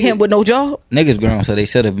we meet him with no job? Niggas grown, so they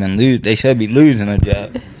should have been they should be losing a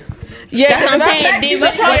job. Yeah, That's what I'm saying.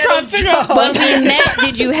 When we met,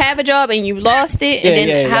 did you have a job and you lost it? And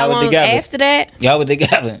then how y'all was long together. after that? Y'all was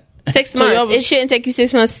together. 6 months. It shouldn't take you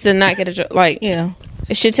 6 months to not get a job. Like, Yeah.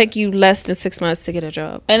 it should take you less than 6 months to get a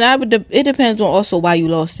job. And it depends on also why you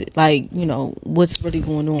lost it. Like, you know, what's really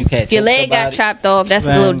going on. You can't If your choke leg got somebody. chopped off, that's a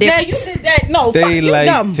Man. little Yeah, different. you did that. No, fuck They you, like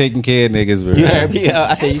dumb. taking care of niggas, bro. You heard me?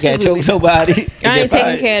 I said you can't choke somebody. I ain't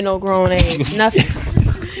taking care of no grown ass. Nothing.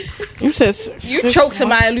 You said You choke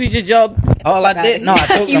somebody and lose your job. All I did, no, I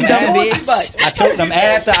choked them dumb after. bitch. I choked them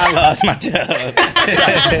after I lost my job.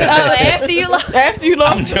 Oh, after you lost. after you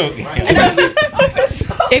I'm lost. joking.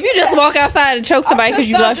 If you just walk outside and choke somebody because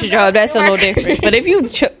you lost your job, that's a little different. But if you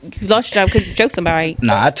lost your job because you choked somebody,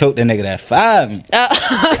 Nah, I choked that nigga that fired me.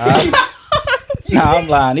 Nah, I'm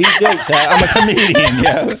lying. These jokes, yo. I'm a comedian,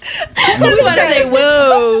 yo. you about to say,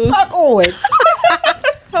 whoa. Fuck on.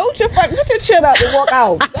 Hold your put your chin out and walk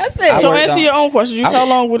out. That's it. So worked answer on- your own question. How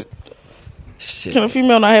long would Shit. can a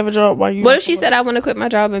female not have a job while you? What if she said, I want to quit my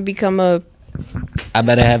job and become a... I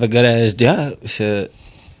better have a good ass job. Shit.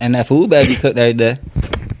 And that food better be cooked every day.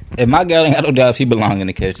 If my girl ain't got no job, she belong in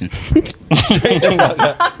the kitchen. Straight the fuck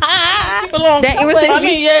up. That irritates I me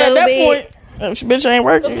mean, yeah, so at that bad. point, if she bitch ain't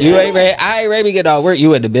working. You ain't ready. I ain't ready to get off work.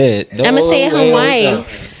 You at the bed. I'm a stay-at-home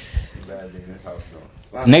wife.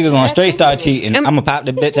 Nigga gonna straight start cheating. I'm gonna pop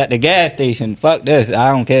the bitch at the gas station. Fuck this. I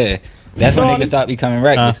don't care. That's when niggas start becoming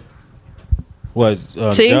reckless. What?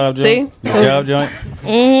 See? Job joint? See? Job joint?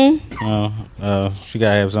 Mm-hmm. She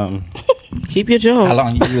gotta have something. Keep your job. How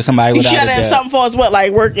long you be with somebody You without gotta a have job? something for us. What,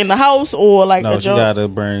 like work in the house or like No, a she job? gotta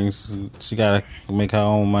bring. She gotta make her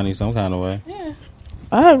own money some kind of way.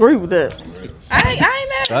 I agree with that. I ain't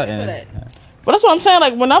mad Something. for that. But that's what I'm saying.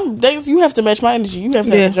 Like when I'm dating, you have to match my energy. You have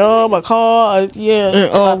to have a job, a car,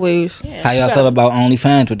 Always. How y'all feel about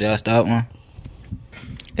OnlyFans? Would y'all start one?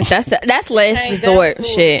 If that's last resort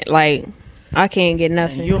shit. Like, I can't get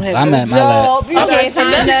nothing. You don't have I'm no at my last. job. I can't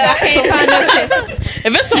find no shit.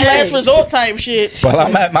 If it's some last resort type shit, Well,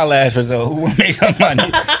 I'm at my last resort. Who will make some money?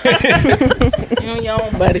 you on your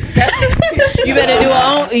own, buddy. You better do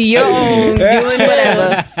your own doing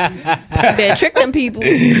whatever. You better trick them people.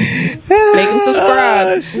 Make them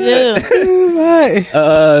subscribe. Yeah.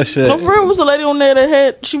 Shit. No, for real, was a lady on there that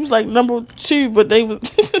had. She was like number 2, but they was.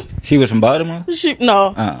 She was from Baltimore. She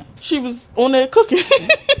was on there cooking.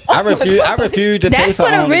 I refuse to pay That's for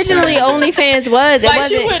what OnlyFans. originally OnlyFans was. It Like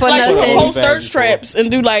she wasn't would, for like she would nothing. post thirst traps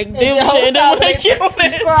and do like deal shit, and then when they get on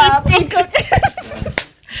there,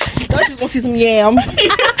 Thought you was gonna see some yams.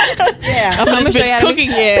 Yeah. I'm I'ma this show you bitch how to cooking.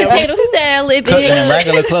 make potato salad, Cooking in bitch.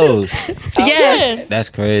 regular clothes. Yes. That's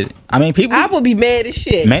crazy. I mean, people. I would be mad as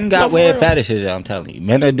shit. Men got No, for weird real. fetishes. I'm telling you,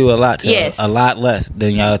 men will do a lot to Yes. a lot less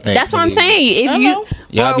than y'all think. That's what I'm saying. If you,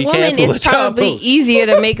 Y'all for be a woman, careful it's what y'all probably post. easier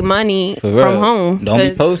to make money For real. from home. Don't be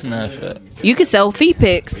 'cause posting that shit. You can sell feet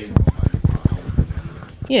pics.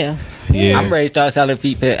 Yeah. Yeah. I'm ready to start selling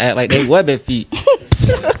feet pics. Act like they webbing feet.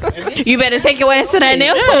 You better take your ass to that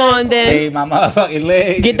nail salon then. Hey, my motherfucking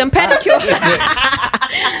leg. Get them pedicures.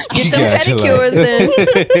 Get them got you, pedicures then.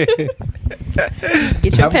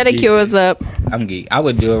 Get your I'm pedicures up. I'm geek. I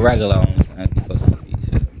would do a regular on. I'd be posting feet.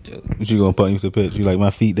 Shit, I'm joking. What you gonna put into the picture? You like my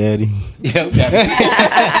feet, daddy? Yo,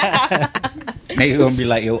 nigga gonna be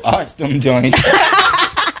like, yo, arch them joints.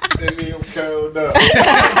 Send me them curled up.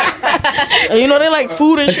 And you know they like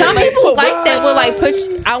food and shit. Some people like that will like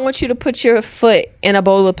I want you to put your foot in a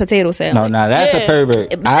bowl of potato salad. No, that's a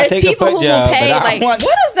pervert. I It's take a people foot who will job, pay, but I like- want.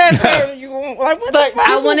 What is that term? You want? Like what? Like,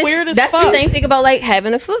 I want to. weird as That's fuck. the same thing about like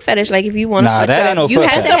having a foot fetish. Like if you want Nah, a foot that job, ain't no you foot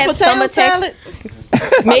have to fetish. have some attention.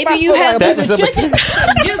 Maybe you have. That's a potato.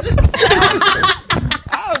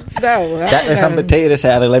 That is some potato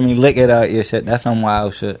salad. Let me lick it out your shit. That's some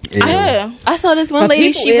wild shit. Yeah. I saw this one But lady.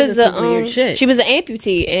 people She is was into weird shit. she was an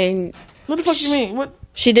amputee, and What the fuck you mean? What?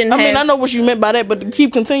 She didn't. I know what you meant by that, but to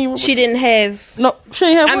keep continuing. She didn't have. No, she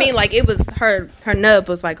didn't have. I mean, like it was her nub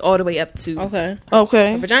was like all the way up to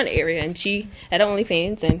okay her vagina area, and she had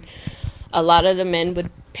OnlyFans, and a lot of the men would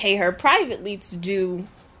pay her privately to do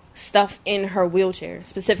stuff in her wheelchair,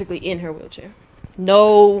 specifically in her wheelchair.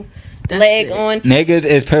 No leg on. Niggas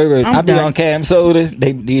is perverts. I be on Cam Soda.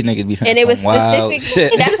 These niggas be saying and it was specific.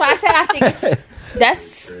 Shit. That's why I said I think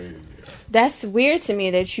that's weird to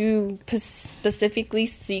me that you specifically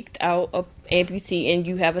seeked out a amputee and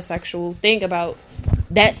you have a sexual thing about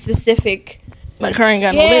that specific. Like her ain't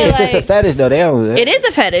got no legs. It's just a fetish though. They don't. It is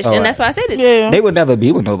a fetish, and that's why I said it. Yeah. They would never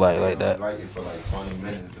be with nobody like that. Like it for like 20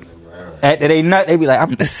 minutes and then after they nut, they be like,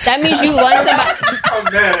 I'm just. That means you want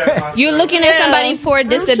somebody. You're looking at somebody for a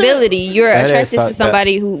disability. You're attracted to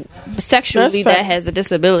somebody who sexually that has a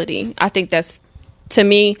disability. I think that's, to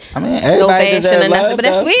me, I mean, no bashing or nothing, but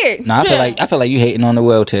that's weird. No, I feel like you hating on the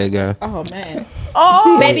wheelchair girl. Oh man.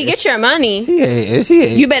 Oh, baby, get your money. She is.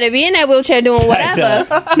 You better be in that wheelchair doing whatever.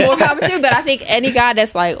 More power to you. But I think any guy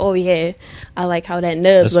that's like, oh yeah, I like how that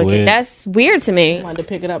nub's looking. Weird. That's weird to me. Wanted to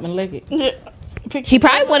pick it up and lick it. Yeah. He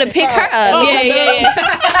probably want to pick her up. Yeah.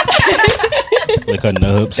 Like her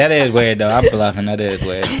nubs. That is weird though. I'm bluffing. That is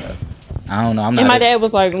weird. I don't know. I'm not. And my dad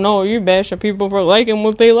was like, "No, you bashing people for liking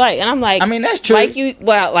what they like." And I'm like, I mean, that's true. Like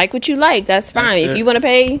like what you like. That's fine. If you want to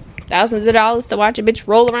pay thousands of dollars to watch a bitch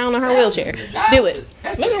roll around in her wheelchair, do it.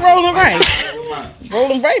 Look at Rolling Right.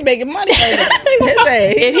 Rolling Right making money.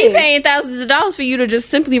 If he paying thousands of dollars for you to just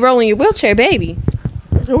simply roll in your wheelchair, baby,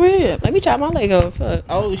 go ahead. Let me chop my leg off. Fuck.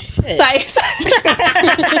 Oh shit.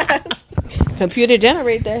 Computer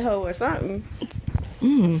generate that hoe or something.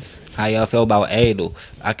 How y'all feel about anal?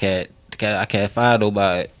 I can't find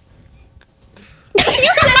nobody.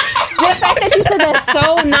 The fact that you said that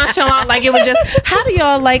so nonchalant, like it was just, how do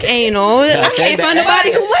y'all like anal? I can't find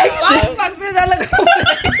nobody who likes it. Why the fuck does that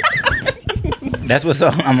look? That's what's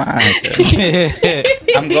on my mind.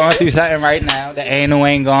 I'm going through something right now. The anal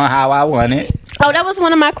ain't going how I want it. Oh, that was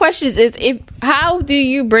one of my questions. How do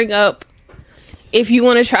you bring up if you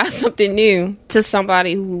want to try something new to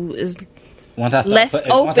somebody who is less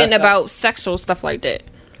open about sexual stuff like that?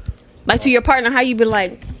 Like to your partner, how you be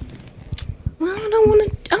like, well, I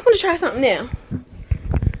want to try something now.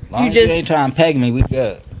 Long as you ain't trying to peg me, we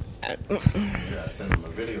good. You gotta send them a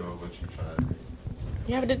video of what you tried.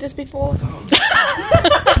 You ever did this before?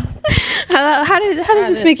 How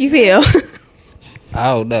does this make you feel? I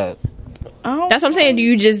don't know. That's what I'm saying. Do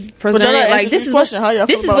you just present it like this is what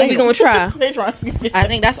we gonna try? I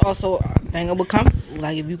think that's also a thing of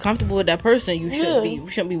like if you comfortable with that person, you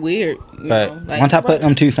shouldn't be weird. But once I put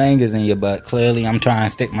them 2 fingers in your butt, clearly I'm trying to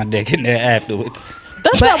stick my dick in there afterwards.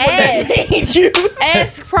 That's not what that means.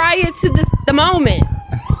 Ask prior to the moment.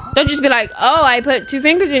 Don't just be like, oh, I put 2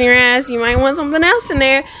 fingers in your ass. You might want something else in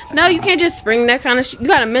there. No, you can't just spring that kind of shit. You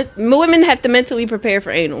gotta. Women have to mentally prepare for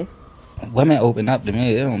anal. Women open up to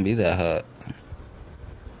me. It don't be that hard.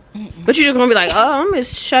 But you're just gonna be like, oh, I'm gonna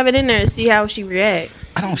shove it in there and see how she react.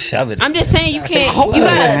 I don't shove it. I'm just saying you can't. You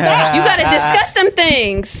gotta discuss them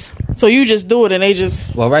things. So you just do it and they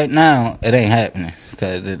just. Well, right now it ain't happening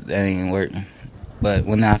because it ain't working. But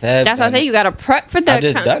when I've had, that's why I say you gotta prep for that. I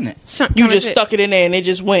just done it. You just stuck it in there and it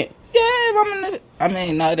just went. Yeah, I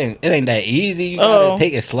mean, no, it ain't that easy. You gotta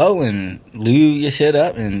take it slow and lube your shit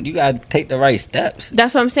up, and you gotta take the right steps.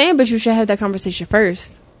 That's what I'm saying. But you should have that conversation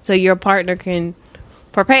first, so your partner can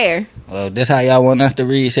prepare. Well, this how y'all want us to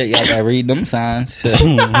read shit. Y'all gotta read them signs.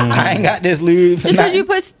 I ain't got this lube. Just because you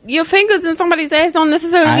put your fingers in somebody's ass don't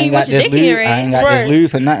necessarily mean you want your dick in your ass. I ain't got this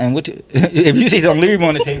lube for nothing. If you see some lube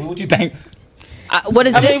on the table, what you think? What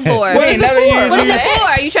is this for? What is it for?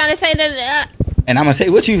 Are you trying to say that? And I'm gonna say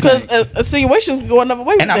what you think. Because insinuations go another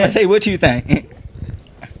way. And I'm gonna say what you think.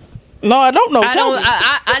 No, I don't know.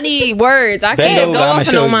 I need words. I can't go off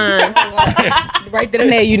of no mind. Right then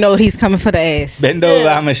and there, you know he's coming for the ass. Bend over,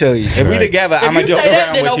 I'm gonna show you. If we together, I'm gonna joke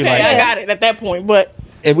around with you like that. I got it at that point, but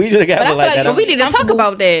if we together like that, we need to talk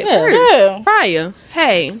about that first. Prior.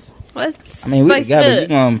 Hey, let's. I mean, we together. You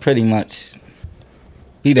gonna pretty much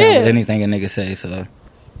be down with anything a nigga say. So,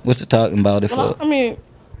 what's the talking about it for? I mean.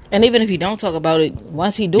 And even if he don't talk about it,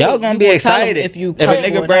 once he do y'all gonna be excited if a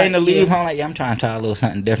nigga bring the leave home like, I'm trying to try a little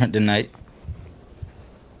something different tonight.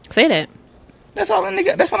 Say that. That's all a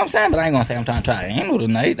nigga. That's what I'm saying. But I ain't gonna say I'm trying to try anal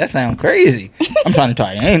tonight. That sounds crazy. I'm trying to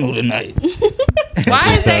try anal tonight.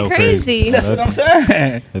 Why is that crazy? That's what I'm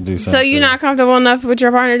saying. So you're not comfortable enough with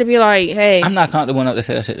your partner to be like, hey, I'm not comfortable enough to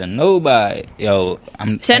say that shit to nobody. Yo,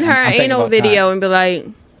 send her an anal video and be like.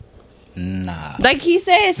 Nah. Like he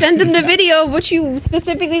said, send them the video of what you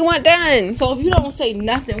specifically want done. So if you don't say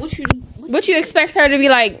nothing, what What you expect her to be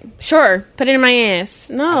like? Sure, put it in my ass.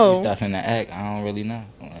 No. Stuff in the act, I don't really know.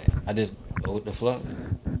 Like, I just go with the flow.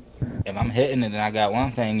 If I'm hitting it and I got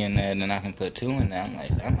one thing in there, then I can put two in there. I'm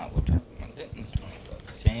like, I'm not what the.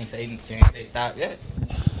 She ain't say stop yet.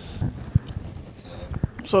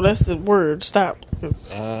 So that's the word, stop.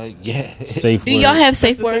 Yeah. Safe Do word. y'all have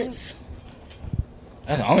safe words?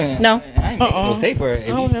 That's the only, No. I ain't making no safe word. If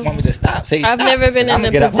you want me to stop, say I've stop. never been in I'ma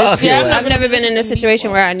a get up off position. your ass. I've never been in a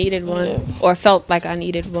situation where I needed one or felt like I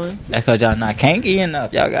needed one. That's because y'all not kinky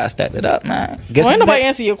enough. Y'all gotta step it up, man. Well, ain't nobody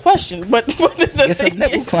answer your question, but what is the Get some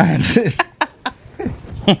nipple clamps. Y'all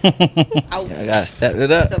gotta step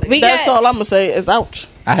it up. That's all I'm gonna say is ouch.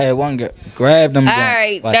 I had one girl grab them. All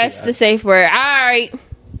right, that's the safe word. All right.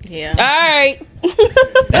 Yeah. All right.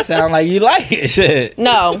 That sound like you like it, shit.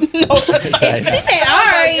 No. If she said all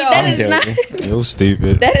right, that is not. You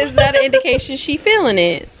stupid. That is not an indication she feeling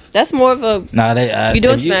it. That's more of a. Nah, they. You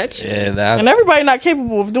doing if smash? Yeah, And everybody not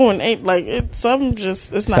capable of doing it. Like some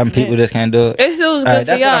just it's not. some people just can't do it. It feels good for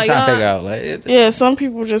That's y'all. what I'm trying to figure Y'all out. Like, Yeah, some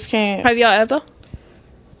people just can't. have y'all ever?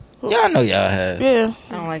 y'all know y'all have. Yeah,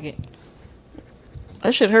 I don't like it.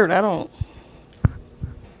 that shit hurt. I don't.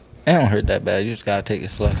 It don't hurt that bad. You just gotta take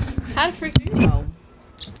it slow. How the freak do you know?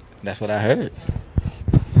 That's what I heard.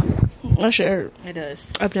 That shit hurt. It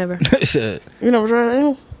does. I've never. Shit. You never tried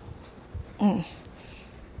it?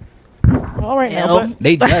 All right now, but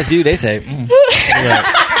They judge you. They say.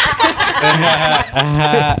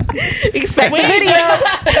 Expect the video.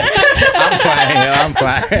 I'm fine. Yo, I'm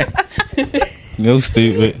fine. You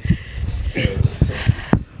stupid.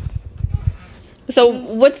 So,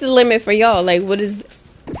 what's the limit for y'all? Like, what is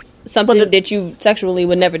something that you sexually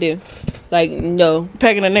would never do? Like, no.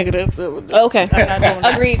 pegging a nigga. Okay. I'm not doing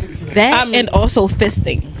that. Agreed. That and also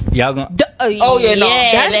fisting. Y'all gonna. Oh yeah, no.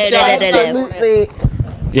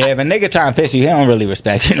 Yeah, if a nigga try and fish you, he don't really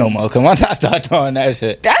respect you no more. Cause once I start doing that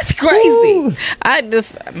shit, That's crazy. I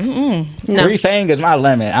just No. 3 fingers my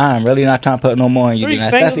limit. I'm really not trying to put no more in you. 3 than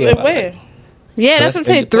that. fingers Especially and if where? Yeah, that's what I'm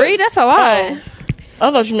saying. 3, that's a lot.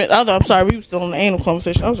 I thought you meant. I'm sorry. We were still in the anal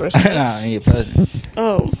conversation. I was racing. nah, in your pussy.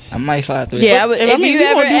 Oh, I might slide through. Yeah, I it. would, if if you you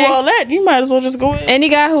ever want to do all ask that, you might as well just go ahead. any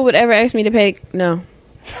guy who would ever ask me to peg, no.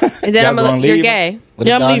 And then Y'all I'm gonna gonna you're leave gay. But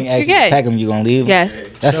Yeah, if I'm y'all leave- ain't you're actually gay. pack him, you gonna leave? Yes,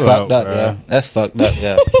 That's Chill fucked out, up, bruh. yeah. That's fucked up,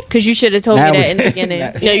 yeah. because you should have told Now me we- that in the beginning.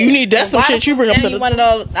 Yeah, you need that's some shit you bring up to you the. want it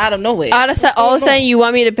all out of nowhere. All of a sudden, you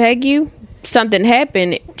want me to peg you? Something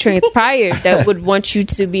happened, transpired that would want you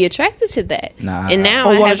to be attracted to that. Nah. And now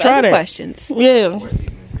I I wanna have try other that. questions. Yeah,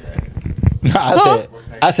 No,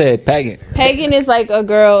 I said pegging. Pegging is like a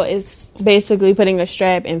girl is basically putting a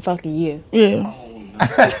strap and fucking you. yeah.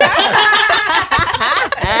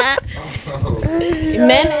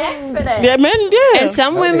 Men ask for that. Yeah, men. Yeah. And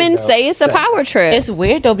some women say it's a power trip. It's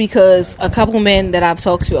weird though because a couple men that I've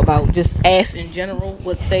talked to about just ass in general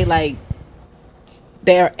would say like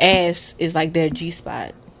their ass is like their G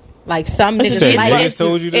spot. Like some That's niggas just like niggas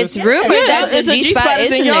told you this? It's rumored Yeah, that it's the a G G-spot spot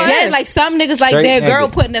is in your there. ass. yeah, like some niggas like Straight their girl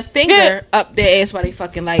niggas. putting a finger up their ass while they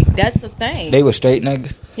fucking like that's a thing. They were straight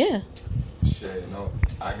niggas. Yeah. Shit, no,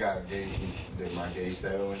 I got gay, did my gay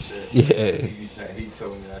sale and shit. Yeah. He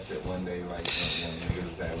told me that shit one day, like, when niggas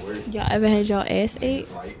was at work. Y'all ever had y'all ass ate?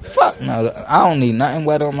 It's like that. Fuck no, I don't need nothing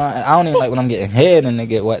wet on my. I don't even like when I'm getting head and they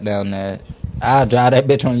get wet down there. I'll dry that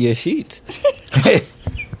bitch on your sheets.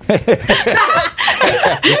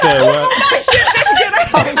 You said what?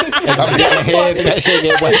 If I'm getting head and that shit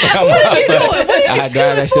get wet down my I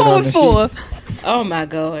dry that shit on the sheets. Oh my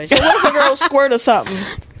gosh. What if a girl squirt or something?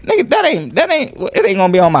 Nigga, that ain't. It ain't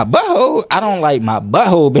gonna be on my butthole. I don't like my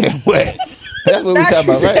butthole being wet. That's what we talking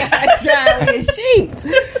about, right? Dry on your sheets.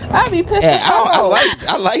 I'll be pissed Yeah,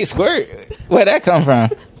 I like squirt. Where that come from?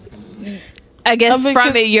 I guess I mean, from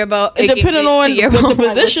 'cause it, your boat. Depending on the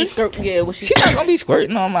position. Yeah, what she She not gonna be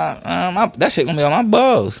squirting on my. That shit gonna be on my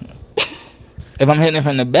balls. If I'm hitting it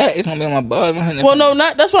from the back, it's gonna be on my balls. If I'm hitting it Well, from no,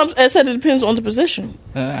 not. That's why I said it depends on the position.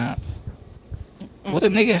 What a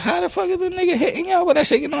nigga? How the fuck is a nigga hitting y'all with that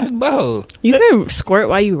shit getting on his butthole? You can squirt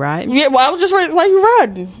while you ride. Yeah, well, I was just right while you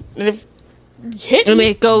riding. And if hit I me, mean,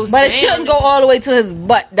 it goes. But it down. shouldn't go all the way to his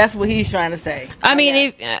butt. That's what he's trying to say. I mean,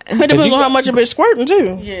 if it depends on how much a bitch squirting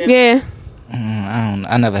too. yeah.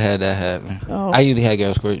 I never had that happen. Oh. I usually had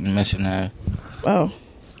girls squirting missionary Oh,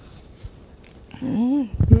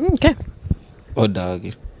 Okay. or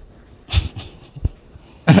doggy.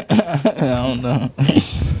 I don't know.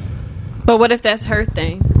 But what if that's her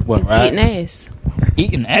thing? What, It's right? eating ass.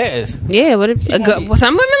 Eating ass. Yeah. What if won't be-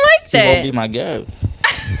 some women like She won't be that? my girl.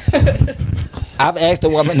 I've asked a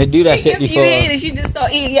woman to do that shit before. she just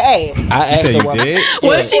start eating your ass. I asked Say a you woman. did?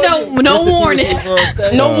 What if she don't? No warning.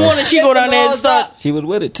 no warning. She go down there and start. She was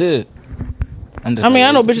with it too. I mean,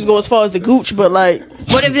 I know bitches go as far as the gooch, but like,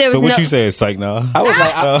 What if there was But what no? you said, psych, nah. I was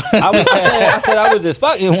like, I said I was just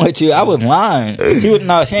fucking with you. I was lying.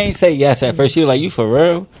 She ain't say yes at first. She was like, you for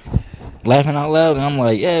real? Laughing out loud, and I'm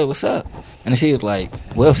like, yeah, what's up? And she was like,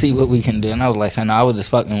 we'll see what we can do. And I was like, no, I was just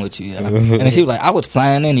fucking with you. And then she was like, I was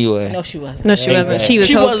playing anyway. No, she wasn't. No, she wasn't. She was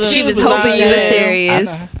hoping you were serious.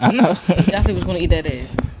 I know. She definitely was going to eat that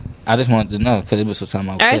ass. I just wanted to know because it was some time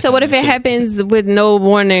I was. All right, so what if it happens with no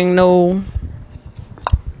warning, no?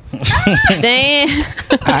 Damn.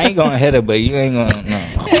 I ain't gonna hit her, but you ain't gonna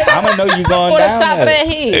know. I'm gonna know you going On the down top of there. that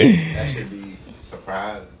head. That should be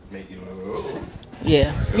surprised, make you look.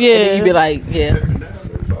 Yeah. yeah. And then you be like,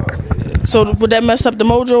 yeah. So would that mess up the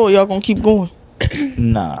mojo, or y'all gonna keep going?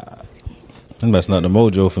 Nah, That's messing up the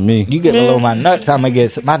mojo for me. you get below my nuts,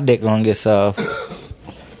 my dick gonna get soft.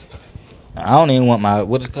 I don't even want my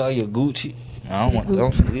what is it called, your Gucci.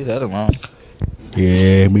 Don't leave that alone.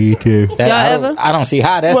 Yeah, me too. I don't see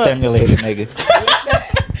how that What? stimulated, nigga.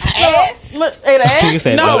 Ass? Hey, the ass? You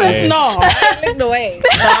said No, ass. no. Lick no ass.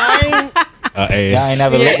 Y'all ain't Ass.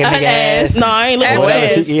 never licking nigga ass. No, I ain't looking for Whatever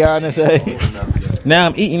ass. Suki Yana say. Now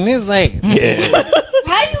I'm eating this ass. Yeah.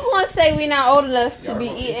 How you gonna say we not old enough to be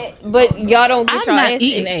eating, but y'all don't get I'm your not ass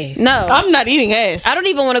eating ate? ass. No, I'm not eating ass. I don't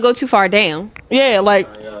even want to go too far down. Yeah, like,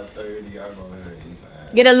 Y'all 30, y'all gonna let her eat some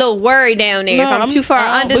ass. Get a little worry down there. No, if I'm too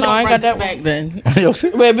far under, no, I ain't got that one. Back then.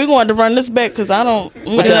 Wait, we're going to run this back because I don't.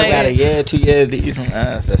 But y'all got a year, 2 years to eat some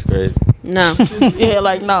ass. That's crazy. no. Yeah,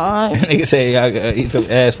 like, no, I ain't. Nigga say y'all gotta eat some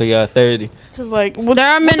ass for y'all 30. Just like, what, There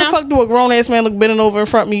are what men the out- fuck do a grown ass man look bending over in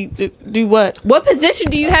front of me to do what? What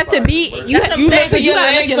position do you have to be? You That's what I'm you saying, make 'cause you you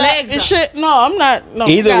gotta gotta make your legs This up. shit, no, I'm not. No,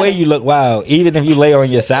 Either way, gotta- you look wild. Even if you lay on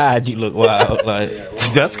your side, you look wild. Like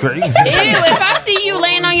That's crazy. Ew, if I see you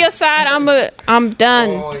laying on your side, I'm done.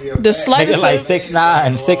 Oh, yeah. the nigga slightest, like of,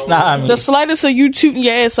 6'9". the slightest of you tooting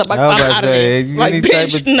your ass up, like, I was I'm about out to of say, there. you Like, any type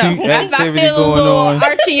bitch, of no. toot If I activity feel a going little on.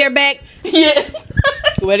 arch in your back, Yeah.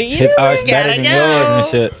 What are you His doing? arch better than yours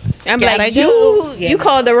and shit. I'm Gotta like, go. you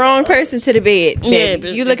called the wrong person to the bed. Yeah,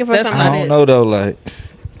 Baby. You looking for that's something I like don't that. know though. Like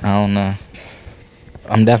I don't know.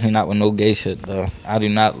 I'm definitely not with no gay shit though. I do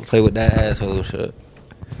not play with that asshole shit.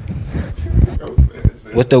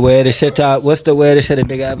 What's the weirdest shit a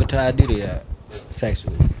nigga ever tried to do to y'all?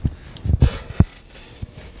 Sexually.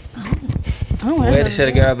 Weirdest shit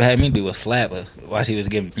a girl ever had me do was slap her while she was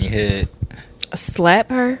giving me head. Slap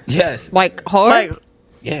her? Yes. Like hard? Like,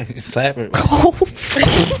 Yeah, slap her.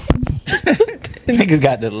 Niggas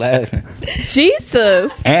got the laughing.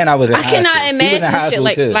 Jesus. And I was in I high cannot school. He was in imagine high shit school,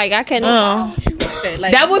 like too. I can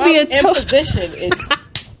Like, That would be a in tough- position.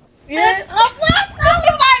 Yeah.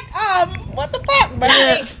 What the fuck? But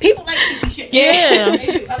I mean, people like kinky shit. Yeah. They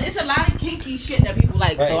do. It's a lot of kinky shit that people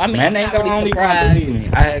like. So I mean, man I'm ain't not the really only one, surprised. believe me.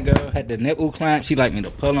 I had a girl had the nipple clamp. She like me to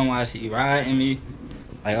pull on while she riding me,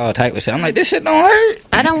 like all type of shit. I'm like, this shit don't hurt.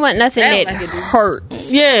 I don't want nothing I don't that like it, dude.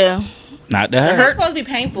 hurts. yeah. Not to It's hurt. supposed to be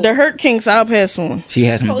painful. The hurt kinks, I'll pass one. She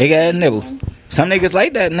has some big ass nipple. Some niggas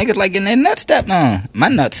like that. Niggas like getting their nuts stepped on. My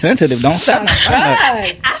nuts sensitive. Don't step on my nuts.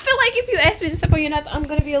 I feel like if you ask me to step on your nuts, I'm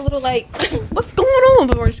gonna be a little like, what's going on,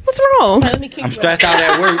 George? What's wrong? Let me kick I'm you stressed out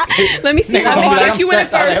at work. Let me see Nigga, how I'm hard like, I you in it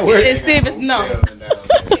stressed out first at work. and see if it's no.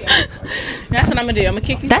 That's what I'm gonna do. I'm gonna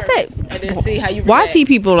kick you. That's first, that- and then see how you. Why react. see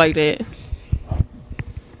people like that?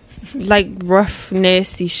 Like rough,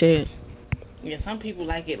 nasty shit. Yeah, some people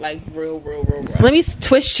like it like real rough. Let me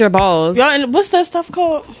twist your balls. Y'all, and what's that stuff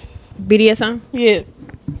called? BDSM. Yeah.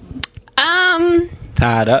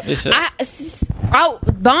 Tied up and shit.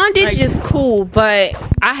 Bondage is cool, but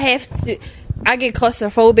I get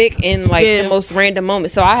claustrophobic in like Yeah. the most random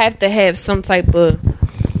moments. So I have to have some type of.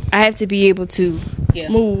 I have to be able to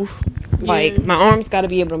Move. like my arms got to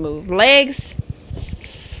be able to move. Legs,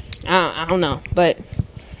 I don't know, but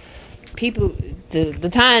people the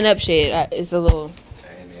tying up shit is a little.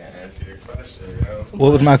 I ain't even answer your question, yo.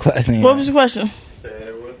 What was my question? What was your question?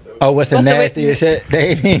 Said what the Oh, what's the What's the nastiest shit? They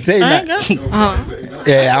ain't even say I ain't nothing. got.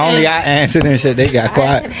 Yeah, only I answered and shit. They got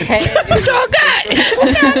quiet.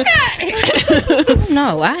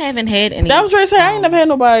 No, I haven't had any. That was right. Say I ain't never had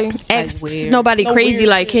nobody. Ask weird. nobody No crazy weird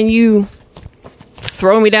like, shit. can you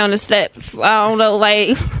throw me down the steps? I don't know,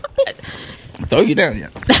 like. Throw you down, yeah.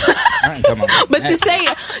 I ain't talking about But to that.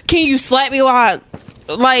 say, can you slap me while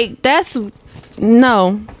like that's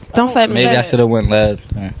no. Don't slap me. Maybe I should have went last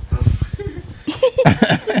time.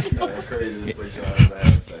 crazy place y'all ever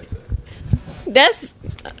had sex at. That's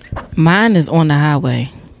Mine is on the highway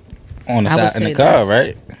On the I would side in the say car, that.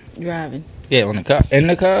 right? driving. Yeah, on the car. In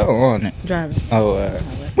the car or on it? Driving. Oh,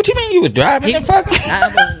 what you mean you was driving the fuck? I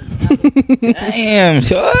was, Damn,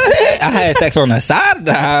 sure. I had sex on the side of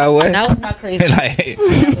the highway. That was my crazy. Like,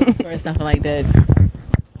 That was first something like that.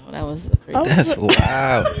 Oh, that was crazy. that's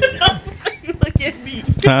wild. You look at me.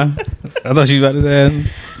 Huh? I thought you was about to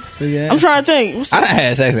say yeah. I'm trying to think. I done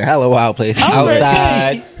had sex in hella wild places. I'm ready.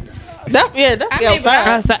 Outside. Definitely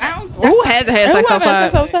outside. Who hasn't had sex Who had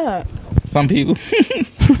sex outside? outside? Some people.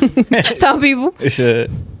 Some people. It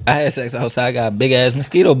should. I had sex outside. Got a big ass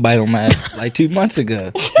mosquito bite on my ass like 2 months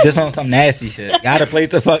ago. Just on some nasty shit. Got a place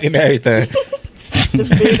to fucking everything.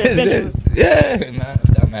 Just being adventurous. Yeah, man.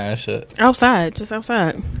 Dumbass shit. Outside, just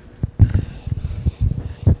outside.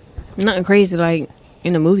 Nothing crazy like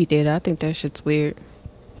in the movie theater. I think that shit's weird.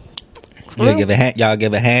 Y'all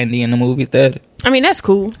give a handy in the movie theater? I mean, that's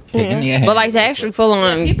cool. Yeah, give me a handy. But like to actually full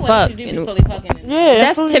on People fuck. actually do be fully fucking. Yeah,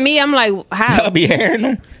 That's to me. I'm like, how? Y'all be hearing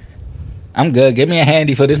them? I'm good. Give me a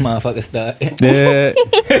handy for this motherfucker stuff. Yeah.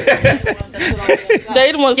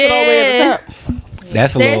 They the ones that all the way at the top.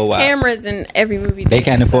 That's a There's little wild. cameras in every movie. They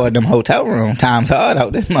can't afford them hotel room. Time's hard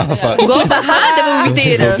out this motherfucker. Go behind the movie Just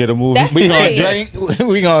theater. go get a movie. That's We gonna it. drink.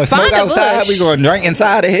 We gonna Find smoke a outside. bush. We gonna drink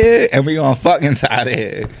inside of here, and we gonna fuck inside of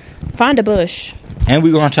here. Find a bush. And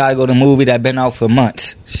we gonna try to go to a movie that been out for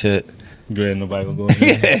months. Shit. Dread nobody gonna go in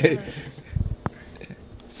there. Yeah.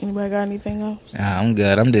 Anybody got anything else? Nah, I'm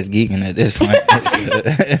good. I'm just geeking at this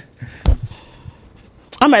point.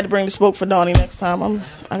 I'm at to bring the smoke for Donnie next time.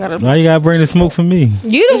 I gotta. Why you gotta bring the smoke for me?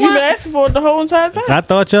 You the You been one. asking for it the whole entire time. I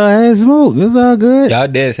thought y'all had smoke. It's all good. Y'all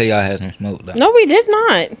did say y'all had some smoke though. No, we did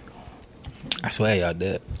not. I swear y'all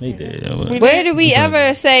did. He did. Where did we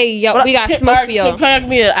ever say yo? We got smoke for y'all? Can you give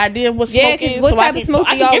me an idea of what smoke Yeah, 'cause is? what so I type of can- smoke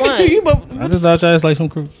do I can y'all give want? it to you, but I just thought y'all asked like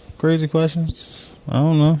some crazy questions. I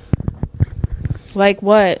don't know. Like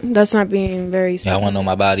what? That's not being very. Y'all wanna know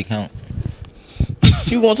my body count?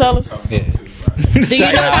 you gonna tell us? Yeah. Do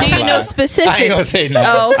you know? Do you know specific? I ain't gonna say no.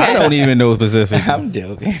 Oh, okay. I don't even know specific. I'm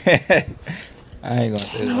joking. I ain't gonna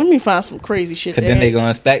say that. Let me find some crazy shit. Cause then they gonna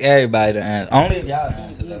expect everybody to answer. Only if y'all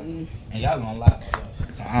answer though. And y'all gonna lie.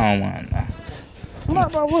 So I don't want to know.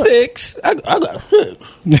 about what? 6. I got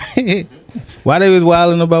 6. Why they was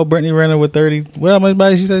wilding about Brittany Renner with 30? What how much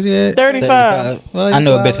body she said she had? 35. Well, I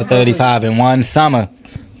know a bitch with 35 in one summer.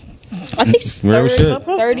 I think she's Real 30, shit.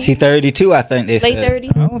 30, She 32, I think they late said. 30.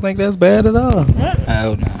 I don't think that's bad at all.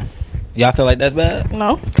 Oh no. Y'all feel like that's bad?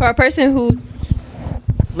 No. For a person who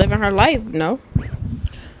living her life, no.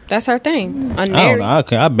 That's her thing. I don't Unmarried.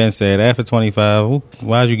 know. I've been said after 25.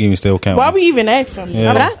 Why'd you even still count? Why we even asking?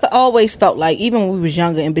 Yeah. But I always felt like, even when we was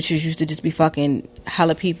younger and bitches used to just be fucking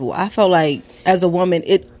hella people, I felt like as a woman,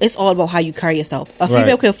 it's all about how you carry yourself. A female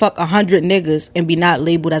Right. can fuck 100 niggas and be not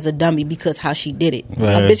labeled as a dummy because how she did it.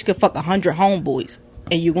 Right. A bitch could fuck 100 homeboys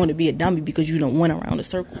and you're going to be a dummy because you don't went around the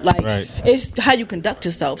circle. Like, Right. it's how you conduct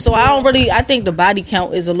yourself. So I think the body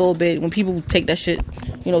count is a little bit, when people take that shit,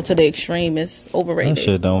 to the extreme, it's overrated. That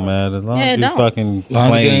shit don't matter. As long Yeah, as it you don't. fucking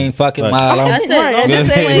Long as you ain't fucking wild. That's it. Right. I'm just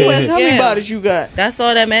saying, You ask how many yeah. bodies you got. That's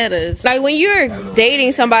all that matters. Like when you're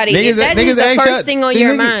dating somebody, if that is the first thing on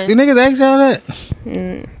your mind. Do niggas ask y'all that?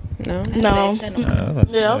 No. No.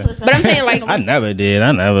 Yeah, I was But I'm saying like I never did.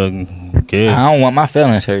 I never cared. I don't want my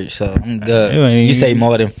feelings hurt, so I'm good. You ain't- You say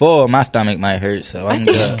more than 4, my stomach might hurt, so I I'm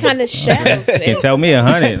think good. it's kind of shallow. You can tell me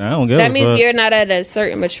 100. I don't give a That means fuck. you're not at a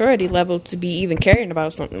certain maturity level to be even caring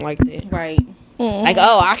about something like that. Right. Like,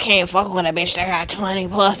 oh, I can't fuck with a bitch that got 20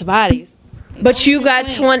 plus bodies. But you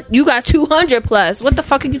got 20, you got 200 plus. What the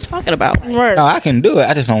fuck are you talking about? Right. No, I can do it.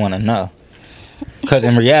 I just don't want to know. Because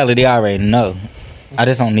in reality, I already know. I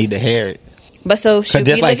just don't need to hear it. But so should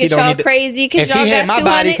just we like look she at don't y'all need to- crazy because If she y'all had got my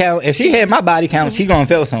body 200? count, she gonna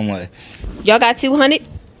feel some way. Y'all got 200?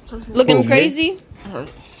 Looking Who, me? crazy?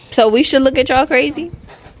 So we should look at y'all crazy?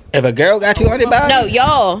 If a girl got 200 bodies, No,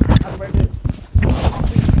 y'all.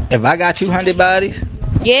 if I got 200 bodies,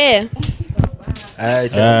 Yeah. all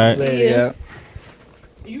right, All right. yeah.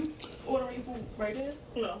 You ordering food right there?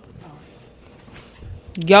 No.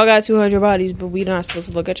 Y'all got 200 bodies, but we not supposed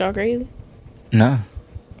to look at y'all crazy? No,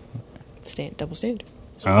 Double standard.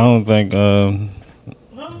 I don't think.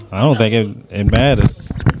 It matters.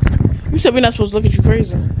 You said we're not supposed to look at you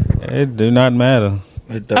crazy. It do not matter.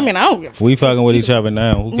 I mean, I don't give a fuck. We fucking with each other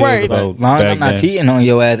now. Who cares Right. about as long as back I'm not then? cheating on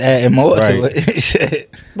your ass, adding more to Right. it.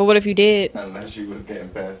 Shit. But what if you did? Unless you was getting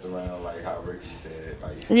passed around like how Ricki said.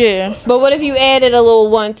 Like, Yeah. But what if you added a little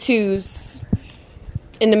 1-2s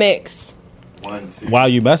in the mix? 1, 2. While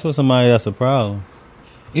you mess with somebody, that's a problem.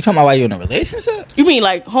 You talking about why you in a relationship? You mean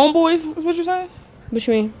like homeboys is what you're saying? What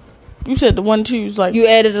you mean? You said the 1-2s like You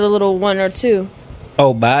added a little 1 or 2.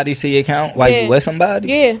 Oh, body to your count while Yeah. you with somebody?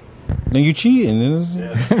 Yeah. Then you cheating.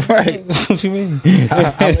 Right. That's what you mean.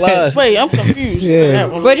 I'm lost. Wait, I'm confused. Yeah.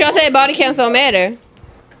 That one. But y'all say body counts don't matter.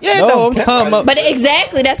 Yeah, No, I'm talking about. But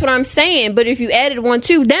exactly, that's what I'm saying. But if you added one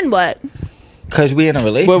too, then what? Because we in a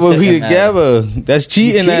relationship. But we together. That's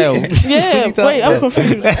cheating now. Yeah, wait, I'm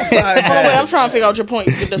confused. Hold on, wait, I'm trying to figure out your point.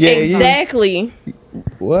 Exactly.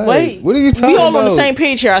 What? Wait, What are you talking we about? all on the same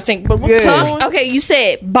page here, I think. But what's going on? Okay, you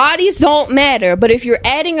said bodies don't matter, but if you're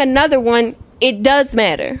adding another one, it does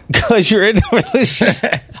matter. Because you're in a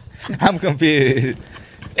relationship. I'm confused.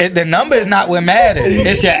 The number is not what matters.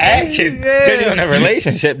 It's your action. Because you're in a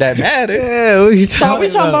relationship that matters. Yeah, what are you So talking we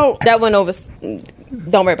talking about? That went over.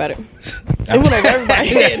 Don't worry about it. It went over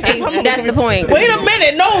everybody's head. That's the point. Wait a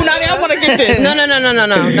minute, no, Nadia, I want to get this. No.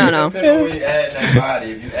 Depending on when you add that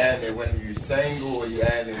body. If you add it when you're single or you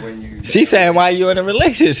add it when you. She's saying why you in a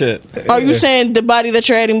relationship. Are you saying the body that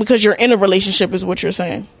you're adding because you're in a relationship is what you're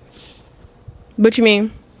saying? What you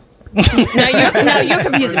mean? You're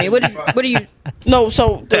confusing me. What are you? No,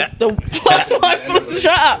 so the plus one plus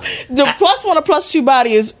shut up. The plus one or plus two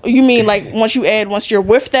body is you mean like once you're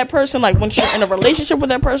with that person, like once you're in a relationship with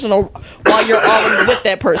that person, or while you're already with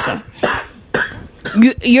that person.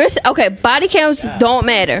 You're okay. Body counts don't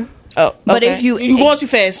matter. Oh, okay. But if you going too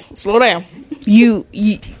fast, slow down. You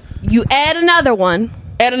add another one.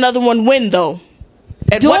 Add another one when though?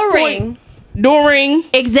 At what point? During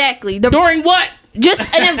exactly. During what? Just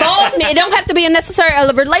an involvement. It don't have to be a necessary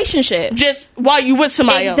relationship. Just while you with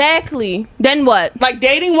somebody exactly. else. Then what? Like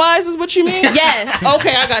dating wise is what you mean? Yes.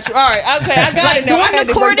 Okay, I got you. All right. Okay, I got it now. During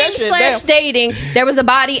the courting / dating, there was a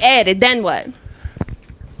body added. Then what?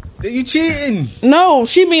 Then you cheating. No,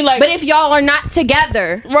 she mean like. But if y'all are not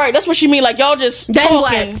together, right? That's what she mean. Like y'all just then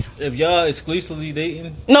talking. What? If y'all exclusively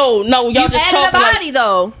dating? No, y'all just added talking. a body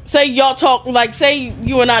though. Say y'all talk like say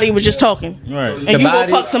you and Nadia was just talking, right? And you go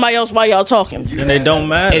fuck somebody else while y'all talking. And it don't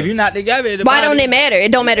matter. If you're not together, why don't it matter?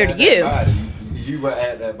 It don't matter to you. You will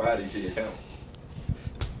add that body to your account.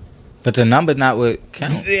 But the number's not what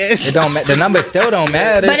counts. It don't. The number still don't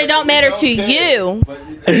matter. But it don't matter to you. But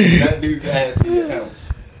that dude can add to your account.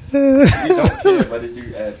 You don't care, but it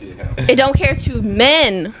do add to your account. It don't care to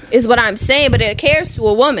men, is what I'm saying, but it cares to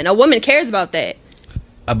a woman. A woman cares about that.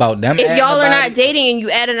 About them. If y'all are not dating and you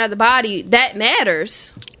add another body, that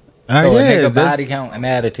matters. So a nigga body count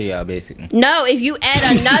matter to y'all, basically. No, if you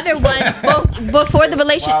add another one before the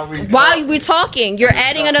relationship, while we're talking, you're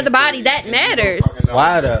adding another body, that matters.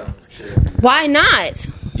 Why though? Why not?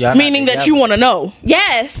 Meaning that you want to know.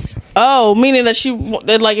 Yes. Oh, meaning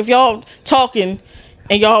that like if y'all talking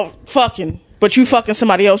and y'all fucking, but you fucking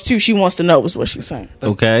somebody else too, she wants to know is what she's saying.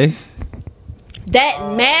 Okay.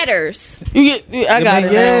 That matters. I got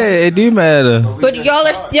it. Yeah, it do matter. But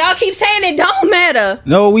y'all keep saying it don't matter.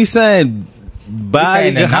 No, we saying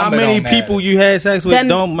body. How many people you had sex with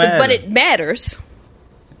don't matter. But it matters.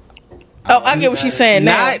 Oh, I get what she's saying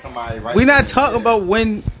now. We're not talking about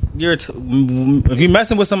when you're if you're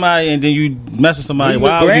messing with somebody and then you mess with somebody.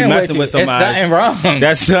 Why are you messing with somebody? It's nothing wrong.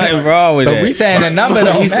 That's something wrong with but that. We saying the number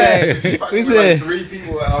don't matter. We said like 3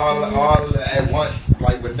 people all at once,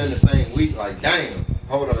 like within the same week. Like, damn,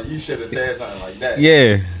 hold on, you should have said something like that.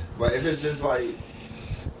 Yeah. But if it's just like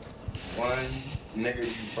one nigga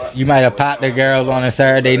you fuck, you might have popped the girls on a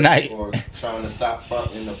Saturday night, or trying to stop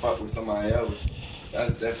fucking to fuck with somebody else.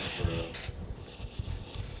 That's different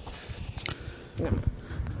for real.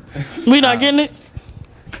 We not getting it.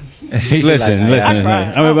 Listen.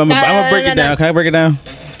 I'm gonna break it down. Can I break it down?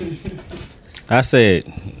 I said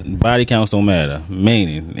body counts don't matter.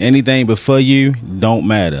 Meaning anything before you don't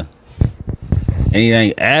matter.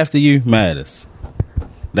 Anything after you matters.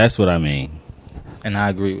 That's what I mean. And I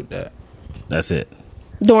agree with that. That's it.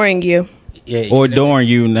 During you. Yeah. Or during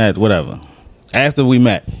you, not whatever. After we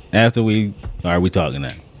met. After we are we talking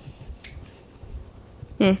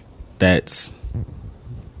now? That's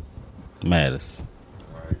matters.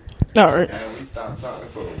 All right. And we stopped talking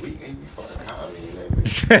for a week and you fucking hollering.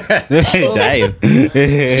 Damn.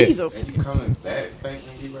 Jesus. And you coming back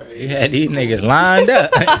thinking you right. You had these niggas lined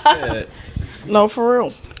up. No, for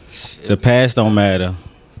real. The past don't matter.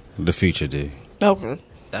 The future do. Okay.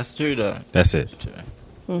 That's true though. That's it.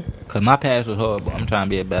 Cause my past was horrible. I'm trying to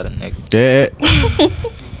be a better nigga. Yeah.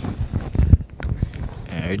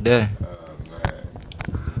 Every day.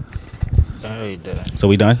 Every day. So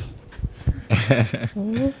we done?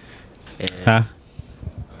 Yeah. Huh?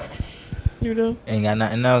 You do? Ain't got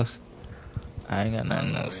nothing else. I ain't got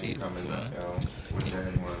nothing else either. What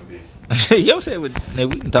journey you want to be? Yo said we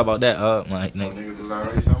can talk about that off mic, nigga. Niggas was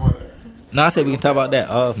already somewhere. No, I said we can talk about that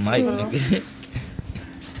off mic, nigga.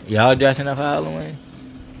 Y'all dressing up for Halloween?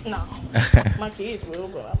 No. My kids will,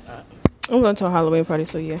 but I'm not. I'm going to a Halloween party,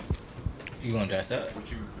 so yeah. You gonna dress up?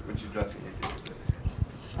 What you dressing your kids?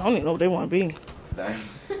 I don't even know what they want to be. They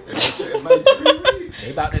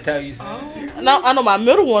about to tell you something. Now I know my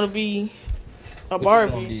middle want to be a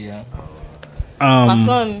Barbie. My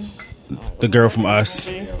son, The girl from Us.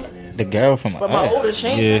 The girl from but my Us. older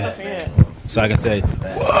changed. Yeah. So I can say,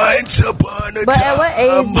 once upon a But time. at what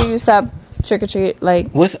age do you stop trick or treat? Like,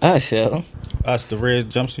 What's Us, yo? Us, the red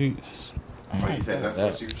jumpsuit. You said that's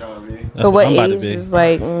what you trying to be? That's but what I'm about to age be. is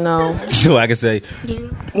like no? So I can say,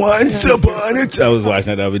 once upon a time. I was watching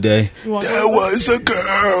that the other day. There was a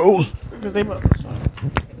girl. Because they both.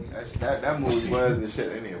 That movie was the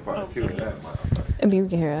shit. They need a part 2 of that motherfucker. Maybe we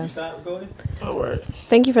can hear us. Stop recording? Oh, word.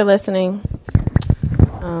 Thank you for listening.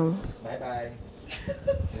 Bye-bye.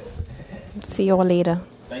 See y'all later.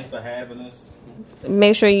 Thanks for having us.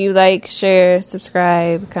 Make sure you like, share,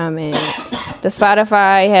 subscribe, comment. The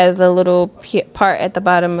Spotify has a little part at the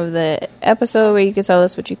bottom of the episode where you can tell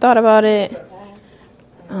us what you thought about it.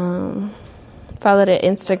 Follow the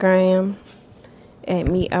Instagram at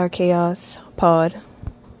meetourchaospod.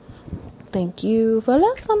 Thank you for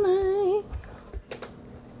listening.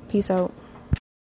 Peace out.